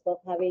risk of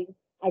having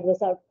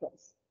adverse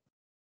outcomes.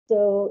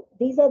 So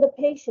these are the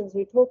patients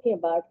we're talking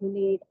about who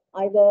need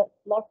either a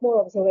lot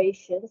more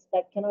observations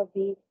that cannot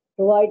be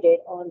provided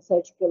on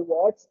surgical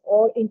wards,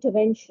 or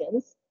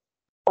interventions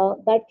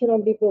that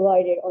cannot be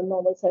provided on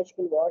normal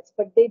surgical wards,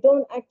 but they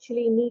don't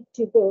actually need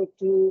to go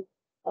to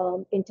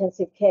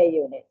intensive care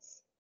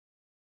units.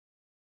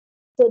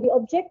 So the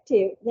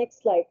objective,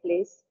 next slide,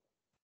 please.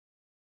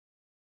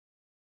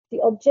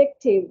 The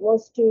objective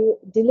was to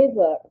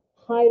deliver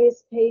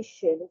high-risk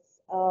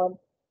patients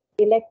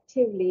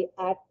electively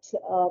at,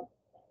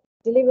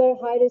 deliver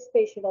high-risk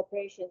patient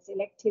operations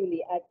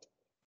electively at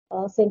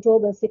St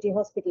Albans City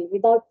Hospital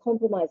without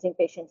compromising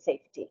patient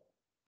safety.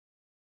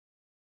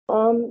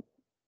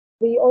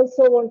 We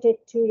also wanted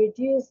to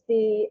reduce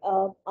the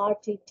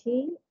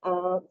RTT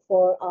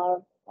for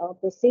our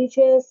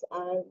procedures,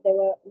 and there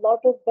were a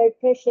lot of bed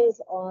pressures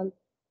on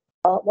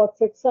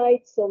Watford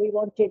site, so we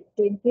wanted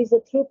to increase the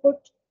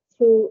throughput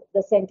through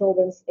the St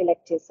Albans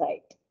elective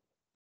site.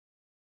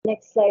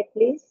 Next slide,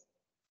 please.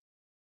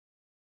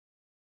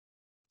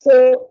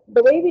 So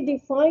the way we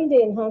defined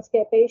the enhanced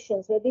care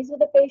patients, well, these were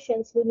the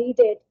patients who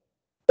needed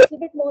a little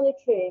bit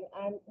monitoring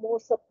and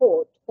more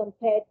support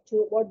compared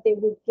to what they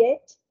would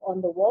get on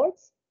the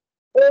wards,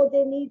 or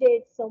they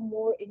needed some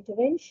more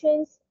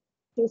interventions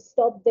to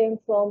stop them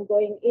from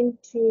going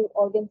into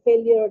organ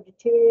failure or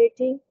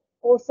deteriorating,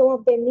 or some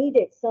of them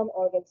needed some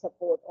organ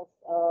support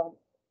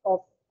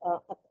of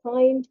a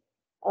kind.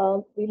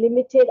 We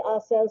limited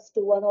ourselves to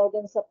 1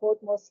 organ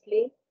support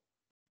mostly,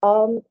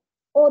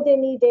 or they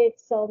needed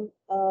some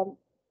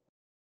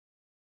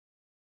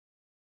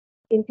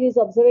increased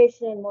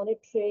observation and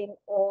monitoring,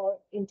 or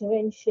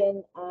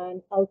intervention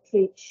and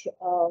outreach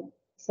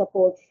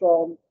support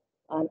from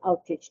an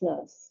outreach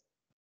nurse.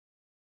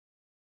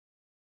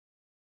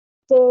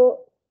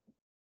 So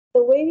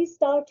the way we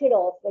started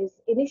off was,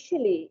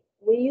 initially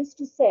we used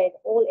to send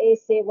all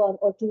ASA 1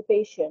 or 2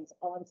 patients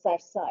on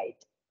SAT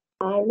site,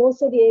 and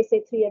most of the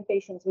ASA 3 and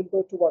patients would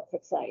go to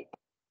Watford site.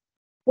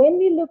 When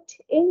we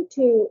looked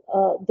into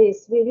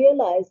this, we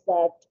realized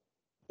that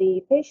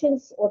the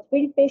patients,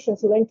 orthopedic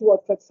patients who went to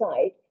Watford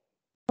site,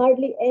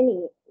 hardly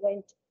any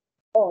went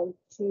on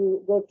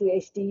to go to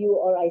HDU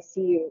or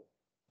ICU.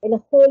 In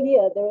a whole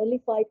year, there were only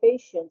 5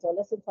 patients or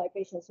less than 5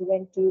 patients who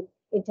went to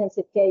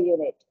intensive care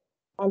unit.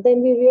 And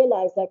then we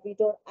realized that we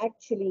don't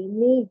actually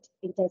need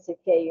intensive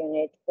care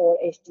unit or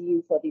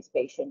HDU for these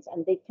patients,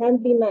 and they can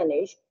be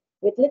managed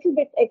with little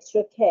bit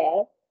extra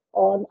care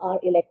on our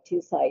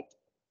elective site.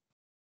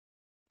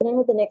 Can I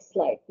have the next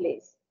slide,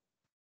 please?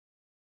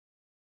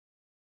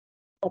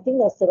 I think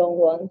that's the wrong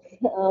one.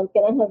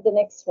 Can I have the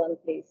next one,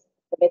 please?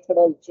 The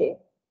methodology.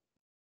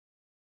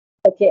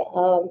 Okay,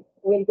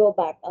 we'll go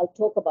back. I'll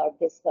talk about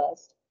this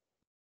first.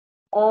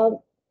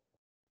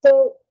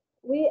 So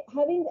we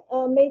having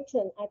a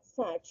matron at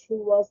SACH,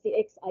 who was the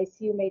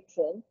ex-ICU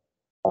matron,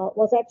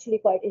 was actually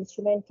quite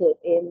instrumental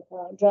in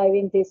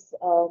driving this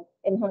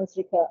enhanced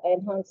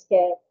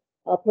care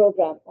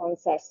program on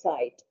SACH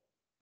site.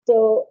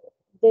 So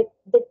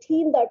the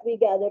team that we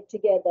gathered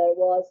together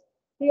was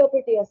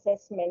preoperative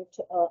assessment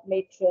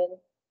matron,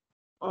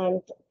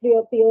 and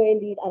POA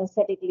lead,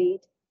 anesthetic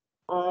lead,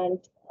 and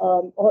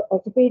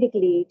orthopedic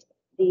lead,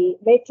 the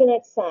matron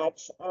at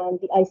SACH, and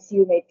the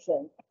ICU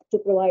matron to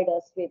provide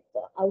us with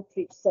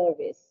outreach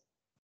service.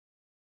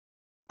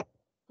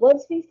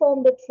 Once we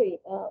formed the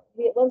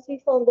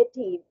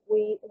team,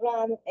 we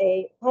ran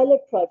a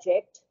pilot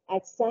project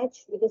at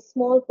SACH with a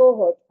small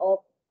cohort of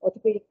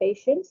orthopedic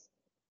patients.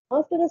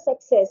 After the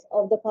success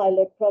of the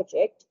pilot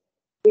project,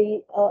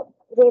 we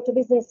wrote a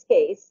business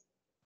case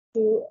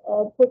to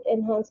put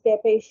enhanced care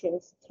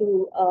patients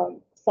through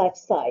SACH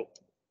site.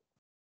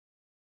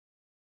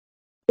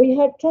 We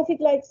had traffic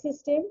light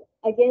system,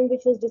 again,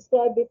 which was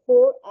described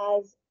before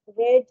as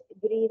red,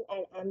 green,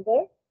 and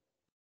amber.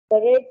 The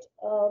red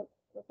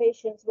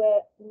patients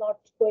were not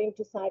going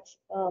to SACH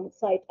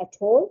site at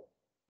all.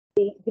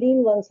 The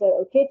green ones were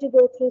okay to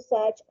go through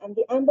SACH, and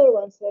the amber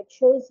ones were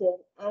chosen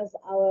as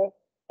our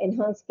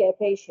enhanced care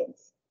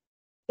patients.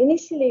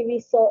 Initially, we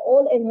saw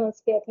all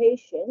enhanced care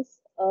patients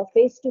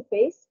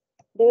face-to-face.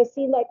 They were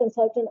seen by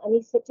consultant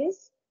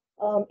anesthetists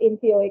in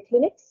POA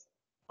clinics,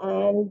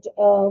 and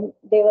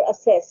they were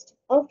assessed.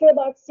 After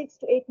about 6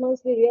 to 8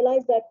 months, we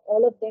realized that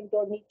all of them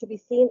don't need to be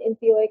seen in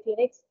POA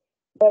clinics,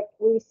 but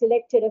we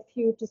selected a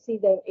few to see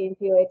them in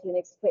POA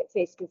clinics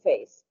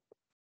face-to-face.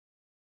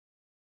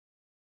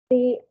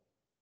 The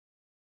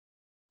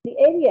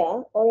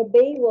area or a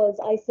bay was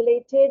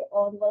isolated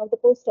on one of the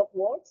post-op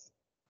wards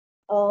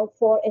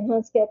for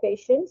enhanced care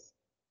patients,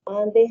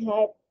 and they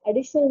had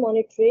additional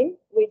monitoring,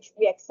 which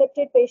we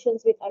accepted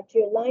patients with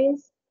arterial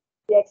lines.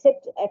 We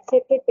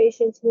accepted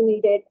patients who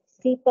needed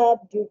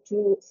CPAP due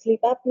to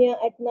sleep apnea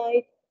at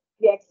night.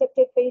 We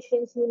accepted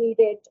patients who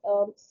needed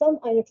some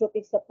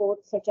inotropic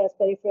support, such as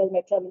peripheral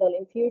metronidazole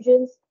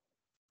infusions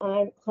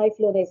and high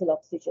flow nasal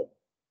oxygen.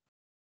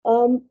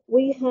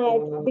 We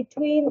had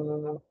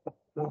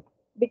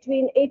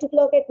between 8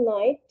 o'clock at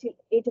night till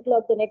 8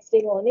 o'clock the next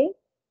day morning,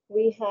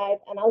 we had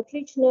an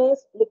outreach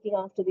nurse looking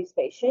after these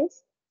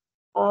patients.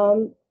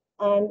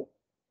 And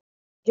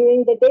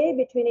during the day,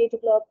 between 8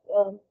 o'clock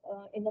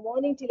in the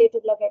morning till 8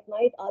 o'clock at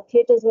night, our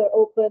theaters were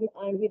open,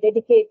 and we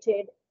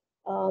dedicated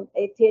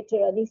a theater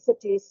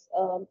anesthetist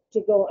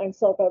to go and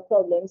sort out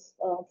problems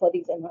for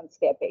these enhanced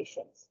care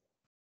patients.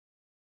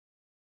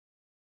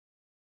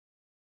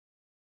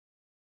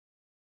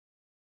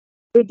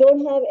 We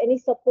don't have any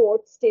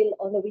support still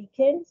on the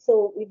weekend,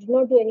 so we do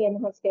not do any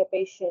enhanced care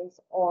patients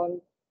on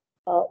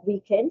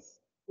weekends.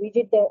 We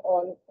did them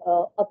on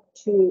up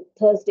to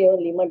Thursday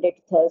only, Monday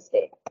to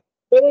Thursday.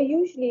 There were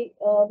usually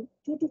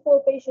 2 to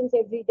 4 patients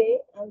every day,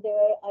 and they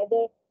were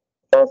either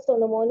first on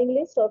the morning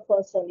list or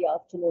first on the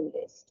afternoon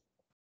list.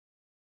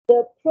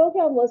 The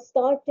program was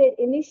started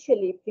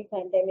initially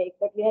pre-pandemic,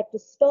 but we had to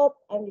stop,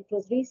 and it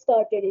was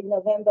restarted in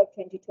November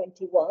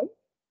 2021.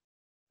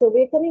 So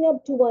we're coming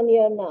up to 1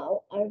 year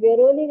now, and we're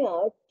rolling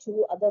out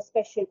to other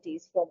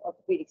specialties from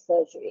orthopedic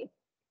surgery.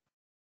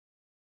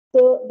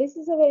 So this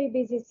is a very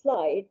busy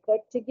slide,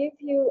 but to give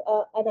you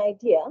an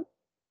idea,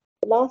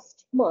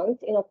 last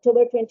month in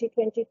October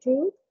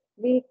 2022,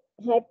 we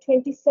had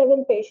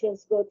 27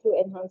 patients go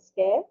through enhanced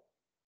care,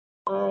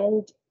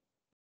 and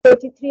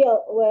 33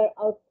 were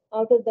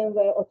out of them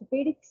were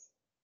orthopedics,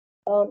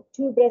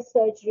 2 breast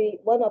surgery,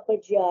 1 upper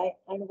GI,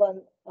 and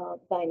 1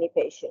 gynae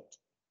patient.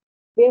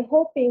 We are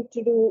hoping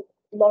to do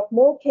a lot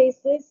more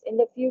cases in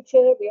the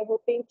future. We are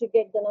hoping to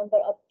get the number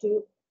up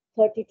to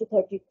 30 to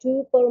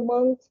 32 per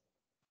month,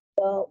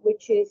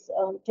 which is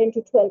 10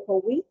 to 12 per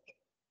week,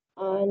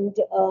 and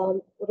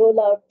roll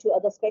out to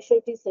other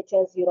specialties such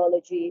as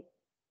urology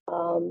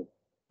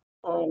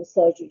and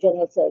surgery,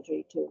 general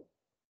surgery too.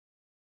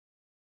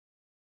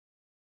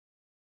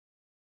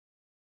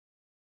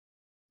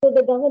 So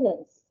the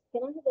governance,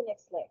 can I have the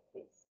next slide,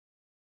 please?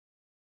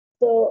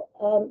 So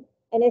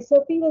an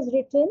SOP was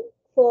written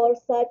for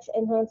such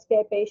enhanced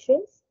care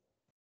patients.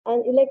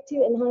 An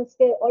elective enhanced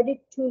care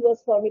audit tool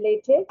was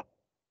formulated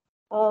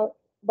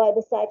by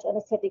the SACH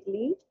anesthetic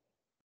lead.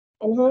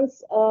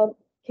 Enhanced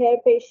care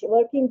patient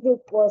working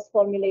group was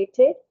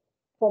formulated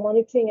for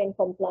monitoring and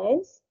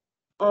compliance.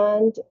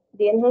 And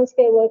the enhanced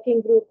care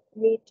working group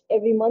meet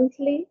every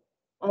monthly,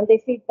 and they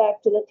feed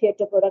back to the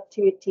theatre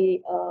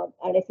productivity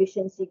and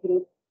efficiency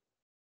group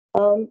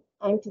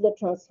and to the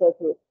transfer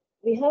group.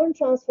 We haven't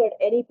transferred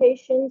any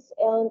patients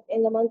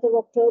in the month of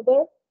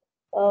October.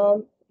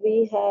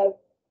 We have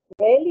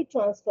rarely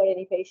transferred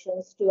any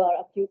patients to our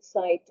acute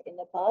site in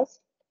the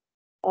past.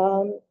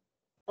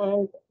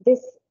 And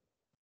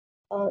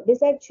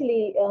this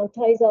actually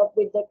ties up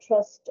with the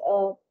trust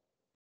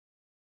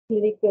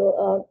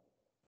clinical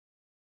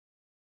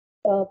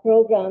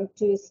program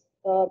to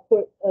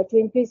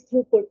increase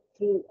throughput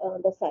through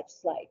the SACH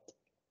site.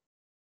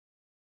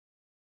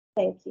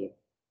 Thank you.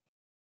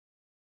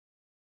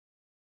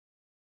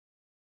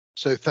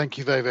 So thank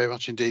you very, very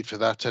much indeed for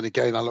that. And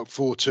again, I look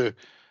forward to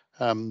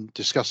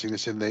discussing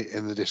this in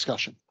the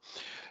discussion.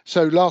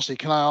 So lastly,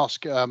 can I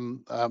ask,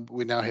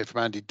 we now hear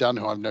from Andy Dunn,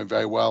 who I've known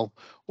very well,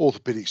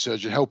 orthopaedic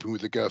surgeon helping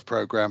with the GIRFT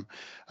programme.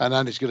 And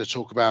Andy's going to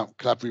talk about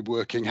collaborative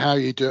working, how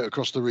you do it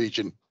across the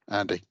region,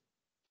 Andy.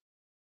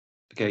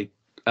 Okay,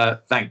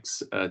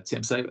 Thanks,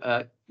 Tim.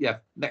 So yeah,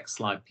 next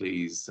slide,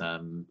 please,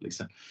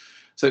 Lisa.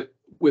 So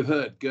we've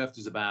heard GIRFT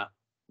is about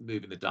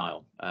moving the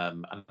dial,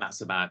 and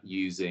that's about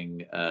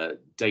using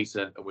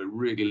data. And we're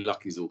really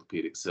lucky as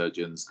orthopaedic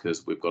surgeons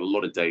because we've got a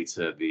lot of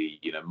data. The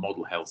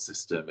model health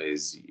system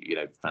is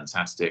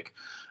fantastic,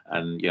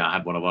 and I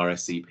had one of our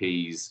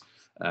SCPs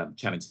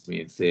chatting to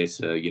me in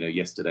theatre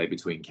yesterday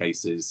between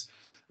cases.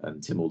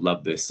 And Tim will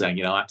love this,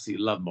 saying, I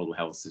absolutely love model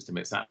health system.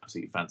 It's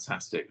absolutely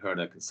fantastic. Her and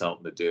her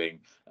consultant are doing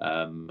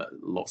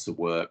lots of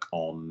work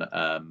on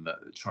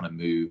trying to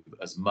move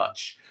as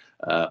much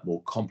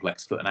more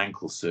complex foot and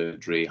ankle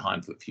surgery,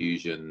 hindfoot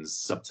fusions,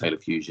 subtalar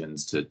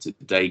fusions to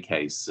day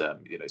case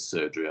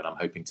surgery. And I'm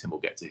hoping Tim will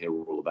get to hear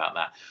all about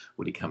that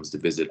when he comes to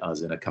visit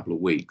us in a couple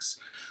of weeks.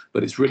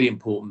 But it's really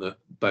important that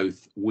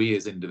both we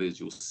as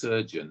individual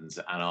surgeons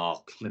and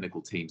our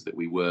clinical teams that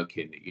we work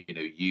in,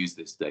 use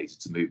this data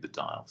to move the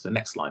dial. So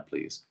next slide,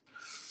 please.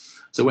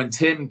 So when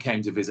Tim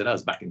came to visit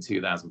us back in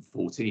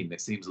 2014,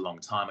 it seems a long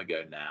time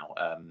ago now,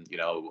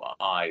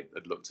 I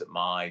had looked at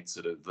my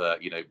sort of,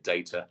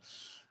 data,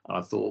 and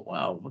I thought,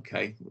 well,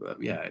 okay,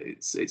 yeah,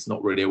 it's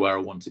not really where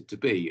I want it to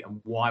be. And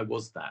why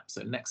was that?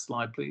 So next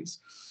slide, please.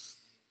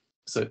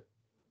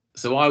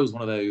 So I was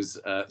one of those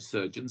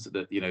surgeons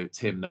that,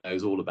 Tim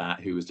knows all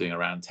about, who was doing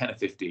around 10 or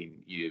 15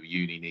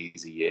 uni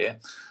knees a year.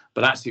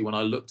 But actually, when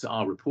I looked at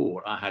our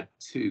report, I had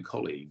two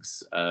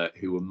colleagues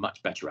who were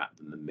much better at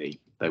them than me.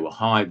 They were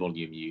high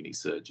volume uni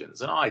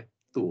surgeons. And I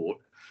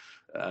thought,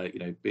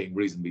 being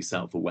reasonably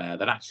self-aware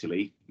that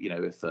actually,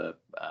 if a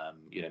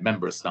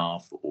member of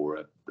staff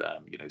or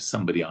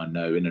somebody I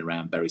know in and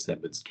around Bury St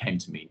Edmunds came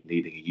to me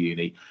needing a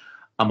uni,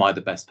 am I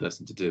the best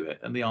person to do it?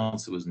 And the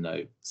answer was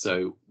no.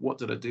 So what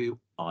did I do?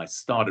 I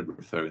started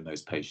referring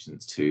those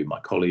patients to my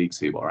colleagues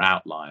who are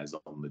outliers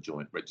on the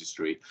joint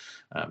registry.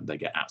 They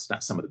get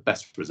some of the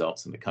best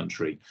results in the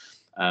country.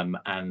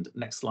 And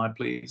next slide,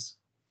 please.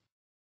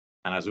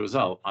 And as a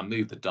result, I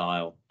moved the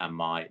dial, and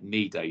my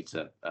knee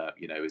data,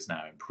 is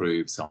now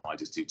improved. So I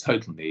just do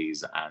total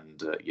knees,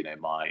 and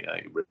my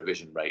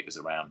revision rate is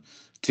around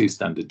 2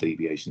 standard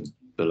deviations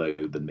below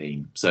the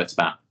mean. So it's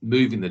about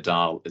moving the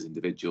dial as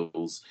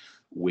individuals.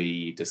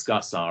 We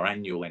discuss our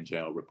annual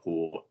NJL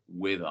report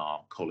with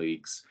our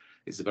colleagues.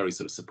 It's a very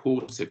sort of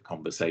supportive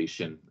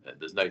conversation.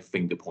 There's no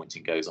finger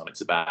pointing goes on.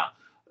 It's about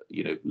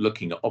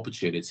looking at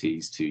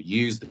opportunities to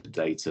use the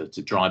data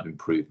to drive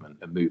improvement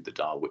and move the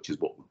dial, which is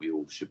what we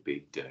all should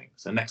be doing.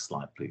 So next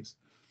slide, please.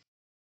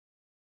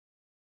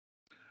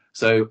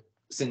 So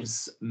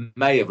since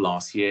May of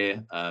last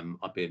year,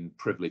 I've been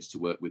privileged to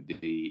work with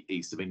the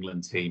East of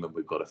England team, and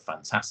we've got a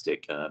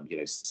fantastic,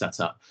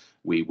 setup.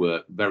 We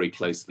work very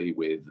closely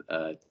with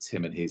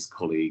Tim and his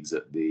colleagues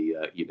at the,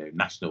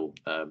 national,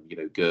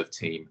 GIRFT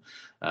team,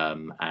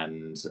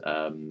 and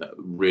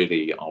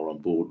really are on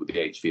board with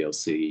the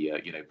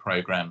HVLC,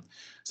 program.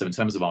 So in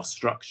terms of our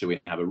structure, we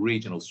have a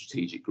regional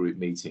strategic group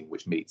meeting,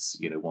 which meets,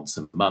 once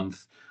a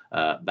month.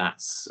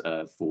 That's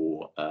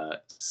for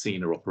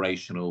senior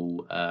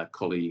operational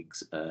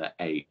colleagues,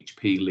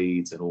 AHP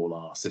leads in all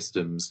our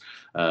systems,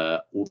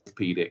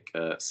 orthopedic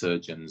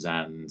surgeons,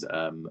 and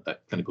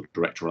at clinical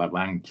director level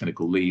and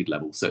clinical lead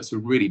level. So it's a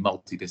really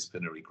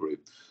multidisciplinary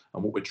group.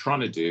 And what we're trying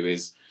to do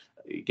is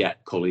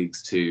get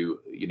colleagues to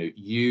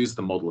use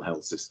the model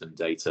health system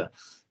data,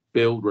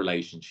 build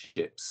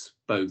relationships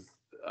both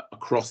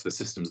across the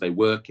systems they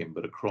work in,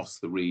 but across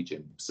the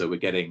region. So we're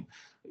getting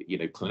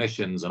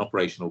clinicians and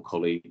operational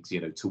colleagues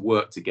to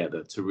work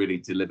together to really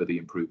deliver the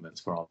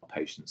improvements for our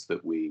patients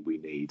that we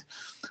need.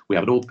 We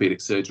have an orthopedic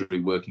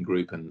surgery working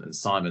group, and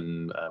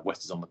Simon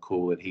West is on the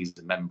call, and he's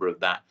a member of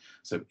that.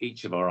 So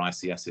each of our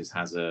ICSs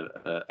has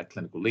a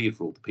clinical lead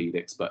for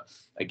orthopedics, but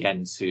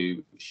again,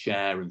 to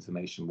share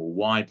information more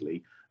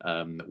widely,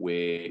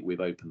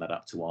 we've opened that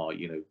up to our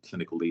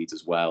clinical leads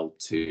as well,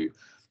 to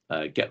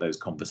get those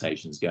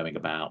conversations going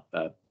about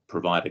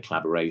provider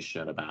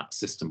collaboration, about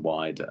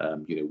system-wide,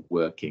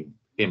 working,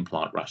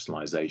 implant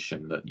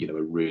rationalization that,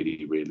 are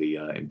really, really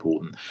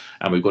important.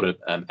 And we've got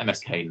an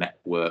MSK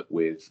network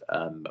with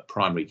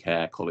primary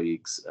care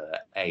colleagues,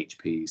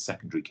 AHP,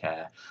 secondary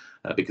care,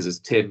 because as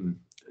Tim,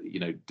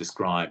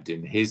 described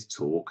in his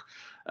talk,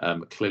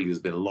 clearly there's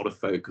been a lot of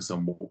focus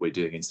on what we're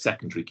doing in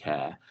secondary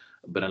care,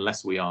 but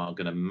unless we are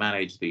going to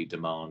manage the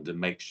demand and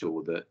make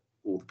sure that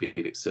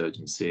orthopedic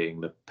surgeons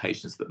seeing the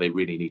patients that they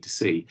really need to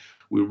see,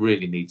 we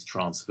really need to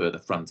transfer the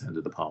front end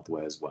of the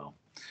pathway as well.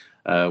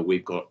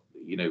 We've got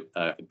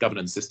a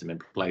governance system in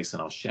place,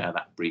 and I'll share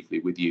that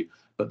briefly with you,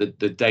 but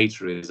the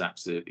data is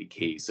absolutely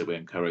key. So we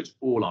encourage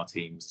all our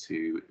teams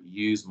to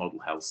use model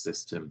health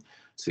system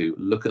to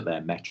look at their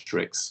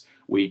metrics.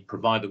 We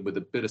provide them with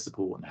a bit of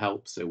support and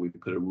help. So we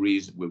put a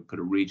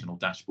regional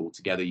dashboard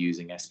together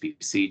using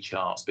SPC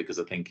charts, because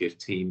I think if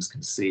teams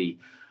can see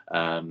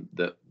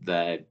that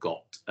they've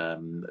got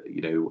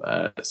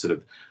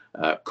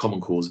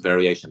common cause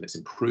variation that's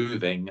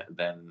improving,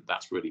 then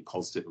that's really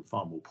positive, and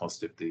far more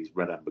positive than these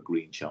red, amber,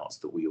 green charts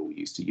that we all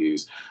used to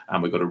use.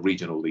 And we've got a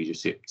regional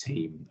leadership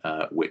team,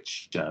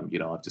 which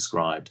I've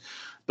described.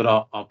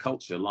 But our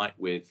culture, like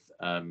with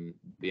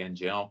the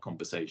NGR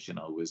conversation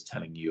I was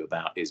telling you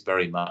about is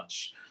very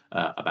much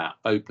about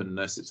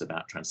openness. It's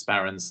about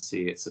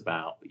transparency. It's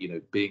about, you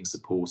know, being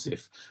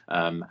supportive,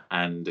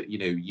 and, you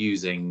know,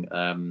 using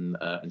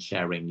and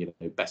sharing, you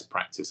know, best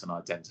practice and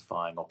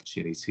identifying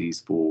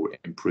opportunities for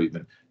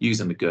improvement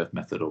using the GIRFT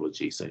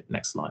methodology. So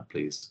next slide,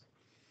 please.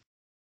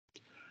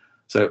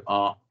 So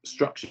our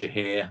structure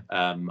here,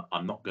 I'm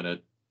not going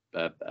to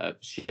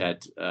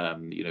shed,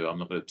 you know, I'm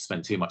not going to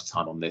spend too much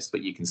time on this,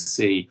 but you can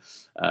see,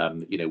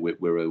 you know,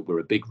 we're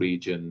a big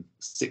region,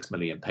 6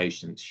 million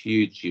patients,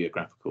 huge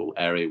geographical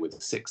area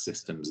with 6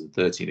 systems and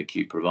 13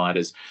 acute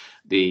providers.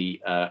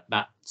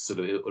 That sort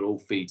of, it all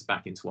feeds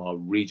back into our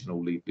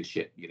regional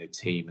leadership, you know,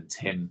 team, and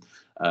Tim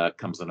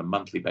comes on a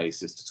monthly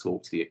basis to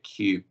talk to the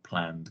acute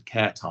planned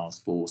care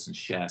task force and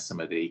share some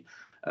of the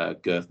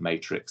GIRFT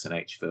matrix and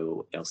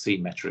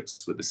HVIL/LC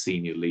metrics with the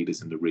senior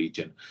leaders in the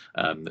region.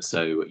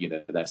 So, you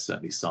know, they're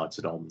certainly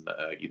cited on,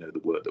 you know, the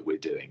work that we're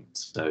doing.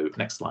 So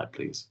next slide,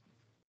 please.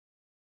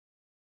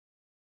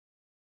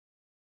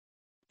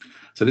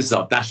 So this is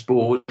our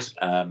dashboard,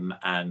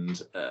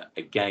 and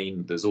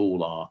again, there's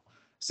all our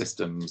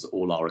systems,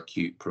 all our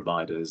acute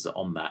providers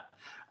on that.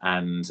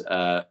 And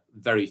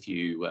very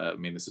few, I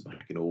mean, this is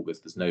back in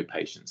August, there's no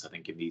patients, I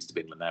think, in the East of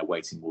England now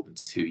waiting more than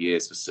 2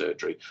 years for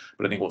surgery.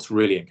 But I think what's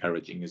really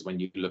encouraging is when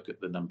you look at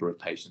the number of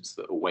patients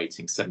that are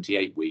waiting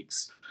 78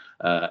 weeks,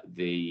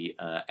 the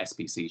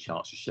SPC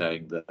charts are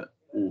showing that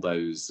all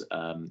those,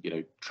 you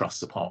know,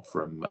 trusts apart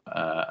from,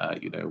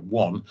 you know,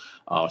 one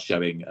are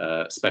showing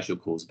special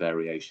cause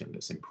variation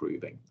that's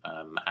improving.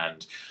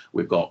 And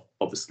we've got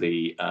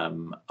obviously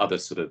other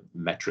sort of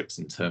metrics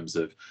in terms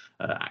of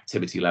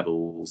activity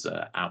levels,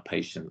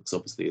 outpatients.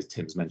 Obviously, as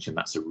Tim's mentioned,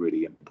 that's a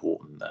really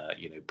important,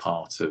 you know,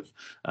 part of,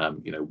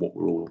 you know, what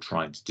we're all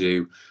trying to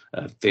do.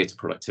 Theatre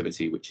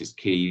productivity, which is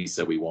key.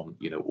 So we want,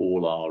 you know,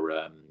 all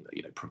our,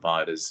 you know,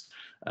 providers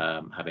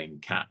having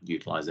CAT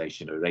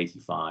utilization at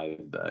 85,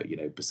 you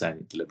know,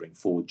 %, delivering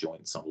 4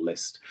 joints on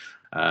list,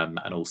 and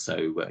also,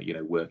 you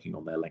know, working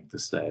on their length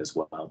of stay as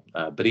well.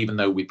 But even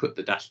though we put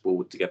the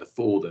dashboard together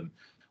for them,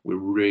 we're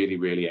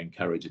really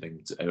encouraging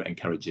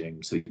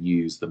them to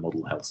use the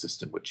model health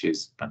system, which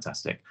is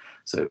fantastic.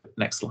 So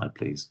next slide,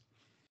 please.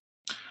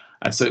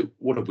 And so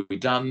what have we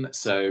done?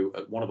 So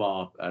at one of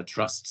our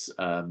trusts,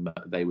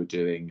 they were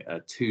doing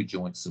 2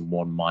 joints and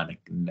 1 minor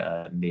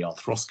knee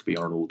arthroscopy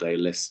on an all-day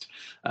list.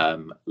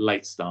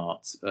 Late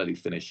starts, early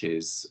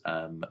finishes.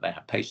 They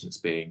have patients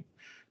being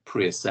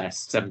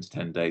pre-assessed 7 to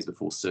 10 days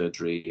before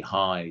surgery,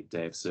 high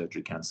day of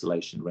surgery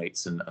cancellation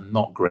rates, and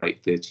not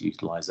great theatre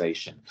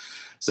utilisation.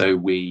 So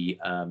we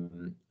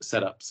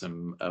set up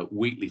some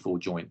weekly 4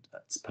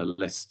 joints per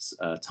lists,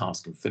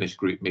 task and finish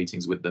group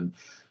meetings with them,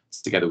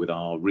 together with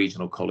our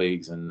regional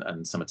colleagues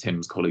and some of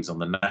Tim's colleagues on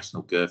the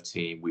national GIRFT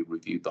team. We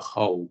reviewed the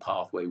whole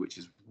pathway, which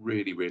is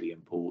really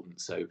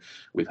important. So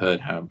we've heard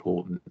how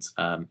important,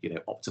 you know,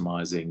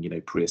 optimizing, you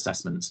know,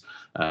 pre-assessments,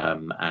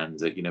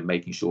 and, you know,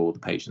 making sure the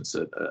patients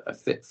are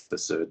fit for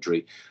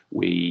surgery.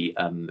 We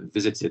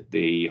visited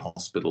the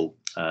hospital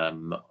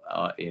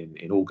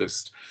in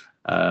August,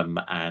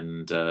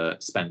 and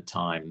spent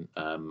time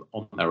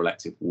on their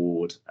elective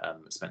ward,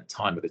 spent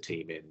time with the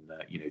team in,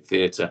 you know,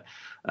 theatre,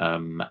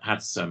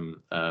 had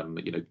some,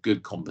 you know,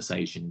 good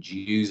conversations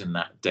using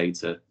that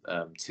data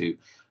to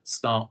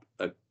start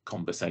a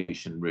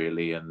conversation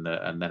really, and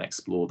then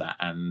explore that.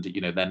 And,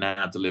 you know, they're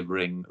now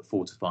delivering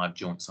 4 to 5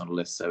 joints on a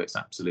list. So it's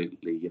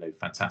absolutely, you know,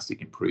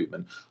 fantastic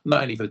improvement,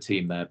 not only for the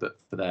team there, but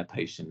for their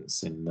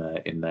patients in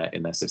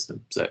their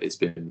system. So it's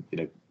been, you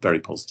know,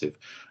 very positive.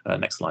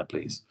 Next slide,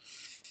 please.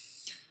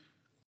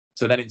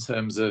 So then in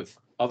terms of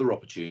other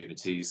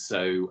opportunities,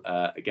 so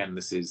again,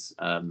 this is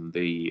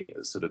the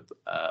sort of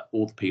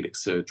orthopaedic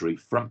surgery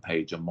front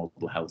page on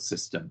Model Health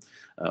System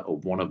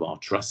of one of our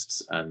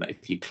trusts. And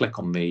if you click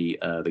on the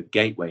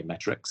gateway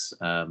metrics,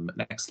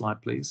 next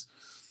slide, please.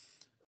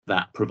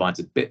 That provides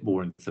a bit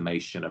more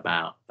information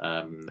about,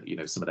 you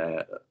know, some of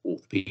their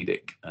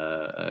orthopedic,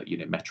 you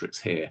know, metrics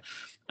here.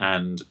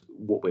 And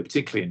what we're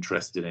particularly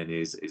interested in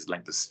is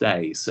length of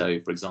stay. So,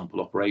 for example,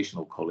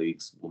 operational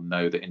colleagues will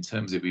know that in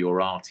terms of your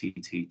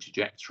RTT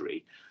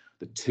trajectory,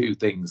 the 2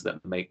 things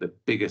that make the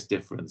biggest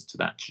difference to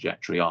that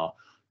trajectory are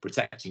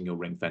protecting your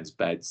ring-fence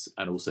beds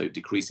and also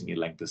decreasing your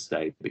length of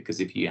stay. Because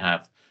if you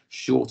have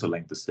shorter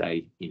length of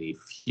stay, you need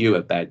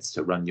fewer beds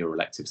to run your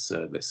elective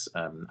service,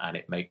 and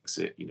it makes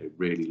it, you know,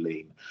 really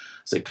lean.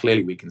 So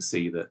clearly we can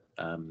see that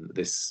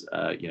this,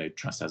 you know,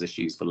 trust has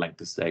issues for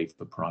length of stay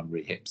for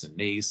primary hips and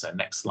knees. So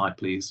next slide,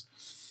 please.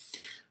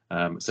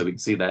 So we can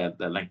see their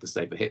length of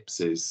stay for hips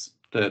is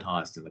 3rd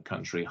highest in the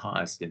country,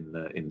 highest in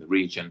the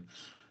region.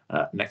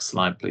 Next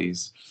slide,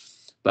 please.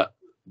 But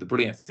the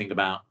brilliant thing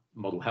about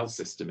Model Health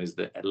System is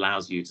that it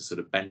allows you to sort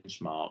of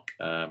benchmark,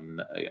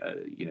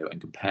 you know, and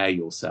compare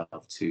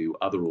yourself to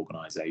other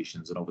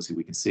organisations. And obviously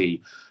we can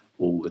see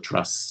all the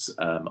trusts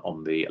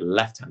on the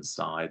left-hand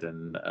side.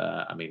 And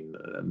I mean,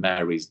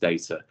 Mary's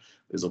data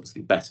is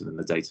obviously better than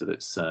the data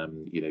that's,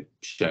 you know,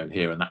 shown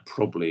here. And that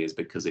probably is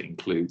because it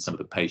includes some of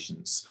the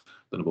patients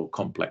the more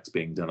complex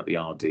being done at the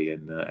RD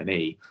and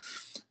E.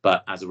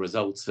 But as a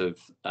result of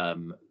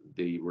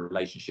the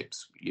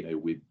relationships,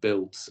 we've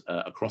built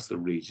across the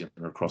region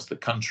and across the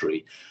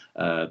country,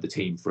 the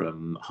team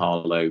from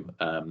Harlow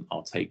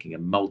are taking a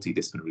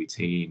multidisciplinary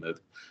team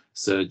of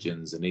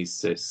surgeons,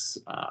 anaesthetists.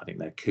 I think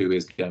their coup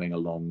is going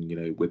along,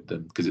 with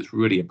them, because it's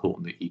really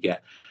important that you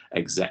get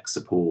exec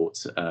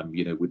support,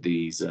 with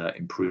these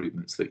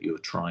improvements that you're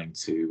trying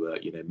to,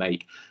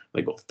 make.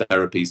 They've got the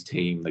therapies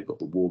team, they've got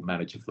the ward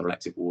manager for the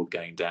elective ward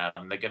going down,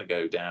 and they're going to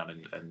go down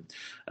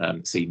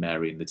and see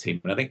Mary and the team.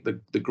 And I think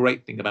the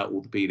great thing about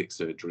orthopaedic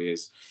surgery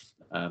is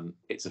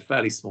it's a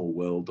fairly small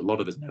world. A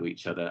lot of us know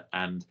each other,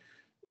 and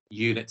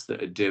units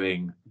that are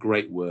doing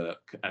great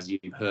work, as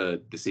you've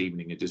heard this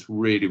evening, are just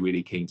really,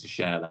 really keen to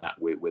share that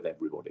with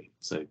everybody.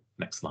 So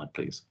next slide,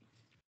 please.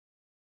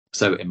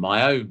 So in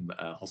my own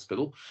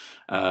hospital,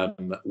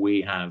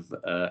 we have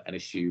an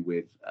issue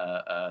with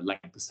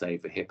length of stay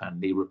for hip and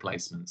knee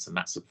replacements, and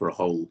that's for a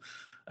whole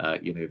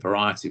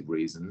variety of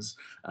reasons.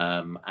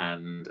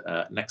 And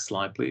next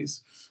slide,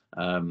 please.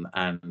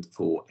 And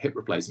for hip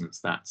replacements,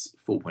 that's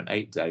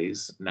 4.8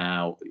 days.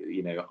 Now,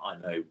 I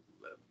know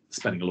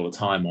spending a lot of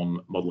time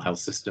on model health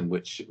system,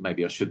 which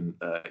maybe I shouldn't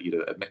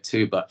admit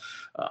to, but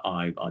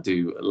I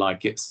do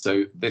like it.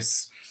 So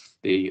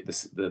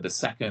the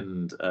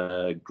second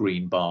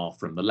green bar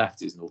from the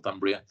left is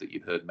Northumbria, that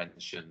you've heard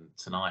mentioned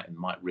tonight, and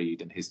Mike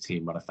Reed and his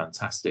team run a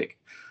fantastic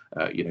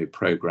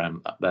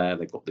program up there.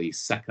 They've got the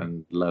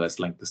second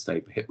lowest length of stay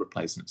for hip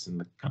replacements in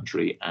the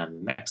country.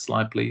 And next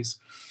slide, please.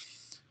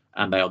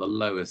 And they are the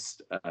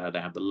lowest. They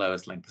have the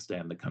lowest length of stay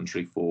in the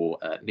country for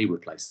knee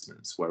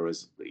replacements,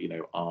 whereas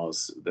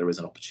ours, there is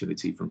an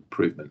opportunity for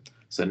improvement.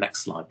 So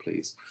next slide,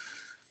 please.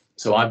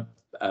 So I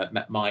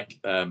met Mike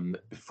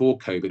before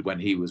COVID, when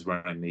he was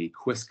running the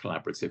QUIS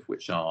Collaborative,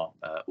 which our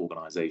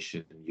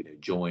organisation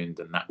joined,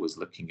 and that was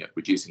looking at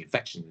reducing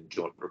infection in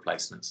joint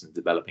replacements and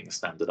developing a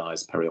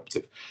standardised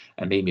perioperative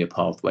anemia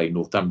pathway.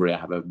 Northumbria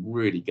have a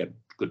really good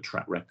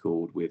track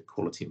record with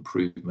quality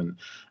improvement,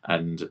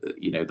 and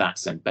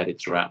that's embedded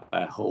throughout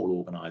their whole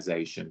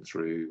organisation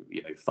through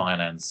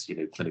finance,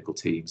 clinical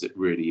teams. It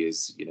really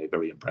is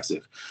very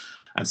impressive.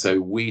 And so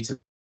we took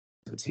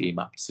the team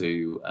up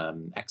to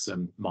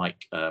Hexham.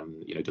 Mike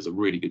does a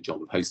really good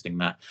job of hosting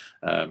that.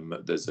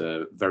 There's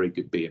a very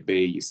good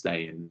B&B. You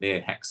stay in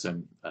near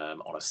Hexham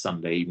on a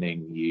Sunday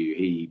evening.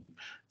 He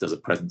does a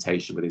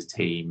presentation with his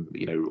team,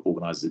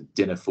 organises a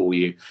dinner for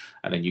you,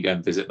 and then you go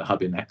and visit the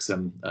hub in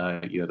Hexham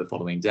the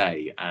following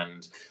day.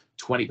 And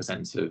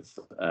 20%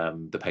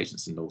 of the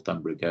patients in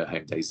Northumbria go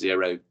home day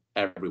 0.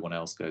 Everyone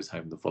else goes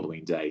home the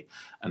following day.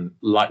 And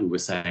like we were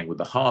saying with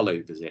the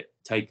Harlow visit,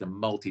 take a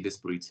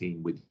multidisciplinary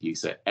team with you,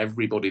 so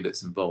everybody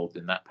that's involved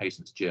in that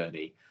patient's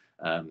journey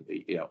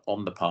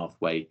on the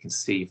pathway can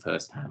see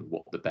firsthand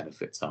what the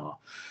benefits are.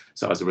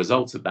 So as a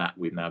result of that,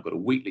 we've now got a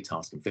weekly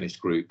task and finish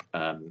group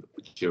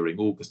during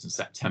August and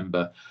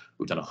September.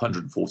 We've done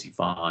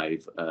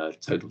 145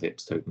 total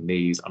hips, total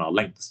knees, and our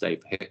length of stay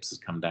for hips has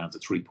come down to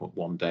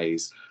 3.1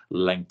 days.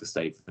 Length of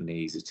stay for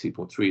knees is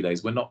 2.3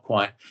 days. We're not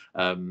quite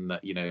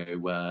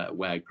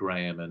where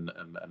Graham and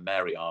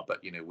Mary are,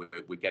 but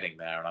we're getting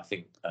there. And I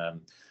think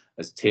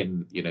as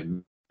Tim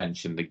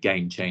mentioned, the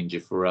game changer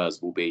for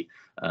us will be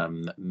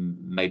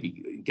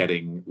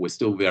we're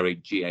still very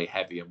GA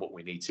heavy, and what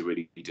we need to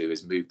really do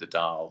is move the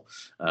dial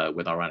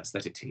with our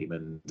anaesthetic team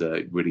and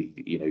really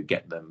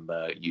get them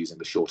using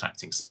the short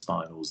acting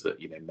spinals that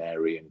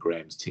Mary and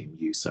Graham's team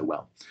use so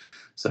well.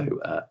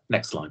 So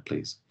next slide,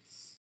 please.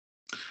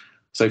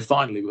 So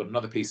finally, we've got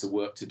another piece of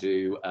work to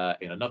do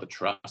in another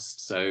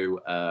trust.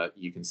 So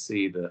you can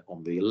see that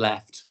on the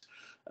left,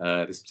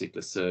 this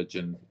particular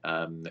surgeon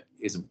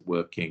isn't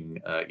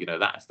working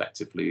that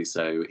effectively,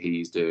 so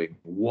he's doing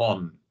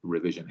one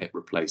revision hip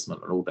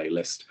replacement, an all-day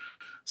list,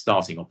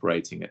 starting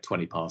operating at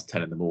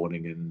 10:20 in the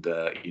morning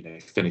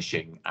and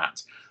finishing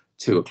at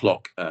 2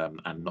 o'clock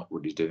and not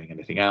really doing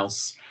anything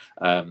else.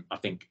 I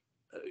think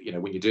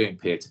when you're doing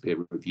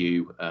peer-to-peer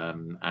review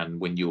and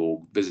when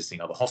you're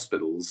visiting other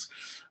hospitals,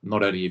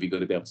 not only have you got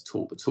to be able to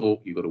talk the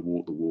talk, you've got to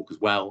walk the walk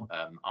as well.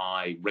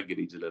 I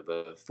regularly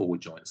deliver 4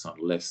 joints on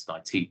a list. I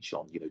teach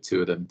on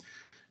 2 of them,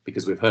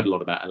 because we've heard a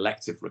lot about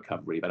elective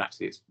recovery, but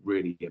actually it's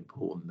really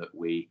important that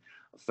we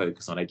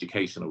focus on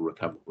educational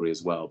recovery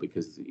as well,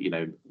 because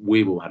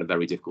we've all had a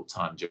very difficult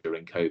time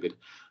during COVID.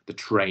 The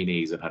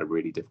trainees have had a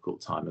really difficult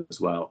time as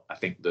well. I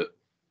think that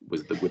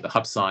with the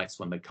hub sites,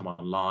 when they come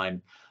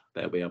online,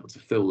 they'll be able to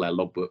fill their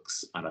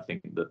logbooks, and I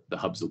think that the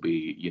hubs will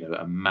be,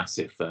 a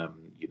massive,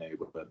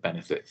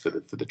 benefit for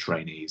the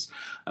trainees.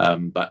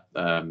 But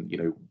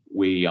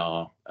we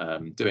are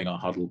doing our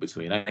huddle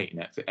between 8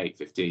 and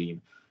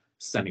 8:15,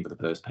 sending for the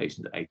first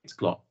patient at 8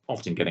 o'clock,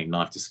 often getting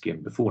knife to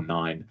skin before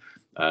 9.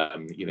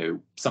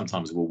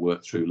 Sometimes we'll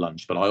work through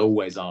lunch, but I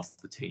always ask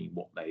the team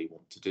what they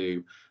want to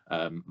do.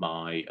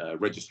 My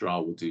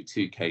registrar will do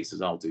 2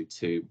 cases. I'll do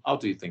 2. I'll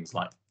do things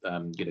like,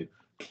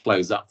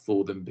 close up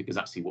for them, because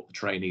actually what the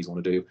trainees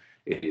want to do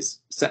is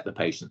set the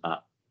patient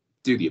up,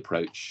 do the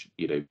approach,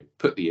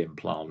 put the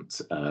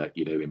implant,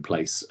 in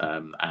place,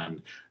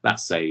 and that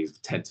saves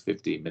 10 to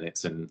 15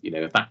 minutes. And,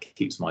 if that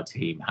keeps my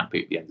team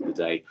happy at the end of the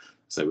day,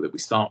 so that we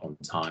start on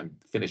time,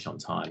 finish on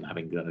time,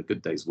 having done a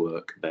good day's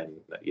work, then,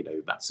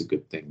 that's a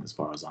good thing as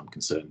far as I'm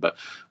concerned. But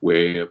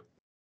we're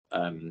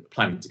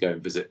planning to go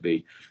and visit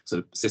the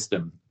sort of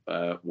system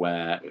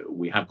where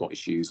we have got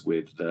issues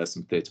with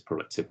some theatre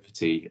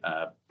productivity,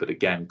 but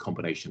again,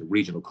 combination of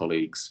regional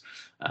colleagues,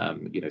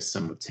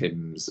 some of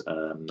Tim's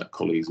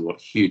colleagues who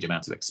got a huge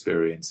amount of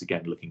experience,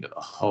 again, looking at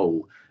the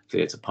whole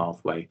theatre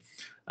pathway.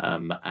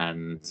 I'll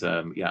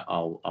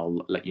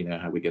let you know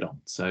how we get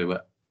on. So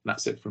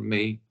that's it from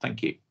me.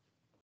 Thank you.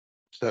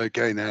 So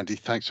again, Andy,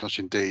 thanks so much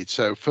indeed.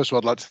 So first of all,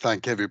 I'd like to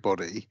thank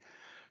everybody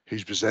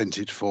who's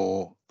presented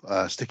for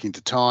sticking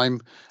to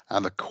time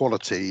and the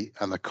quality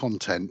and the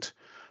content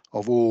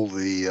of all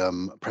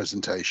the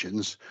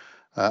presentations,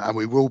 and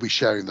we will be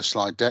sharing the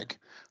slide deck.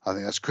 I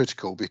think that's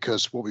critical,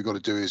 because what we've got to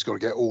do is got to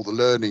get all the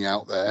learning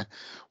out there.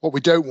 What we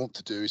don't want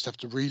to do is have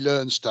to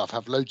relearn stuff,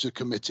 have loads of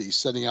committees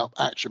setting up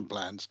action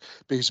plans,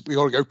 because we've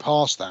got to go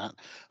past that.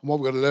 And what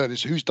we've got to learn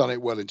is who's done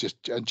it well and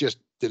just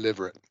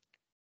deliver it.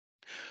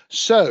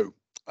 So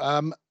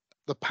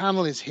the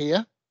panel is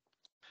here.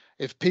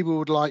 If people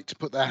would like to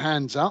put their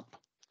hands up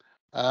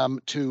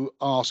to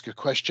ask a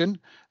question,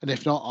 and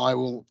if not, I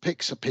will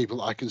pick some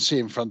people I can see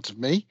in front of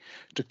me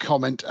to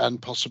comment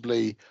and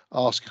possibly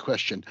ask a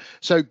question.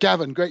 So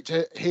Gavin, great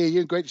to hear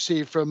you, great to see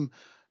you from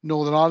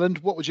Northern Ireland.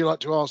 What would you like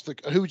to ask?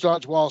 Who would you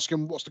like to ask,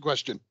 and what's the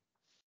question?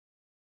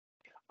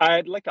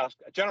 I'd like to ask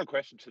a general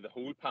question to the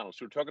whole panel.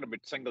 So we're talking about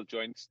single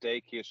joint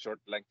stay case, short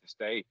length of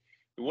stay.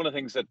 One of the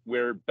things that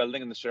we're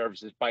building in the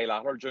service is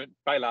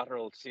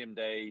bilateral same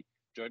day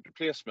joint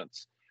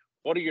replacements.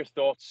 What are your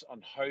thoughts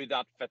on how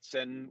that fits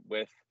in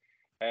with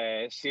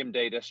same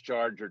day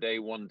discharge or day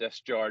one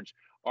discharge?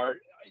 Or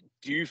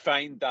do you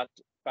find that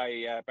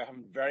by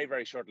having very,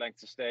 very short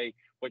lengths of stay,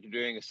 what you're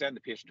doing is send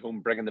the patient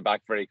home, bringing them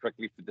back very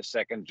quickly for the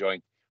second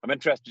joint? I'm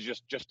interested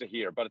just to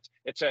hear, but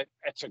it's an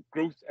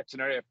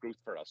area of growth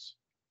for us.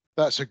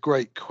 That's a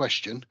great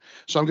question.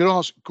 So I'm going to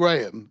ask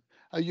Graham,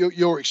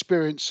 your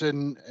experience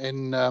in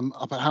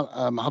up at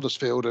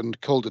Huddersfield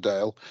and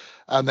Calderdale,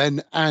 and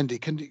then Andy,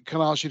 can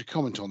I ask you to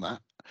comment on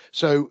that?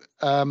 So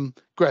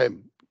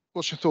Graham,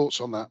 what's your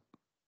thoughts on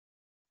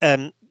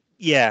that?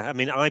 Yeah, I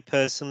mean, I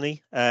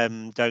personally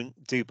don't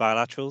do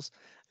bilaterals.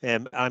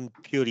 I'm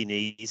purely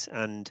knees,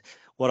 and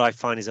what I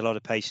find is a lot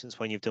of patients,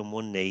 when you've done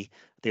one knee,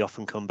 they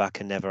often come back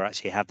and never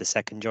actually have the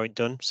second joint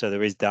done. So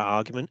there is that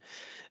argument.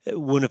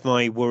 One of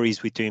my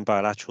worries with doing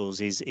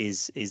bilaterals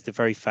is the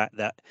very fact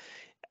that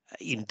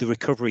the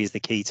recovery is the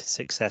key to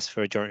success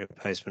for a joint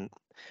replacement,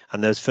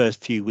 and those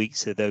first few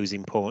weeks are those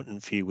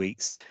important few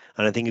weeks.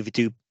 And I think if you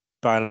do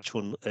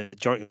bilateral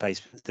joint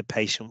replacement, the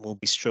patient will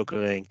be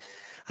struggling,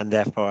 and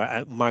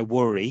therefore my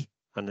worry,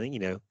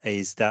 and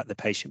is that the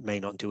patient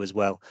may not do as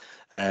well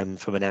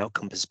from an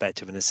outcome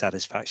perspective and a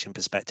satisfaction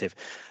perspective.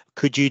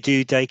 Could you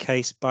do day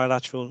case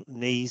bilateral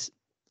knees?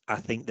 I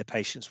think the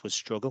patients would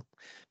struggle,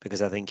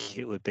 because I think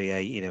it would be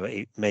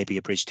it may be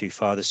a bridge too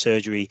far. The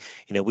surgery,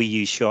 we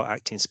use short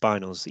acting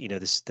spinals,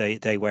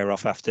 they wear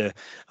off after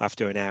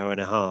an hour and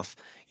a half,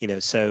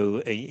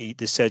 so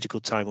the surgical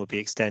time will be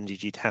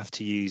extended. You'd have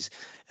to use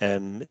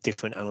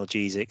different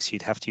analgesics.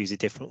 You'd have to use a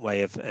different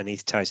way of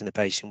anesthetizing the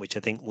patient, which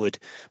I think would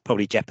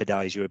probably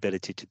jeopardize your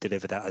ability to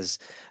deliver that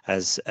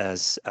as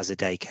a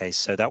day case.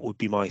 So that would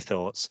be my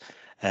thoughts.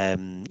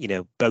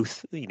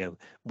 Both,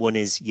 one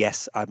is,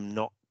 yes, I'm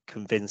not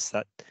convinced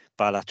that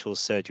bilateral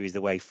surgery is the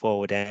way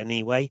forward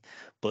anyway,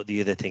 but the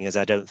other thing is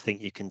I don't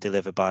think you can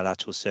deliver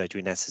bilateral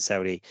surgery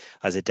necessarily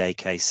as a day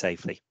case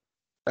safely.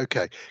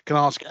 Okay, can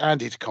I ask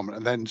Andy to comment,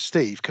 and then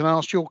Steve, can I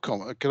ask your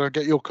comment? Can I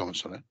get your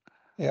comments on it?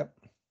 Yep.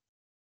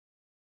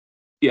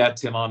 Yeah,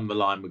 Tim, I'm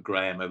aligned with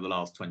Graham. Over the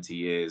last 20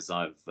 years,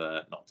 I've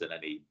not done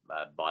any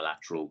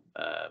bilateral,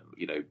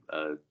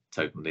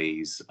 total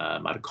knees. I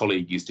had a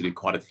colleague who used to do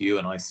quite a few,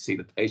 and I see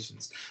the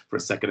patients for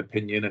a second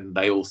opinion, and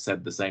they all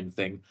said the same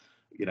thing.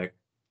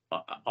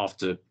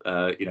 After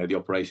the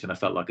operation, I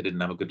felt like I didn't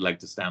have a good leg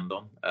to stand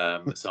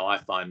on. So I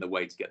find the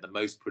way to get the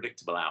most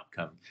predictable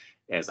outcome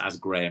is, as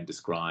Graham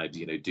described,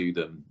 do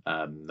them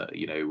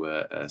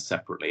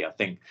separately. I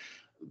think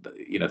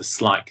the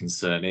slight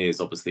concern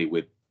is obviously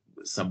with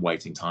some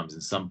waiting times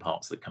in some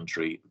parts of the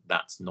country,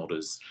 that's not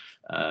as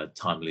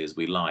timely as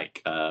we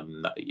like.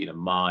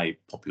 My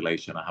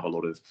population, I have a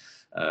lot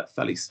of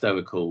fairly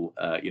stoical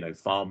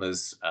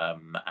farmers,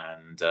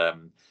 and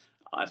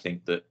I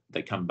think that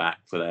they come back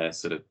for their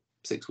sort of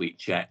 6-week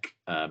check.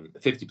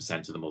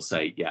 50% of them will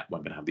say, yeah, we're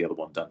going to have the other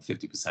one done.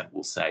 50%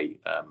 will say,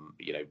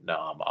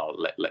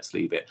 no, let's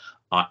leave it.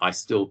 I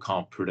still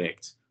can't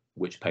predict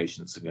which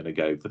patients are going to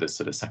go for the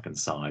sort of second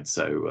side.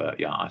 So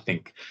I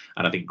think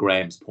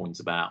Graham's point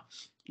about,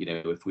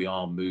 if we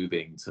are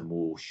moving to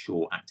more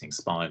short acting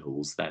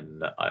spinals,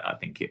 then I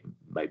think it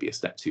may be a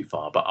step too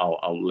far, but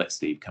I'll let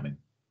Steve come in.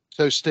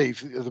 So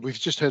Steve, we've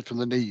just heard from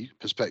the knee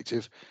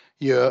perspective.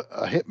 You're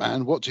a hip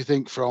man. What do you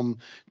think from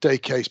day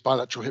case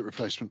bilateral hip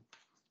replacement?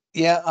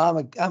 Yeah,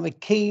 I'm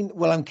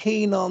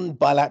keen on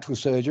bilateral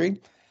surgery.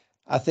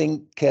 I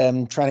think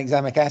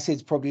tranexamic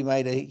acid's probably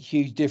made a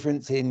huge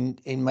difference in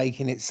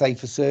making it safe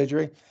for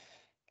surgery.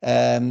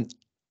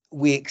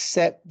 We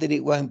accept that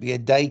it won't be a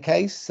day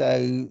case,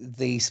 so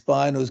the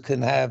spinals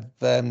can have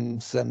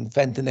some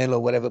fentanyl or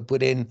whatever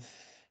put in,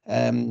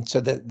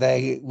 so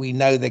that we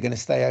know they're going to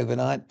stay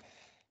overnight.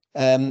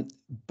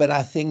 But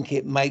I think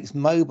it makes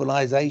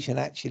mobilization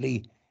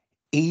actually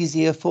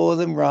easier for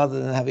them rather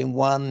than having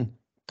one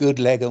good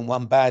leg and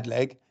one bad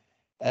leg.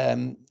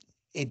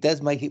 It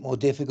does make it more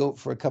difficult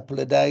for a couple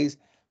of days,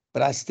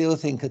 but I still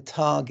think a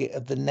target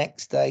of the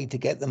next day to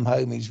get them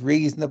home is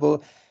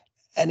reasonable.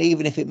 And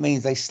even if it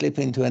means they slip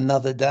into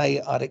another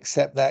day, I'd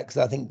accept that, because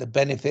I think the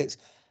benefits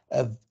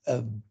of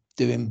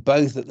doing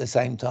both at the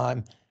same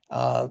time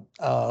are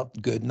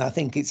good. And I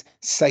think it's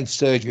safe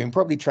surgery, and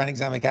probably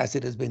tranexamic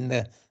acid has been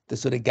the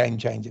sort of game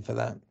changer for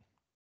that.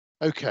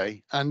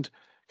 Okay, and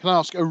can I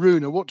ask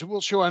Aruna,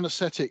 what's your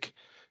anaesthetic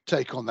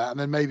take on that? And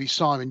then maybe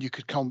Simon, you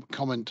could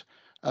comment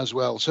as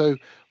well. So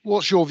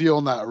what's your view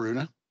on that,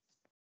 Aruna?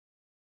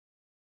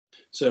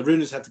 So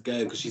Aruna's had to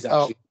go because she's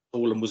actually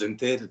fallen and was in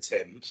theatre,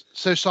 Tim.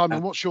 So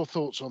Simon, what's your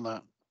thoughts on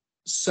that?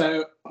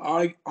 So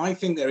I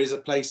think there is a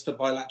place for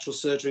bilateral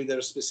surgery. There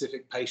are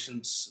specific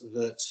patients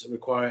that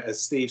require, as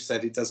Steve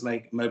said, it does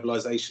make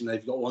mobilisation.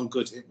 They've got one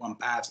good hip, one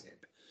bad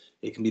hip.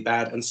 It can be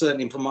bad. And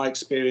certainly from my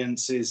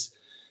experiences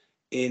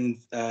in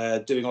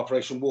doing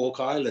Operation Walk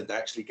Island,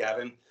 actually,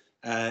 Gavin,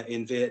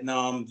 in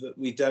Vietnam,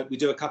 we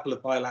do a couple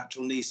of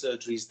bilateral knee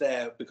surgeries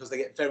there because they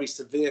get very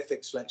severe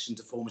fixed flexion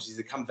deformities.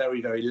 They come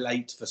very, very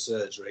late for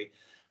surgery.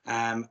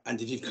 And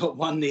if you've got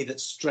one knee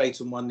that's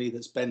straight and one knee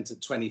that's bent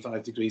at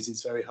 25 degrees,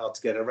 it's very hard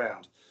to get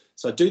around.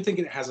 So I do think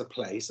it has a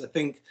place. I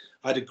think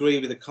I'd agree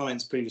with the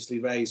comments previously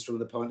raised from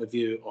the point of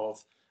view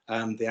of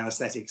the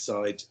anaesthetic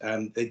side.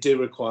 They do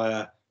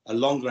require a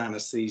longer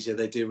anaesthesia.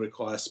 They do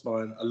require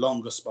a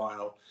longer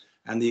spinal.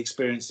 And the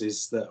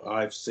experiences that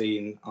I've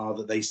seen are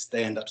that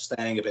they end up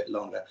staying a bit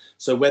longer.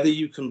 So whether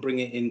you can bring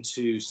it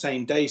into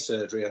same day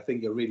surgery, I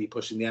think you're really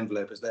pushing the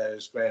envelope,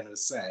 as Graham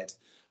has said.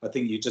 I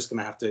think you're just going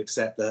to have to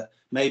accept that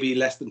maybe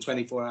less than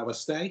 24-hour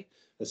stay,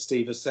 as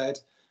Steve has said,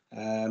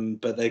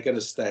 but they're going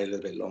to stay a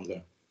little bit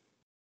longer.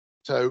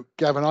 So,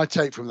 Gavin, I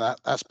take from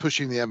that's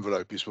pushing the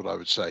envelope is what I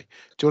would say.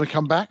 Do you want to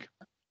come back?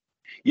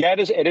 Yeah,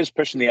 it is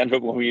pushing the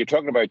envelope. When you're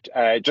talking about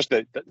just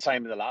the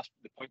Simon, the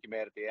point you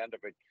made at the end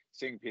about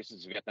seeing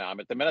patients in Vietnam,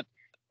 at the minute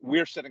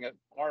we're sitting at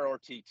our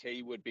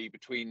RTT would be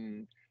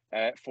between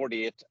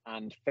 48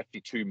 and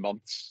 52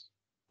 months.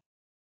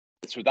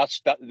 So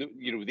that's that.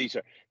 You know, these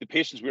are the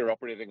patients we're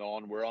operating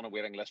on. We're on a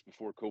waiting list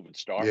before COVID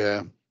started.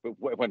 Yeah.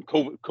 But when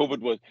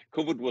COVID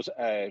was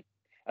a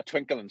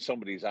twinkle in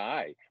somebody's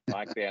eye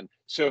back then.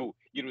 So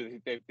you know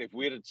they've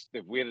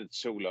waited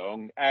so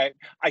long. I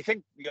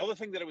think the other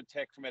thing that I would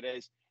take from it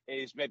is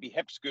maybe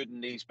hips good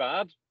and knees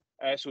bad.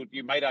 So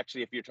you might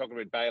actually, if you're talking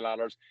about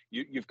bilaterals,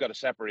 you've got a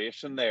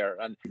separation there,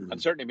 and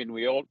certainly, I mean,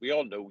 we all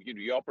know, you know,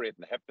 you operate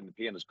in the hip and the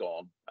pain is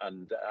gone,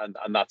 and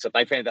that's it.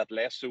 I find that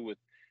less so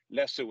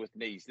with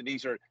knees. The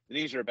knees are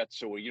a bit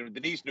sore. You know, the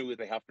knees know that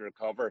they have to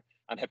recover,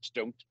 and hips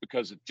don't,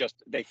 because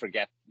they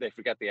forget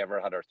they ever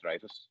had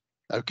arthritis.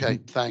 Okay,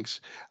 thanks.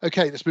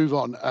 Okay, let's move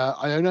on.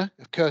 Iona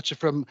Kircher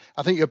from,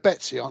 I think you're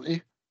Betsy, aren't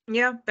you?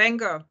 Yeah,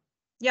 Bangor.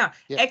 Yeah,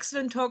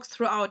 excellent talks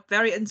throughout,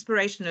 very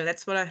inspirational.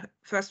 That's what I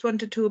first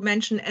wanted to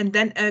mention. And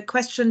then a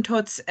question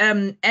towards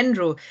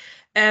Andrew.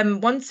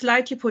 One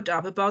slide you put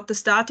up about the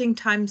starting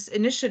times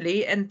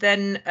initially, and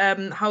then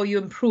how you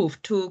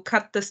improved to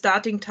cut the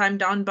starting time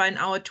down by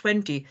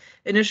 1:20,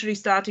 initially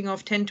starting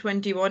off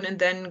 10:21 and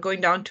then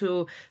going down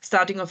to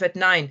starting off at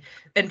 9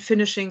 and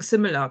finishing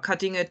similar,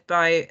 cutting it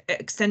by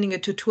extending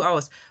it to 2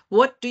 hours.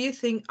 What do you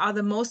think are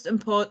the most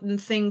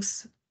important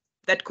things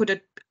that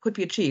could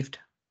be achieved?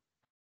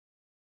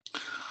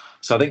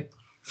 So I think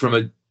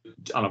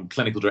I'm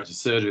clinical director of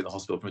surgery at the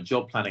hospital. From a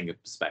job planning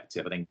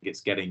perspective, I think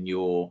it's getting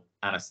your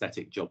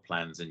anaesthetic job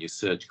plans and your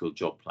surgical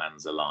job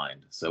plans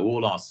aligned. So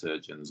all our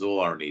surgeons, all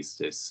our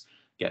anaesthetists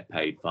get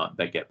paid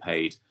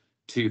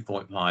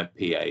 2.5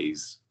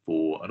 PAs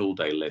for an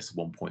all-day list,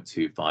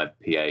 1.25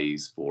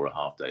 PAs for a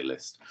half-day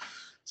list.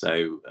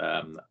 So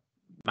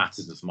maths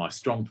isn't my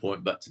strong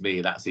point, but to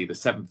me that's either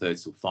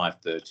 7:30 till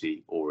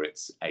 5:30 or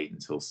it's 8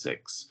 until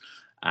 6.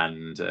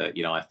 And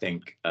you know, I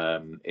think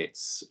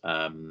it's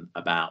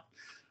about,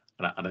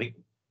 and I think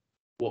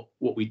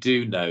what we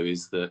do know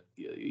is that,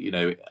 you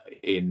know,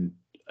 in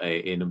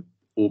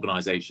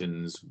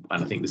organisations,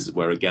 and I think this is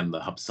where again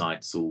the hub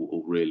sites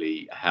will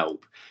really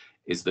help,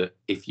 is that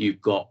if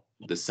you've got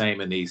the same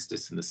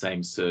anaesthetist and the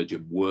same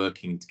surgeon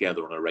working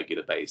together on a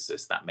regular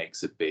basis, that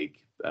makes a big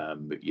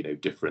you know,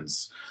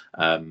 difference.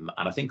 And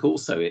I think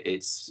also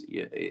it's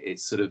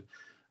sort of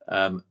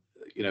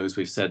you know, as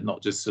we've said,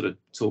 not just sort of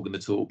talking the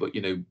talk, but,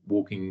 you know,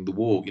 walking the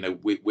walk. You know,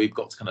 we've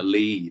got to kind of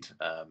lead,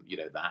 you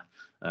know, that.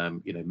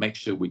 make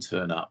sure we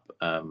turn up,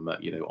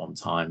 on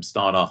time,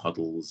 start our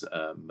huddles,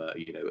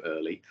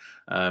 early.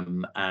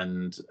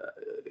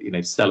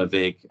 Stella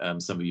Vig,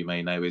 some of you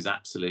may know, is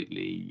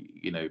absolutely,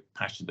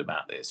 passionate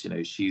about this.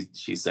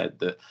 She said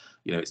that,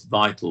 it's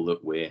vital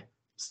that we're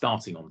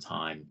starting on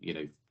time,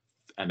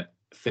 and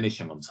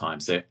finishing on time,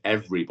 so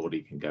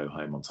everybody can go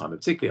home on time,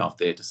 particularly our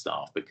theatre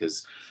staff,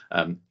 because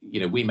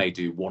we may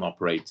do one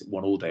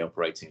all-day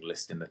operating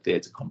list in the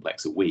theatre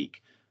complex a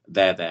week.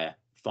 They're there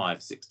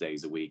 5-6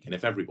 days a week, and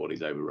if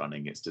everybody's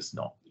overrunning, it's just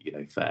not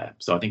fair.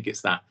 So I think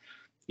it's that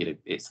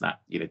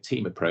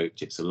team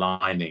approach. It's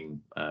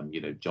aligning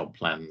job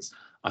plans.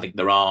 I think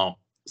there are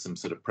some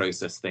sort of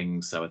process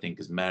things. So I think,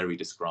 as Mary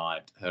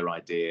described, her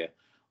idea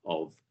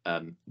of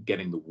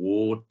getting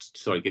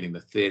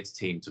the theatre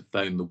team to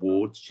phone the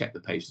ward to check the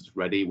patient's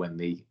ready when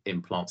the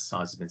implant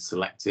size has been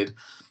selected.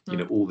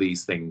 All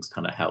these things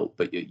kind of help,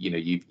 but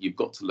you've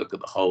got to look at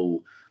the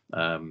whole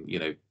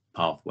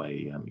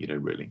pathway,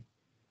 really.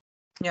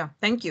 Yeah,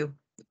 thank you.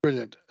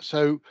 Brilliant.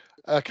 So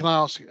can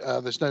I ask,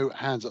 there's no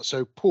hands up,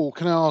 so Paul,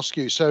 can I ask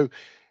you, so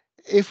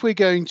if we're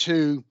going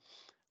to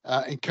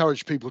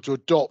encourage people to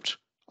adopt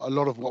a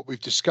lot of what we've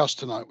discussed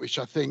tonight, which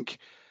I think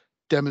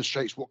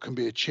demonstrates what can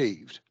be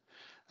achieved,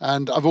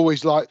 and I've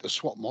always liked the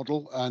SWOT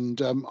model,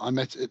 and I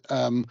met it,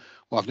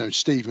 I've known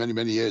Steve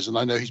many years, and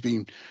I know he's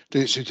been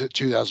doing it since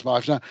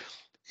 2005. Now,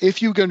 if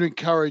you're going to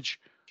encourage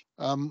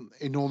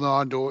in Northern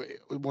Ireland or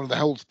one of the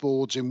health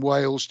boards in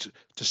Wales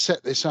to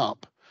set this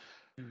up,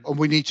 and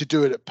we need to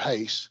do it at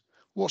pace,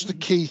 what's the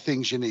key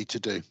things you need to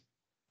do?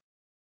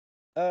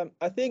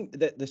 I think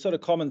that the sort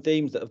of common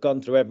themes that have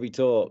gone through every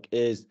talk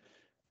is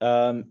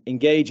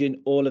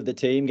engaging all of the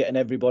team, getting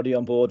everybody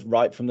on board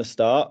right from the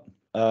start.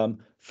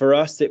 For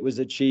us, it was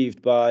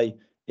achieved by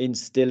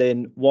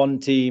instilling one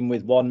team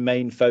with one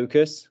main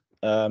focus.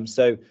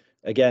 So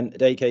again,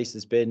 day case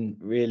has been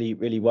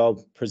really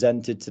well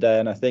presented today,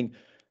 and I think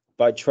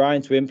by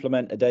trying to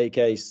implement a day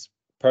case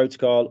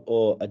protocol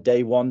or a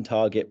day one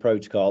target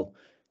protocol,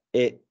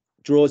 it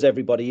draws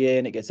everybody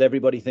in, it gets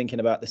everybody thinking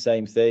about the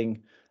same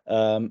thing,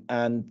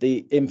 and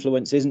the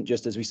influence isn't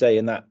just, as we say,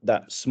 in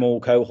that small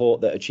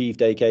cohort that achieved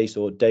day case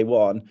or day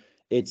one.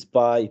 It's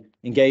by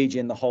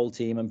engaging the whole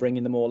team and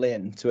bringing them all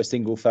in to a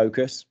single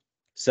focus.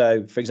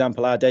 So, for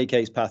example, our day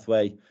case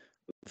pathway,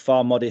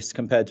 far modest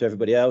compared to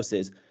everybody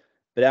else's,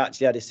 but it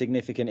actually had a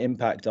significant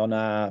impact on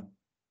our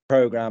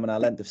program and our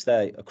length of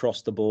stay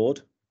across the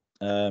board.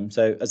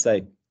 So, as I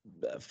say,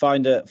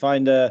 find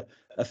a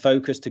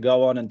focus to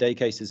go on, and day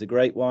case is a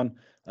great one,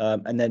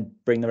 and then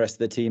bring the rest of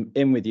the team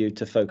in with you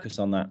to focus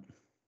on that.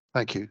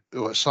 Thank you.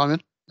 Simon?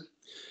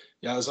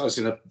 Yeah, I was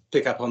going to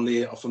pick up on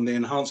from the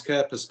enhanced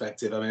care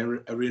perspective. I mean,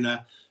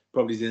 Aruna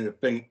probably didn't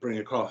bring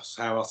across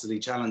how utterly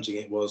challenging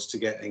it was to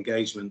get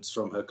engagement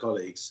from her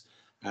colleagues.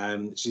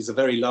 She's a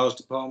very large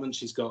department.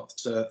 She's got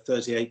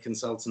 38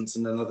 consultants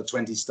and another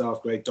 20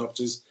 staff grade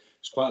doctors.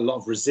 There's quite a lot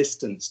of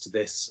resistance to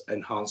this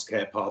enhanced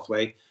care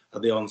pathway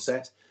at the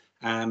onset.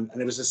 And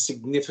there was a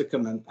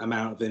significant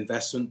amount of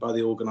investment by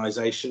the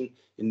organisation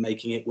in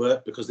making it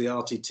work, because the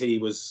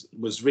RTT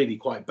was really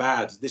quite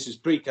bad. This was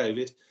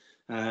pre-COVID,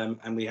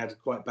 and we had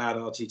quite bad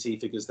RTT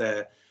figures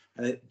there.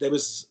 And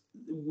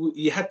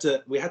we had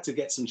to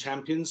get some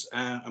champions,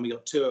 and we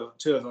got two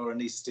of our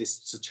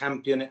anaesthetists to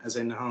champion it as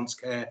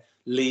enhanced care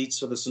leads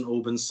for the St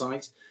Albans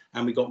site,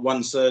 and we got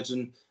one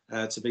surgeon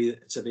to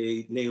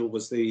be Neil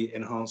was the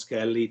enhanced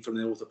care lead from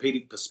the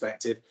orthopaedic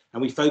perspective,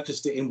 and we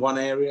focused it in one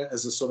area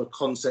as a sort of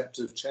concept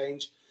of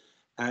change.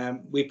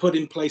 We put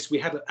in place, we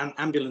had an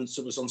ambulance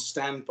that was on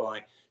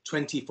standby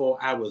 24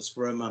 hours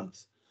for a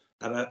month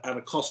at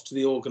a cost to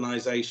the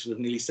organisation of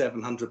nearly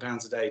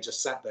 £700 a day,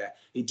 just sat there.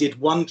 It did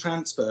one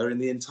transfer in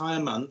the entire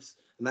month,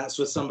 and that's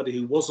with somebody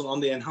who wasn't on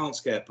the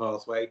enhanced care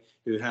pathway,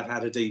 who had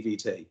had a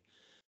DVT.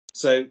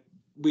 So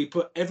we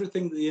put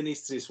everything that the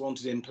anaesthetist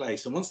wanted in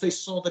place, and once they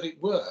saw that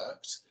it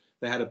worked,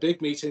 they had a big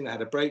meeting, they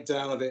had a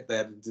breakdown of it,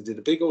 they did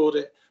a big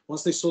audit.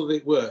 Once they saw that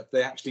it worked,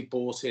 they actually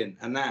bought in,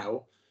 and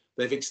now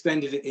they've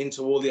extended it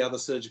into all the other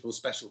surgical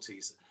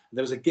specialties.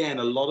 There was, again,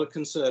 a lot of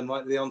concern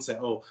right at the onset.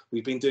 Oh,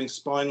 we've been doing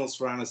spinal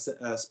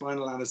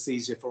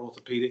anaesthesia for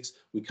orthopaedics.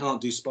 We can't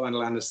do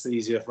spinal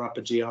anaesthesia for upper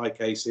GI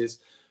cases.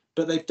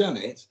 But they've done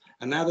it,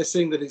 and now they're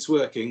seeing that it's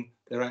working.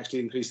 They're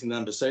actually increasing the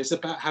numbers. So it's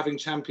about having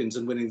champions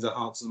and winning the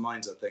hearts and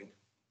minds, I think.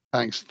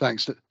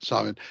 Thanks,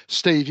 Simon.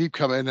 Steve, you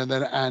come in, and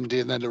then Andy,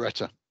 and then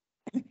Loretta.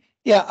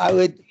 Yeah, I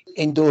would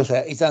endorse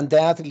that. It's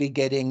undoubtedly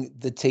getting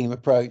the team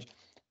approach.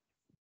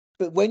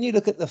 But when you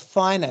look at the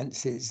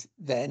finances,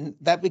 then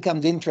that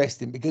becomes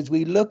interesting, because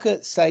we look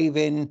at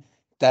saving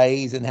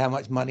days and how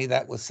much money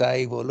that will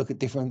save, or look at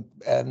different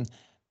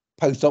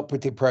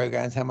post-operative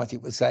programs, how much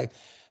it will save.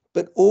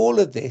 But all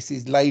of this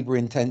is labor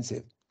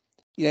intensive.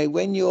 You know,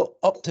 when you're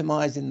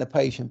optimizing the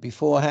patient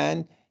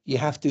beforehand, you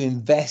have to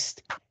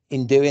invest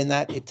in doing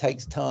that. It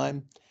takes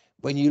time.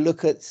 When you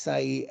look at,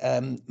 say,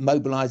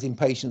 mobilizing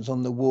patients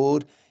on the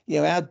ward,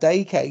 you know, our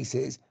day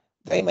cases,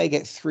 they may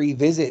get 3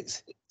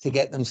 visits to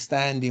get them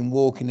standing,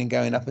 walking and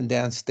going up and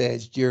down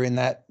stairs during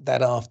that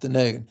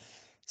afternoon.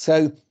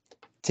 So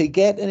to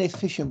get an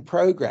efficient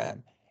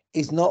program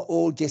is not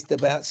all just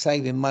about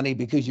saving money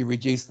because you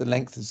reduce the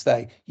length of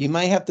stay. You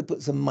may have to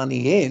put some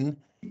money in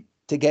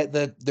to get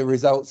the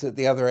results at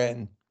the other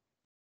end.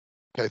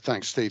 Okay,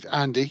 thanks, Steve.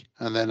 Andy,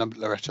 and then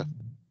Loretta.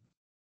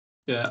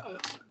 Yeah,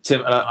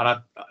 Tim,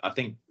 and I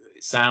think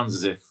it sounds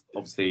as if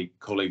obviously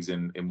colleagues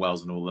in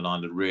Wales and Northern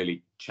Ireland are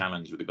really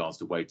challenged with regards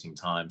to waiting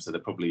time. So they're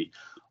probably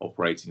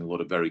operating a lot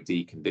of very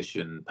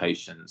deconditioned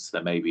patients.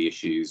 There may be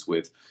issues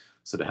with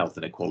sort of health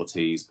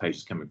inequalities,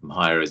 patients coming from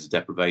higher areas of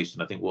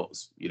deprivation. I think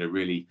what's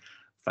really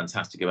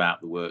fantastic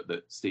about the work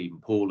that Steve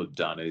and Paul have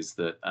done is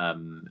that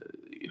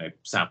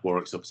South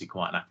Warwick's obviously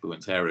quite an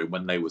affluent area.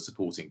 When they were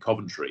supporting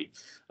Coventry,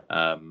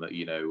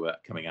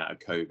 coming out of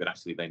COVID,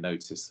 actually they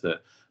noticed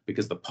that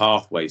because the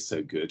pathway is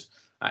so good,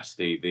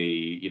 actually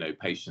the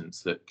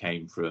patients that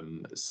came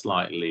from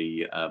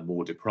slightly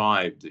more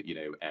deprived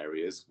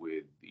areas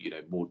with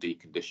more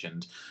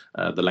deconditioned,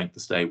 the length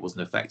of stay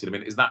wasn't affected. I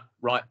mean, is that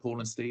right, Paul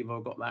and Steve? Have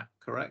I got that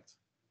correct?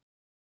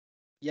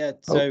 Yeah,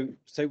 so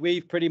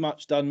we've pretty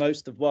much done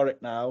most of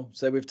Warwick now.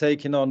 So we've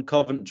taken on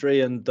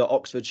Coventry and the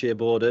Oxfordshire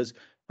borders,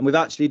 and we've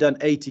actually done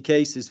 80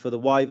 cases for the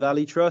Wye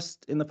Valley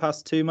Trust in the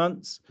past 2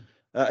 months.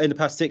 In the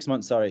past 6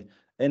 months, sorry.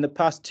 In the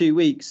past 2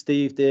 weeks,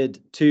 Steve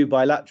did 2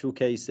 bilateral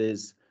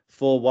cases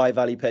for Wye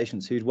Valley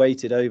patients who'd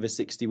waited over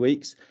 60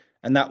 weeks.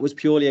 And that was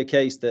purely a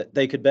case that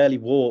they could barely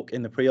walk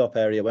in the pre-op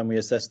area when we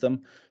assessed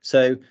them.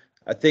 So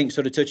I think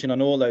sort of touching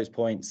on all those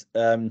points,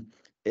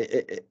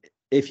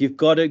 if you've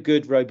got a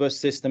good,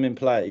 robust system in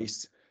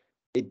place,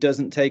 it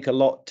doesn't take a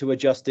lot to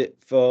adjust it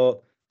for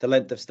the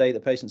length of stay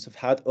that patients have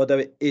had, although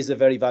it is a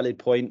very valid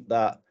point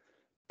that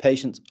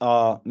patients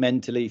are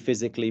mentally,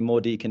 physically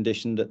more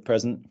deconditioned at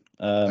present.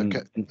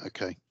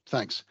 Okay,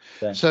 thanks.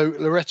 Yeah. So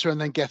Loretta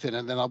and then Gethin,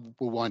 and then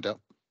we'll wind up.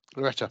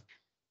 Loretta.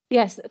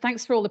 Yes,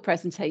 thanks for all the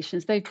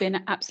presentations. They've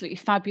been absolutely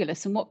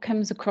fabulous. And what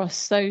comes across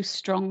so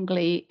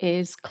strongly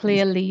is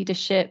clear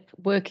leadership,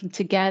 working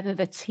together.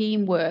 The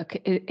teamwork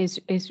is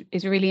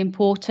really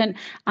important,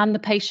 and the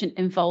patient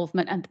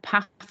involvement and the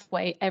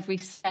pathway every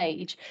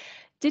stage.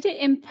 Did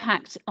it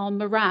impact on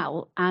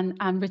morale and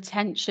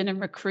retention and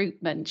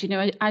recruitment?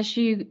 As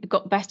you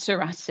got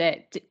better at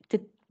it,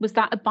 was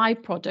that a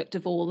byproduct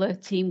of all the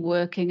team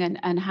working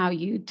and how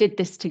you did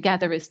this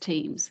together as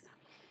teams?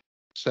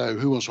 So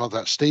who wants to have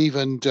that? Steve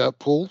and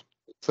Paul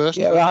first?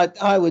 Yeah,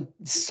 I would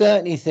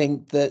certainly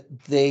think that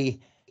the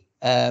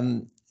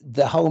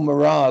whole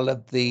morale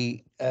of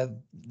the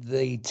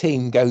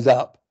team goes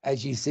up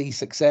as you see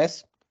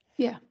success.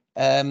 Yeah.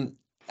 And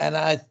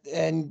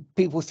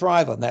people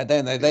thrive on that,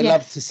 don't they? They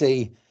love to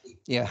see,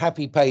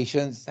 happy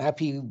patients,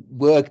 happy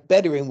work,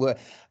 better in work.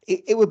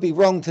 It would be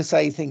wrong to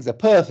say things are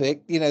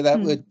perfect.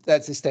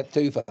 That's a step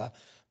too far.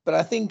 But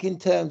I think in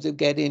terms of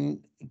getting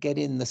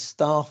the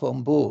staff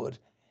on board,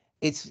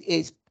 it's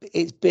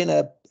been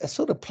a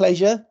sort of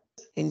pleasure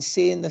in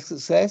seeing the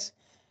success.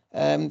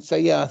 So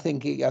yeah, I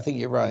think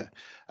you're right.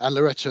 And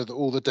Loretta,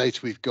 all the data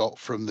we've got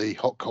from the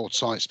hot cold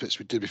site splits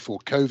we did before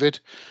COVID,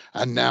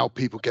 and now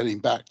people getting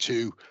back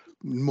to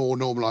more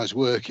normalised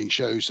working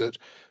shows that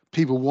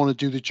people want to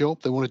do the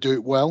job, they want to do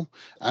it well,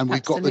 and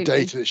we've got the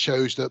data that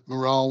shows that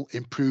morale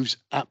improves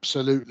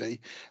absolutely,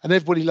 and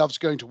everybody loves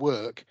going to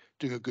work,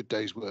 doing a good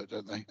day's work,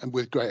 don't they? And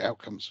with great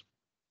outcomes.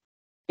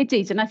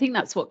 Indeed, and I think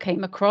that's what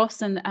came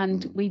across,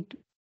 and we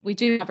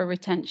do have a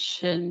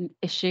retention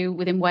issue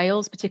within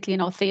Wales, particularly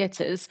in our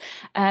theatres,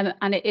 and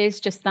it is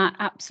just that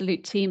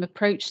absolute team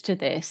approach to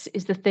this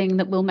is the thing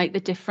that will make the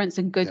difference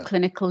in good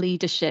clinical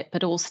leadership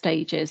at all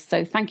stages.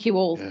 So thank you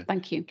all. Yeah.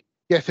 Thank you.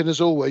 Gethin,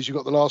 as always, you've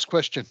got the last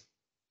question.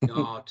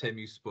 Oh, Tim,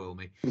 you spoil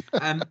me.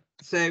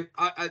 So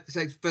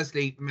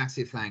firstly,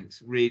 massive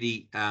thanks.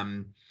 Really,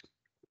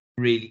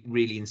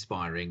 really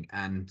inspiring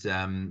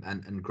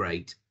and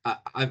great.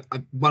 I've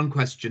one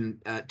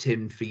question,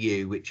 Tim, for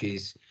you, which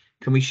is,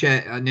 can we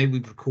share? I know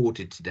we've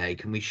recorded today.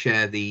 Can we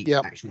share the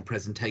actual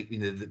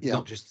presentation?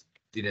 Not just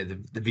the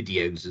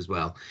videos as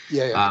well.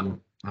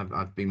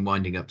 I've been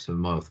winding up some of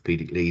my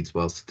orthopaedic leads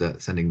whilst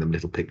sending them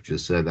little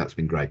pictures, so that's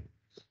been great.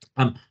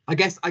 I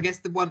guess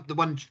the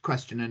one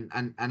question,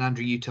 and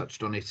Andrew, you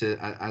touched on it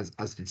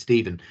as did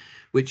Stephen,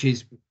 which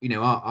is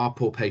our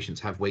poor patients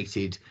have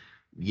waited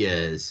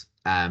years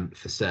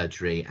for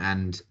surgery,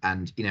 and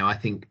I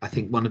think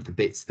one of the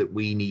bits that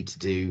we need to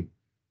do,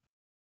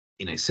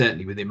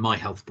 certainly within my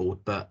health board,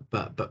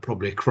 but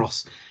probably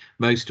across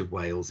most of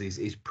Wales,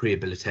 is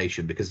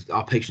prehabilitation, because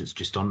our patients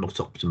just are not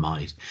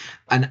optimised,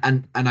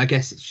 and I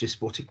guess it's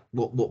just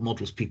what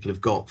models people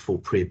have got for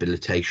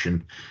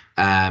prehabilitation,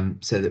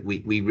 so that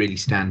we really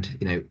stand.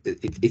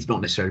 It's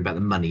not necessarily about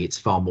the money; it's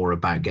far more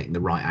about getting the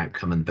right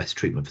outcome and the best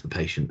treatment for the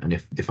patient. And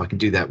if I can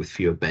do that with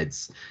fewer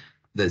beds,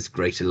 there's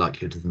greater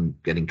likelihood of them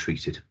getting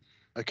treated.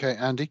 Okay,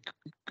 Andy,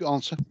 good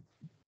answer.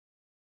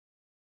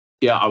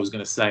 Yeah, I was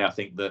going to say, I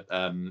think that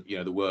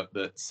the work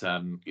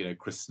that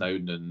Chris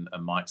Snowden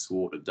and Mike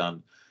Swart have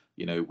done,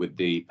 with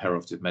the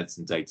perioperative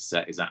medicine data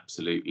set is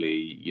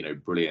absolutely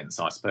brilliant.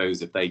 So I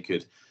suppose if they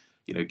could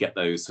get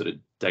those sort of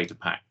data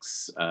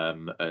packs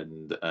and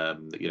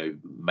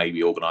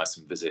maybe organise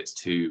some visits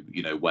to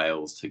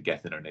Wales to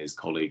Gethin and his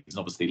colleagues, and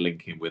obviously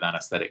linking with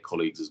anaesthetic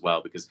colleagues as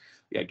well, because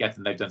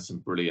Gethin, they've done some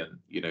brilliant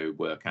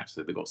work.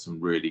 Actually, they've got some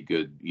really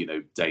good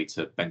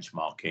data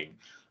benchmarking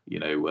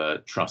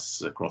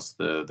trusts across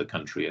the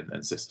country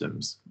and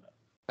systems.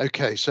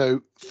 Okay,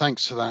 so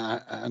thanks for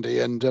that, Andy,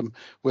 and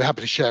we're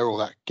happy to share all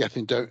that,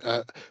 Gethin.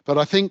 But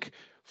I think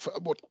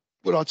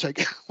what I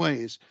take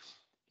away is,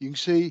 you can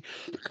see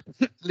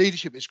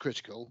leadership is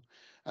critical,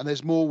 and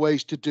there's more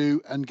ways to do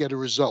and get a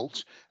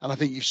result. And I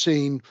think you've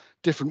seen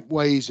different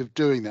ways of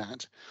doing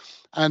that.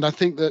 And I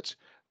think that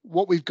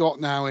what we've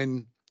got now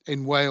in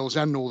Wales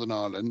and Northern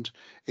Ireland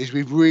is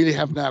we really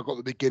have now got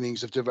the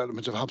beginnings of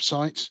development of hub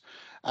sites.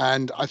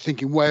 And I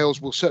think in Wales,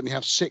 we'll certainly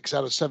have 6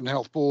 out of 7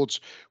 health boards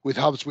with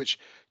hubs, which,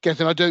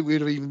 Gethin, I don't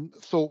really have even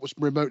thought was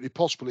remotely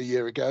possible a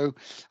year ago.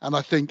 And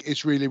I think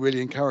it's really,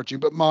 really encouraging.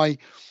 But my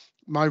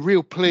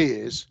real plea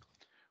is,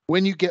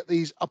 when you get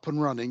these up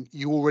and running,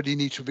 you already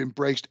need to have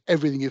embraced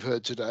everything you've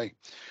heard today.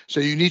 So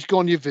you need to go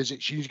on your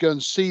visits, you need to go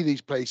and see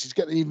these places,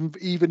 get them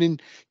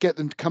get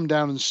them to come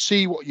down and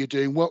see what you're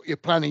doing, what you're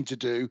planning to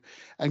do,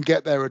 and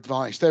get their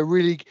advice. They're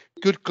really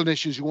good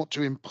clinicians who want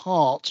to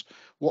impart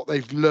what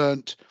they've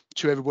learnt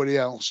to everybody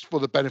else for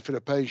the benefit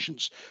of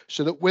patients,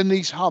 so that when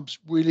these hubs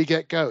really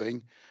get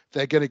going,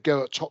 they're going to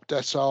go at top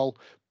decile,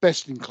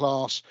 best in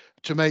class,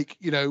 to make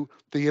the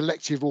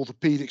elective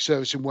orthopaedic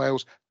service in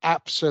Wales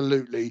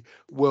absolutely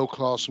world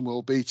class and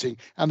world beating,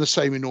 and the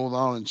same in Northern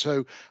Ireland.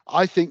 So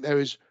I think there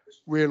is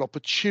real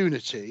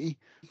opportunity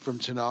from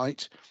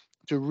tonight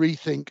to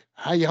rethink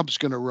how your hub's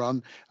going to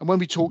run. And when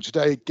we talk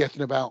today,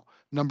 Gethin, about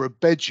number of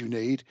beds you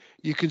need,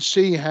 you can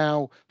see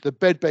how the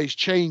bed-based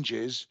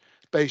changes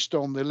based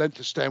on the length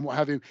of stay and what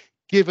have you,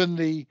 given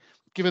the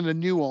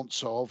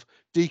nuance of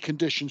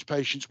deconditions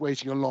patients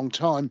waiting a long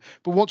time.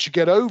 But once you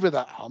get over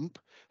that hump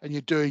and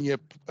you're doing your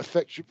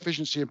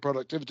efficiency and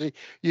productivity,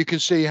 you can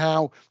see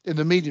how in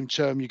the medium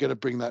term you're going to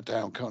bring that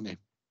down, can't you?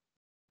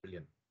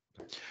 Brilliant.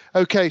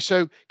 Okay,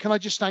 so can I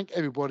just thank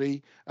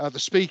everybody, the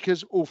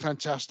speakers, all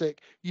fantastic,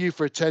 you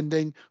for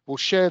attending. We'll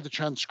share the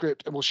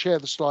transcript and we'll share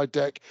the slide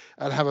deck,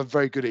 and have a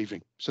very good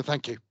evening. So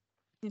thank you.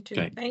 You too.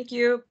 Okay. Thank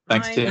you.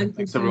 Thanks, Bye. Tim.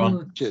 Thanks,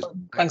 everyone. Cheers.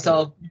 Thanks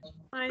all.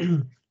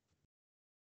 Bye.